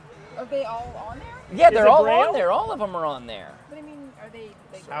them. Are they all on there? Yeah, Is they're it all Braille? on there. All of them are on there. But I mean, are they?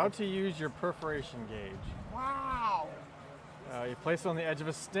 How to use your perforation gauge. Wow. You place it on the edge of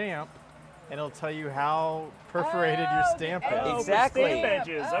a stamp, and it'll tell you how perforated your Oh, stamp the is. edge. Exactly. Stamp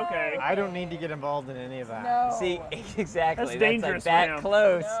edges. Okay. I don't need to get involved in any of that. No. See, exactly. That's That's dangerous, like that man.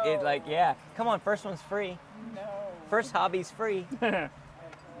 close. No. It like, yeah. Come on, first one's free. No. First hobby's free.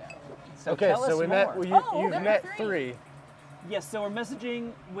 So Okay, tell so us we more. met. Well, you've number met 3. 3. Yes, so we're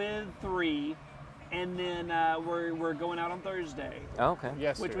messaging with 3, and then we're going out on Thursday, Oh, okay.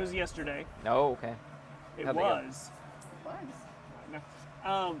 Yesterday. which was yesterday. Oh, okay. It How'd they go? was.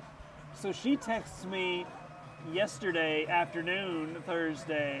 So she texts me yesterday afternoon,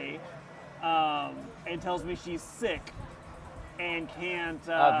 Thursday, and tells me she's sick and can't.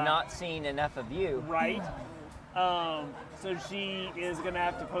 Of not seeing enough of you. Right. So she is gonna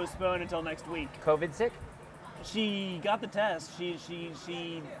have to postpone until next week. COVID sick? She got the test. She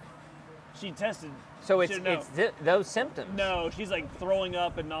tested. So it's Should know. those symptoms. No, she's like throwing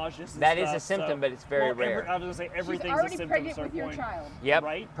up and nauseous. And That is stuff, a symptom, so- but it's very well, rare. I was gonna say She's everything's a already symptom. pregnant so with your point. child. Yep.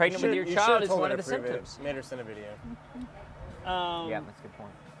 Right? Pregnant with your You child should've is told one her of the to prove it. symptoms. Made her send a video. Yeah, that's a good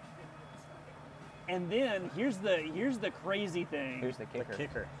point. And then here's the crazy thing. Here's the kicker.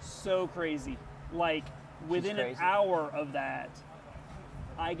 Kicker. So crazy. Like within an crazy. hour of that,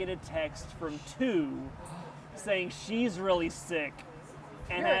 I get a text from 2 saying she's really sick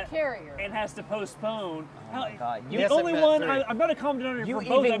and, You're a carrier. and has to postpone. Oh my God. The hasn't only met one 3. I'm not a common denominator You for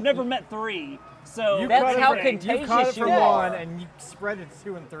both. even- I've never met 3. So You That's caught it how from- contagious you caught it you from are. one, and you spread it to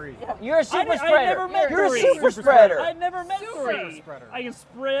 2 and 3. You're a super I spreader. never met You're a 3. super spreader. I've never met Super 3. spreader. I can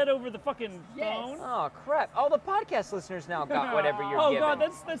spread over the fucking Yes. phone. Oh crap! All the podcast listeners now got whatever you're Oh giving. God,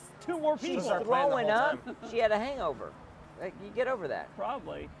 that's 2 more people. She's our plan the throwing whole up. She had a hangover. Like, you get over that.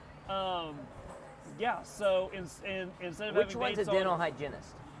 Probably. Yeah. So instead of Which having one's a dates dental on, hygienist?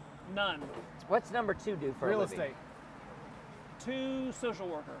 none. What's number 2 do for Real a living? estate. 2, social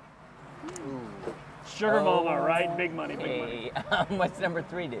worker. Sugar mama, right? Big money, big money. Hey, what's number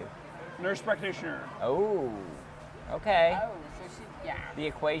 3 do? Nurse practitioner. Oh, okay. Oh, so she, yeah. The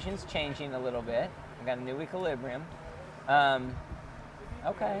equation's changing a little bit. I got a new equilibrium.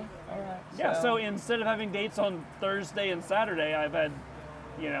 Okay, all right. Yeah. So instead of having dates on Thursday and Saturday, I've had,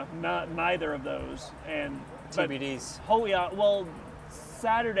 neither of those. And TBDs. Oh yeah. Well,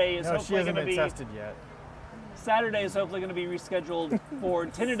 Saturday is No, she hopefully hasn't going to been be. tested yet. Saturday is hopefully going to be rescheduled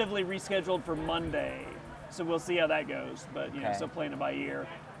tentatively rescheduled for Monday. So we'll see how that goes. But Okay. still playing it by ear.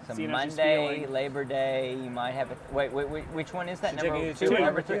 So seeing how she's Monday, feeling. Labor Day, you might have a wait. Which one is that? She's Number taking you 2 to or two.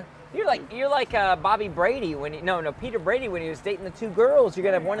 number 3? You're like Bobby Brady when Peter Brady when he was dating the 2 girls. You're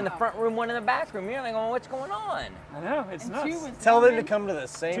gonna have one in the front room, one in the back room. You're like, oh, what's going on? I know it's And nuts. 2 was Tell them to Norman. come to the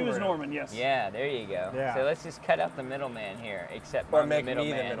same 2 is room. Norman. Yes. Yeah, there you go. Yeah. So let's just cut out the middleman here, except Or I'm make the me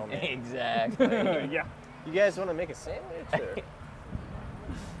the middleman. middleman. Exactly. Yeah. You guys want to make a sandwich? Or?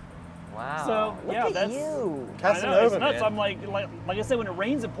 Wow. So, Look yeah, at that's- you. I know, it's Casanova, nuts. man. I'm like I said, when it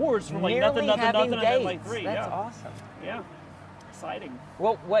rains, it pours from like Nearly nothing, having I'm at like dates. 3. That's yeah. awesome. Yeah. Exciting.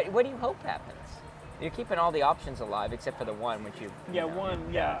 Well, what do you hope happens? You're keeping all the options alive except for the one which you. Yeah,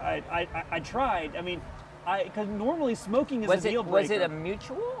 one. Yeah, I tried. I mean, because normally smoking is a deal breaker. Was it a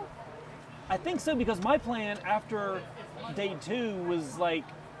mutual? I think so because my plan after date 2 was like,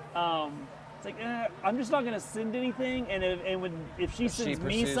 it's like I'm just not gonna send anything, and if she sends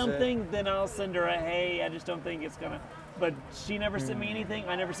me pursues something, then I'll send her a hey. I just don't think it's gonna. But she never sent me anything.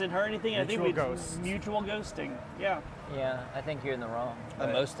 I never sent her anything. I think Mutual we ghost. mutual ghosting. Yeah. Yeah, I think you're in the wrong. A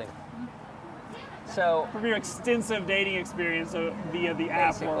but- mosting. So From your extensive dating experience via the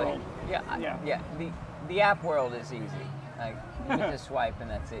app basically, world. yeah. The app world is easy. Like you get to swipe and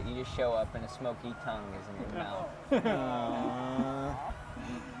that's it. You just show up and a smoky tongue is in your mouth.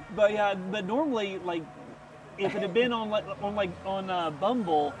 But normally, like, if it had been on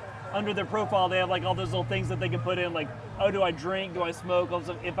Bumble, under their profile they have like all those little things that they can put in, like, oh, do I drink, do I smoke?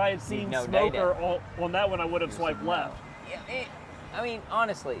 Also, if I had seen no smoker on that one, I would have swiped left. Yeah, I mean,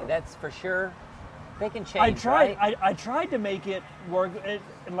 honestly, that's for sure. They can change. Right? I tried to make it work, and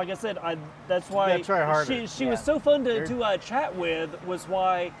like I said, that's why gotta try harder. she was so fun to chat with. Was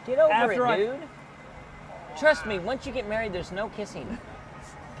why Get over after it, dude. Trust me, once you get married, there's no kissing.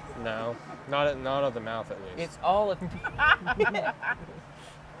 No, not of the mouth at least. It's all of.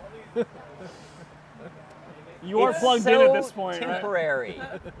 you are It's plugged so in at this point, right? temporary.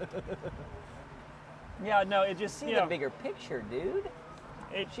 Yeah, no, it just See the bigger picture, dude.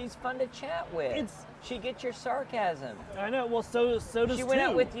 She's fun to chat with. She gets your sarcasm. I know. Well, so does She went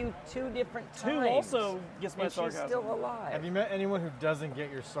out 2. with you 2 different times. 2 also gets my and sarcasm. She's still alive. Have you met anyone who doesn't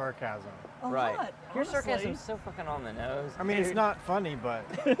get your sarcasm? Right. lot, Your honestly. sarcasm's so fucking on the nose. I mean, it's not funny, but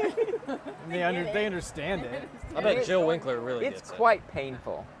they understand it. I bet Jill Winkler really It's gets it. quite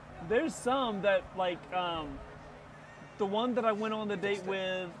painful. There's some that like the one that I went on the date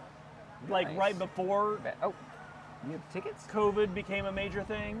with, like Nice. right before Oh, you have tickets? COVID became a major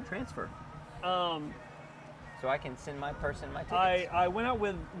thing. Transfer. So I can send my person my tickets. I went out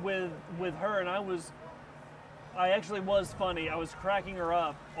with her, and I actually was funny. I was cracking her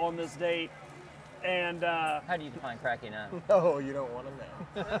up on this date, and How do you define cracking up? No, you don't want to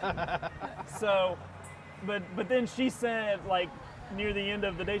know. so, but then she said, like, near the end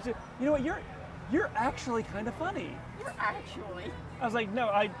of the day, she said, you know what, you're actually kind of funny. You're actually. I was like, no,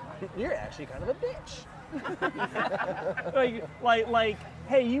 You're actually kind of a bitch. like,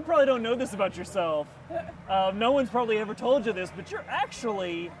 hey, you probably don't know this about yourself. No one's probably ever told you this, but you're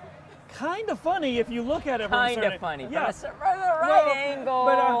actually kind of funny if you look at it from a Kind certain. of funny. Yeah. From the right angle.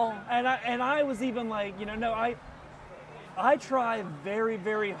 But and I was even like, no, I try very,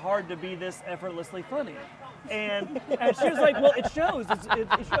 very hard to be this effortlessly funny. And she was like, well, it shows.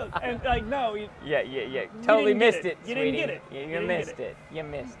 It shows. And like, no. Yeah. Totally didn't get missed it. it. You didn't get sweetie. it. You You didn't missed get it. You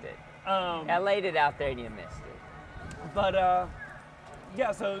missed it. Um, I laid it out there and you missed it. But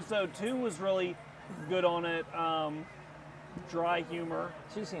yeah. So 2 was really good on it. Dry humor.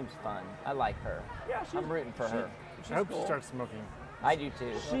 She seems fun. I like her. Yeah, I'm rooting for her. I hope cool. she starts smoking. I do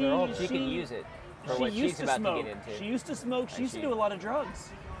too. She can use it for what she's about to get into. She used to smoke. She used to she? do a lot of drugs.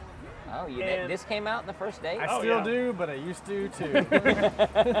 Oh, and- this came out in the first date? I Oh, still yeah. do, but I used to too.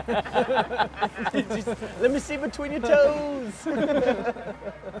 Let me see between your toes.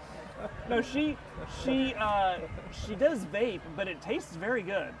 No, she does vape, but it tastes very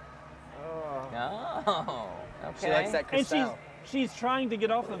good. Oh, okay. She likes that And crystal. she's trying to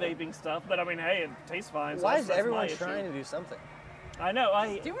get off the vaping stuff, but I mean, hey, it tastes fine. So Why that's is my everyone issue. trying to do something? I know.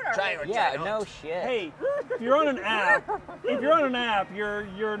 Do it already. Yeah, no shit. Hey, if you're on an app,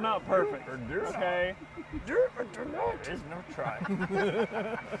 you're not perfect. Okay. There's no try.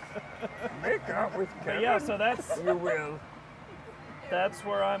 Make out with But Kevin. yeah, so that's You will. that's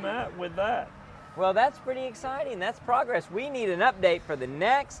where I'm at with that. Well, that's pretty exciting. That's progress. We need an update for the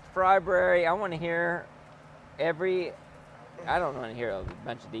next Frybrary. I want to hear I don't want to hear a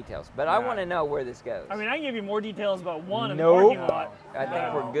bunch of details, but I want to know where this goes. I mean, I can give you more details about one in the Nope. parking lot. I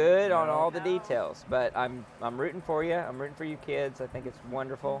think we're good on all the details, but I'm rooting for you. I'm rooting for you kids. I think it's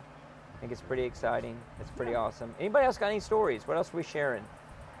wonderful. I think it's pretty exciting. It's pretty awesome. Anybody else got any stories? What else are we sharing?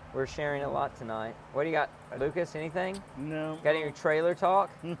 We're sharing a lot tonight. What do you got, Lucas? Anything? No. Got any trailer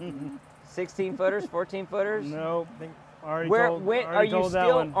talk? 16 footers, 14 footers? No. Already Are you told that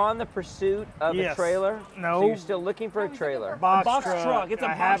still one. on the pursuit of a Yes. trailer? No. So you're still looking for a trailer? Box truck. It's a I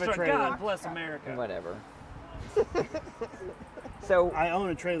box have a truck. trailer. God bless America. Whatever. So, I own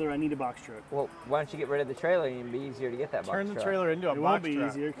a trailer. I need a box truck. well, why don't you get rid of the trailer and it'd be easier to get that box Turn the truck? trailer into a It box won't be truck.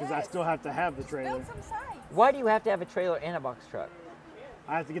 easier because I still have to have the trailer. Build some size. Why do you have to have a trailer and a box truck?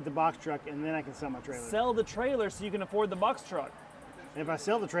 I have to get the box truck and then I can sell my trailer. Sell the trailer so you can afford the box truck. If I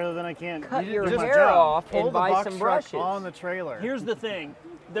sell the trailer, then I can't Cut your do my hair job. off Pull and the buy box some truck brushes. on the trailer. Here's the thing.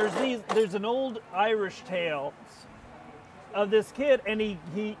 There's an old Irish tale of this kid, and he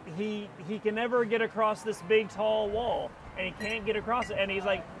can never get across this big tall wall, and he can't get across it, and he's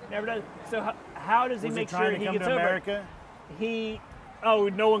like never does. So how does he Was make he trying sure to he come gets to over? America?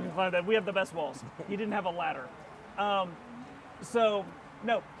 No one can climb that. We have the best walls. He didn't have a ladder.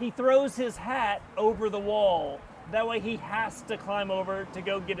 No, he throws his hat over the wall. That way he has to climb over to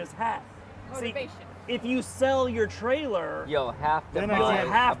go get his hat. Motivation. See, if you sell your trailer, You'll have to Then buy I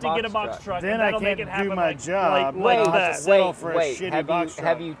you'll have to get a box truck. truck. Then and I that'll can't make it happen do my like, job. Like I'll have that. to settle for a shitty have box you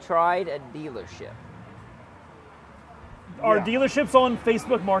have truck. you tried a dealership? Are Yeah. dealerships on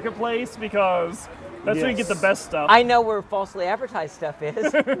Facebook Marketplace? Because that's where you get the Yes. best stuff. I know where falsely advertised stuff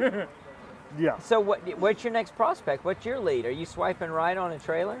is. Yeah. So what's your next prospect? What's your lead? Are you swiping right on a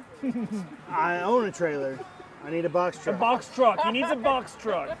trailer? I own a trailer. I need a box A truck. box truck. He needs a box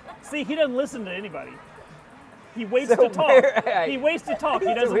truck. See, he doesn't listen to anybody. He waits So to talk. where- He waits to talk. He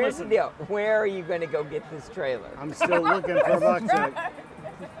So doesn't here's the listen. deal. Where are you going to go get this trailer? I'm still looking for a box truck.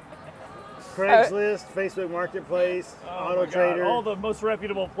 Craigslist, Facebook Marketplace, Oh Auto my God, Trader. all the most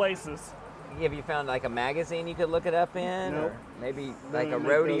reputable places. Have you found like a magazine you could look it up in? Nope. Or maybe They like a don't make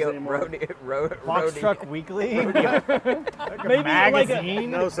those rodeo, anymore. Box rodeo. Truck Weekly? Maybe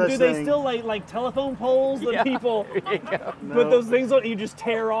magazine? No do such they thing. still like telephone poles that Yeah. people There you go. put those things on? You just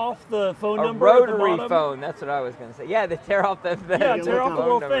tear off the phone A number at the rotary bottom? phone. That's what I was going to say. Yeah, they tear off the Yeah, you tear look off the on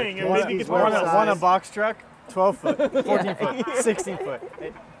whole phone thing and numbers. maybe get One one of of size. Want a box truck? 12 foot, 14 foot, 16 foot.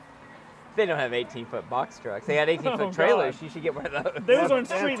 They don't have 18-foot box trucks. They had 18-foot Oh, trailers. God. You should get one of those. Those aren't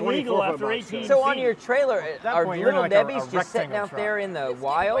They have street 24 legal foot after box 18 trucks. So on feet. your trailer, that are point, you're in little like a Debbie's just sitting rectangle out there truck. in the Just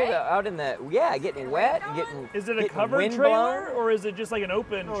wild, getting wet? out in the getting wet, getting Is it a getting covered wind trailer blown? or is it just like an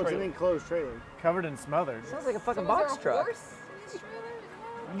open No, it's an trailer? enclosed trailer. Covered and smothered. Sounds like a So fucking is box there a truck. horse in this trailer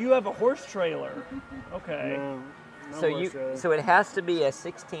as well? You have a horse trailer. Okay. No So horse trailer. so it has to be a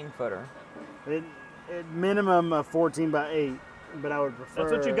 16-footer. It minimum a 14 by 8, but I would prefer.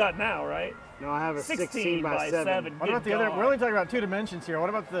 That's what you got now, right? No, I have a 16 by 7. What about the other? We're only talking about 2 dimensions here. What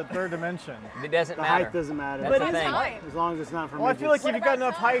about the third dimension? It doesn't The matter. height doesn't matter. That's But the it's thing. Time. As long as it's not for Well, I feel like midgets. if you've got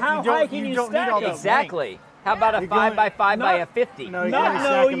enough height, How you high don't, can you you don't need stack all it? the Exactly. How about a You're 5 going- by 5 by Not- a 50? No, you No, gotta no,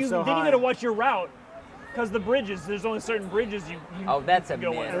 stack 'em you, so then you high. gotta watch your route. Because the bridges, there's only certain bridges you Oh, that's you a can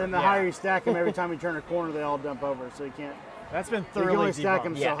go myth. in. And then the Yeah. higher you stack them, every time you turn a corner, they all dump over, so you can't. That's been You can thoroughly only stack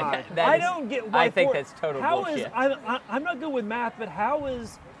them debunked. so Yeah, high. that I is- don't get why I think four- that's total how bullshit. is- I'm not good with math, but how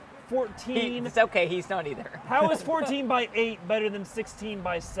is 14 It's okay. He's not either. how is 14 by 8 better than 16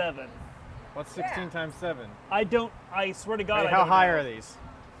 by 7? What's 16 times 7? I swear to God, Hey, I how don't high know. are these?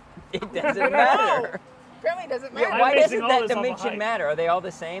 It doesn't matter. Apparently it doesn't Yeah, matter. why I'm doesn't basing all that this on the dimension height. matter? Are they all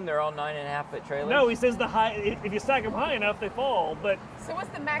the same? They're all 9.5-foot trailers? No, he says the high. If you stack them high enough, they fall. But So what's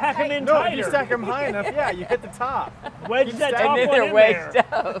the max Pack 'em height? in No, if you tighter. stack them high enough, yeah, you hit the top. wedge Keep that stacking top and then one they're in wedged there.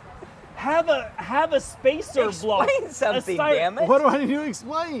 up. Have a spacer block. Explain something, A damn it. What do I need to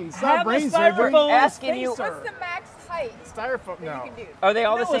explain? Stop Have a brain surgery. styrofoam asking you- spacer. What's the max height Styrofoam, that no. you can do? Are they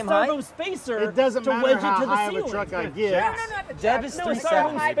all No, the same a styrofoam height? spacer It doesn't to matter wedge how it to the high of ceiling. a truck I No, get. no, not the Deb jack. is No, a three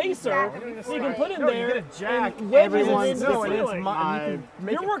styrofoam seven. spacer, so you can put in No, you there get a jack. and wedge it Everyone's into the no, and it's ceiling. and you can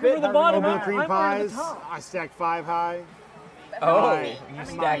make You're it working fit for the however bottom. you Oatmeal want. cream I'm working pies, the top. I stack 5 high. Oh, My- you My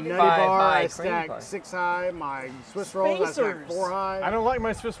stack nutty 5 bar, high I cream stack pie. 6 high. My Swiss rolls, I stack Spacers. 4 high. I don't like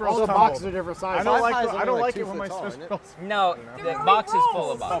my Swiss rolls All the tumbled. boxes are different sizes. I don't Five like high's I only don't like like 2 it when my foot tall, Swiss isn't it? rolls. No, Dude, the it box is rolls.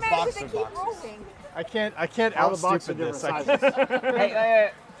 full of So boxes. mad 'cause boxes they are keep boxes. rolling. I can't All the out boxes are stupid different this. sizes.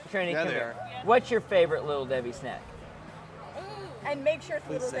 Hey, Trinity, come they here. What's your favorite Little Debbie snack? And make sure it's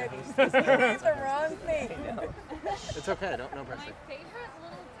Little Debbie's. Because you ate the wrong thing. It's okay. No pressure. My favorite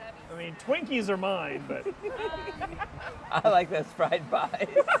Little Debbie. I mean, Twinkies are mine, but I like those fried pies.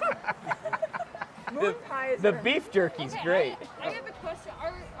 Moon pies The are- beef jerky's Okay, great. I have a question.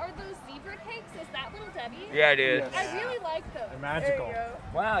 Are those zebra cakes? Is that Little Debbie? Yeah, it is. I really like those. They're magical. There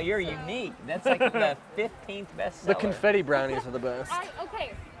you go. Wow, you're unique. That's like the 15th bestseller. The confetti brownies are the best.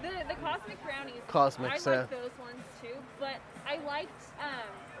 Okay, the cosmic brownies. Cosmics, I yeah. like those ones too, but I liked.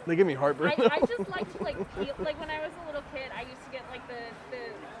 They give me heartburn. I just liked to like peel. Like when I was a little kid, I used to get like the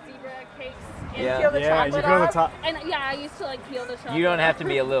zebra cakes. And Yeah. Peel the Yeah, you chocolate go to the off. top. And yeah, I used to like peel the chocolate. You don't have to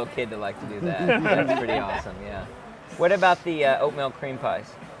be a little kid to like to do that. That's pretty awesome, yeah. What about the oatmeal cream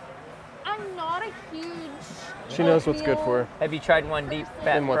pies? I'm not a huge. She knows what's good for her. Have you tried one deep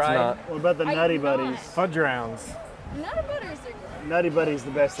fat And what's fried? not. What about the I Nutty do not. Buddies? Fudge rounds. Nutter butters are good. Nutty Buddies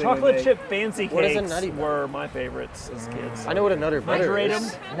the best thing. to chocolate make. chip fancy What is a cakes Nutty Buddy? were my favorites as kids. I know what a Nutter Butter Refrigerate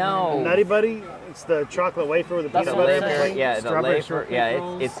is. them. No. Nutty Buddy, it's the chocolate wafer with the That's peanut The what butter I'm in lafer, between. yeah, the Strawberry lafer, shortcake yeah,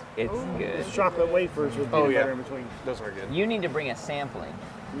 rolls. it's good. It's chocolate wafers with peanut butter in between. Those are good. You need to bring a sampling,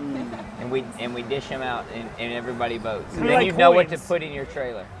 and we dish them out, and everybody votes. And Kinda then like you know what to coins. put in your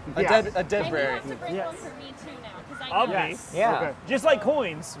trailer. A Yeah. dead And you berry. have to bring Yes. one for me too now, because I I'll know. be. Yes. Yeah. Okay. Just like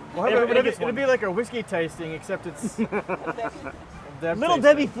coins. Well, how about- Everybody it'll, gets be, it'll one. be like a whiskey tasting, except it's Deb Little tasting.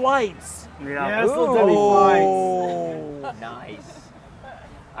 Debbie flights. Yeah. Yes, Little Debbie flights. Oh, nice.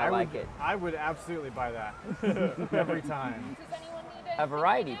 I like it. I would absolutely buy that every time. Does anyone need A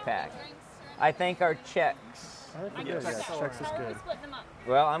variety pack. drinks I think our checks. or Yeah, anything? checks is How are we good. splitting them up?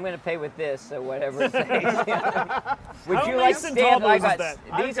 Well, I'm going to pay with this, so whatever it takes. Would How you many like stand? centavos I is got, that?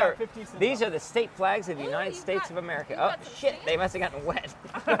 these I've are got 50 centavos. these are the state flags of the Ooh, United you've States got- of America. you've Oh got the shit! state? They must have gotten wet.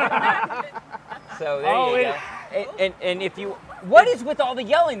 So there Oh, you go. And if you, what is with all the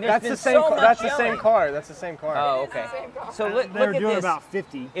yelling? There's That's been the same. so much That's the yelling. same car. That's the same car. Oh, okay. So look They're at doing this. about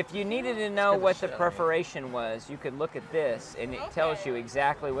 50. If you needed to know Scared the what the shit out of me. perforation was, you could look at this, and it tells you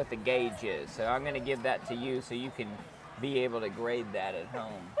exactly what the gauge is. So I'm going to give that to you, so you can be able to grade that at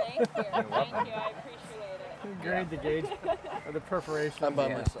home. Thank you. Thank you. I appreciate it. Grade the gauge or the perforation. I'm by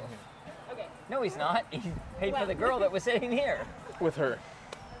Yeah. myself. Okay. No, he's not. He paid for the girl that was sitting here. With her.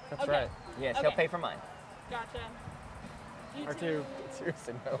 That's Okay. right. Yes, Okay. he'll pay for mine. Gotcha. You Or two. two.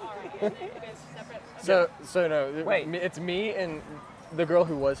 Seriously, no. All right. You guys separate. So no. Wait. It's me and the girl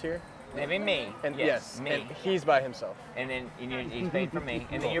who was here. Maybe me. And yes, me. and he's by himself. And then he's paid for me.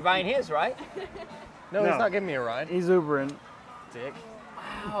 And then you're buying his, right? No, No. he's not giving me a ride. He's Ubering. Dick.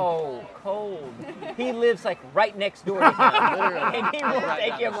 Oh, cold. He lives like right next door to him. Literally. And he will Right take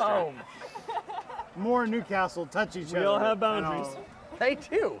down him the street. home. More Newcastle touch each other. We all have I know. boundaries. They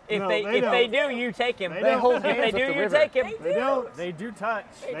too. If No, they they if they don't. do, you take him. They hold If they hands do, up the you river. take him. They don't. They do touch.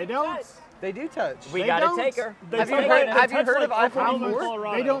 They don't. They do touch. We They gotta don't. take her. They Have you touch heard- like- have they you touch heard of like I-44? Oklahoma,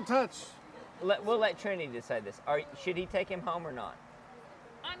 Colorado. They don't touch. We'll let Trinity decide this. Should he take him home or not?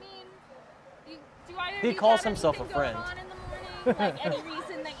 I mean, do either of He you calls got himself a anything going friend. on in the morning? Like any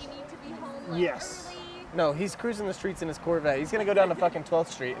reason that you need to be home like, Yes. early? No, he's cruising the streets in his Corvette. He's gonna go down to fucking 12th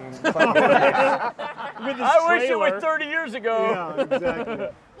Street and fucking go there. With his trailer. 30 years ago. Yeah, exactly.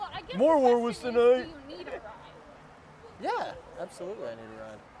 Well, I guess More the war question was is, tonight. Do you need a ride? Yeah, absolutely. I need a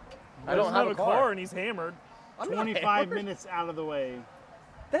ride. I He don't doesn't have a car. and he's hammered. I'm not 25 hammered. minutes out of the way.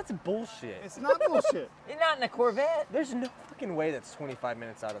 That's bullshit. It's not bullshit. You're not in a Corvette. There's no fucking way that's 25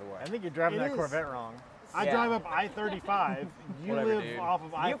 minutes out of the way. I think you're driving It that is. Corvette wrong. I Yeah. drive up I-35. You Whatever, live dude. off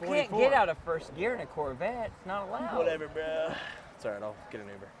of You I-44. can't get out of first gear in a Corvette. It's not allowed. Whatever, bro. It's alright. I'll get an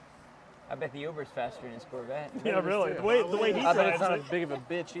Uber. I bet the Uber's faster in his Corvette. Yeah, really. The way he I bet it's drives not it. as big of a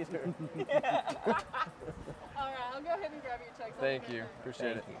bitch either. All right, I'll go ahead and grab your checks. I'll Thank be you. back.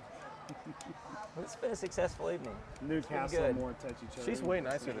 Appreciate it. Well, it's been a successful evening. Newcastle good. more touch each other. She's way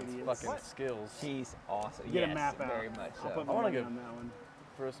nicer than Idiots. fucking Skills. She's awesome. Get yes, a map out. very much I'll so. put I wanna money go- on that one.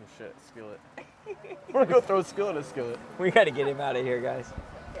 Throw some shit. Skillet. I want to go throw skillet at skillet. We got to get him out of here, guys.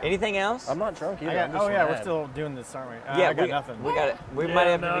 Anything else? I'm not drunk either. I got, I'm just oh yeah, mad. we're still doing this, aren't we? yeah, I got nothing. We got it. We Yeah, might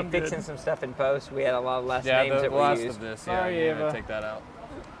have no, to be I'm fixing good. some stuff in post. We had a lot of last Yeah, names the that last we used. of this. Sorry, yeah, I'm gonna Ava. take that out.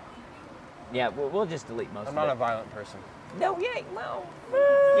 Yeah, we'll just delete most I'm of not it. a violent person. No, yeah, well,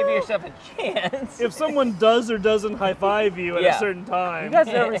 give yourself a chance. If someone does or doesn't high five you at Yeah. a certain time, You guys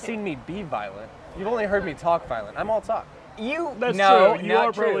have never seen me be violent. You've only heard me talk violent. I'm all talk. You That's no, true. You not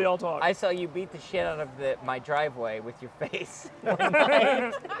are true. probably all talk. I saw you beat the shit out of my driveway with your face one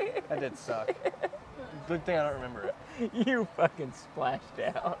night. That did suck. Good thing I don't remember it. You fucking splashed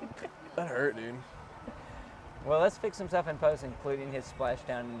out. That hurt, dude. Well, let's fix some stuff in post, including his splash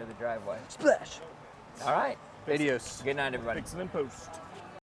down into the driveway. Splash. All right. Adios. Good night, everybody. Fix it in post.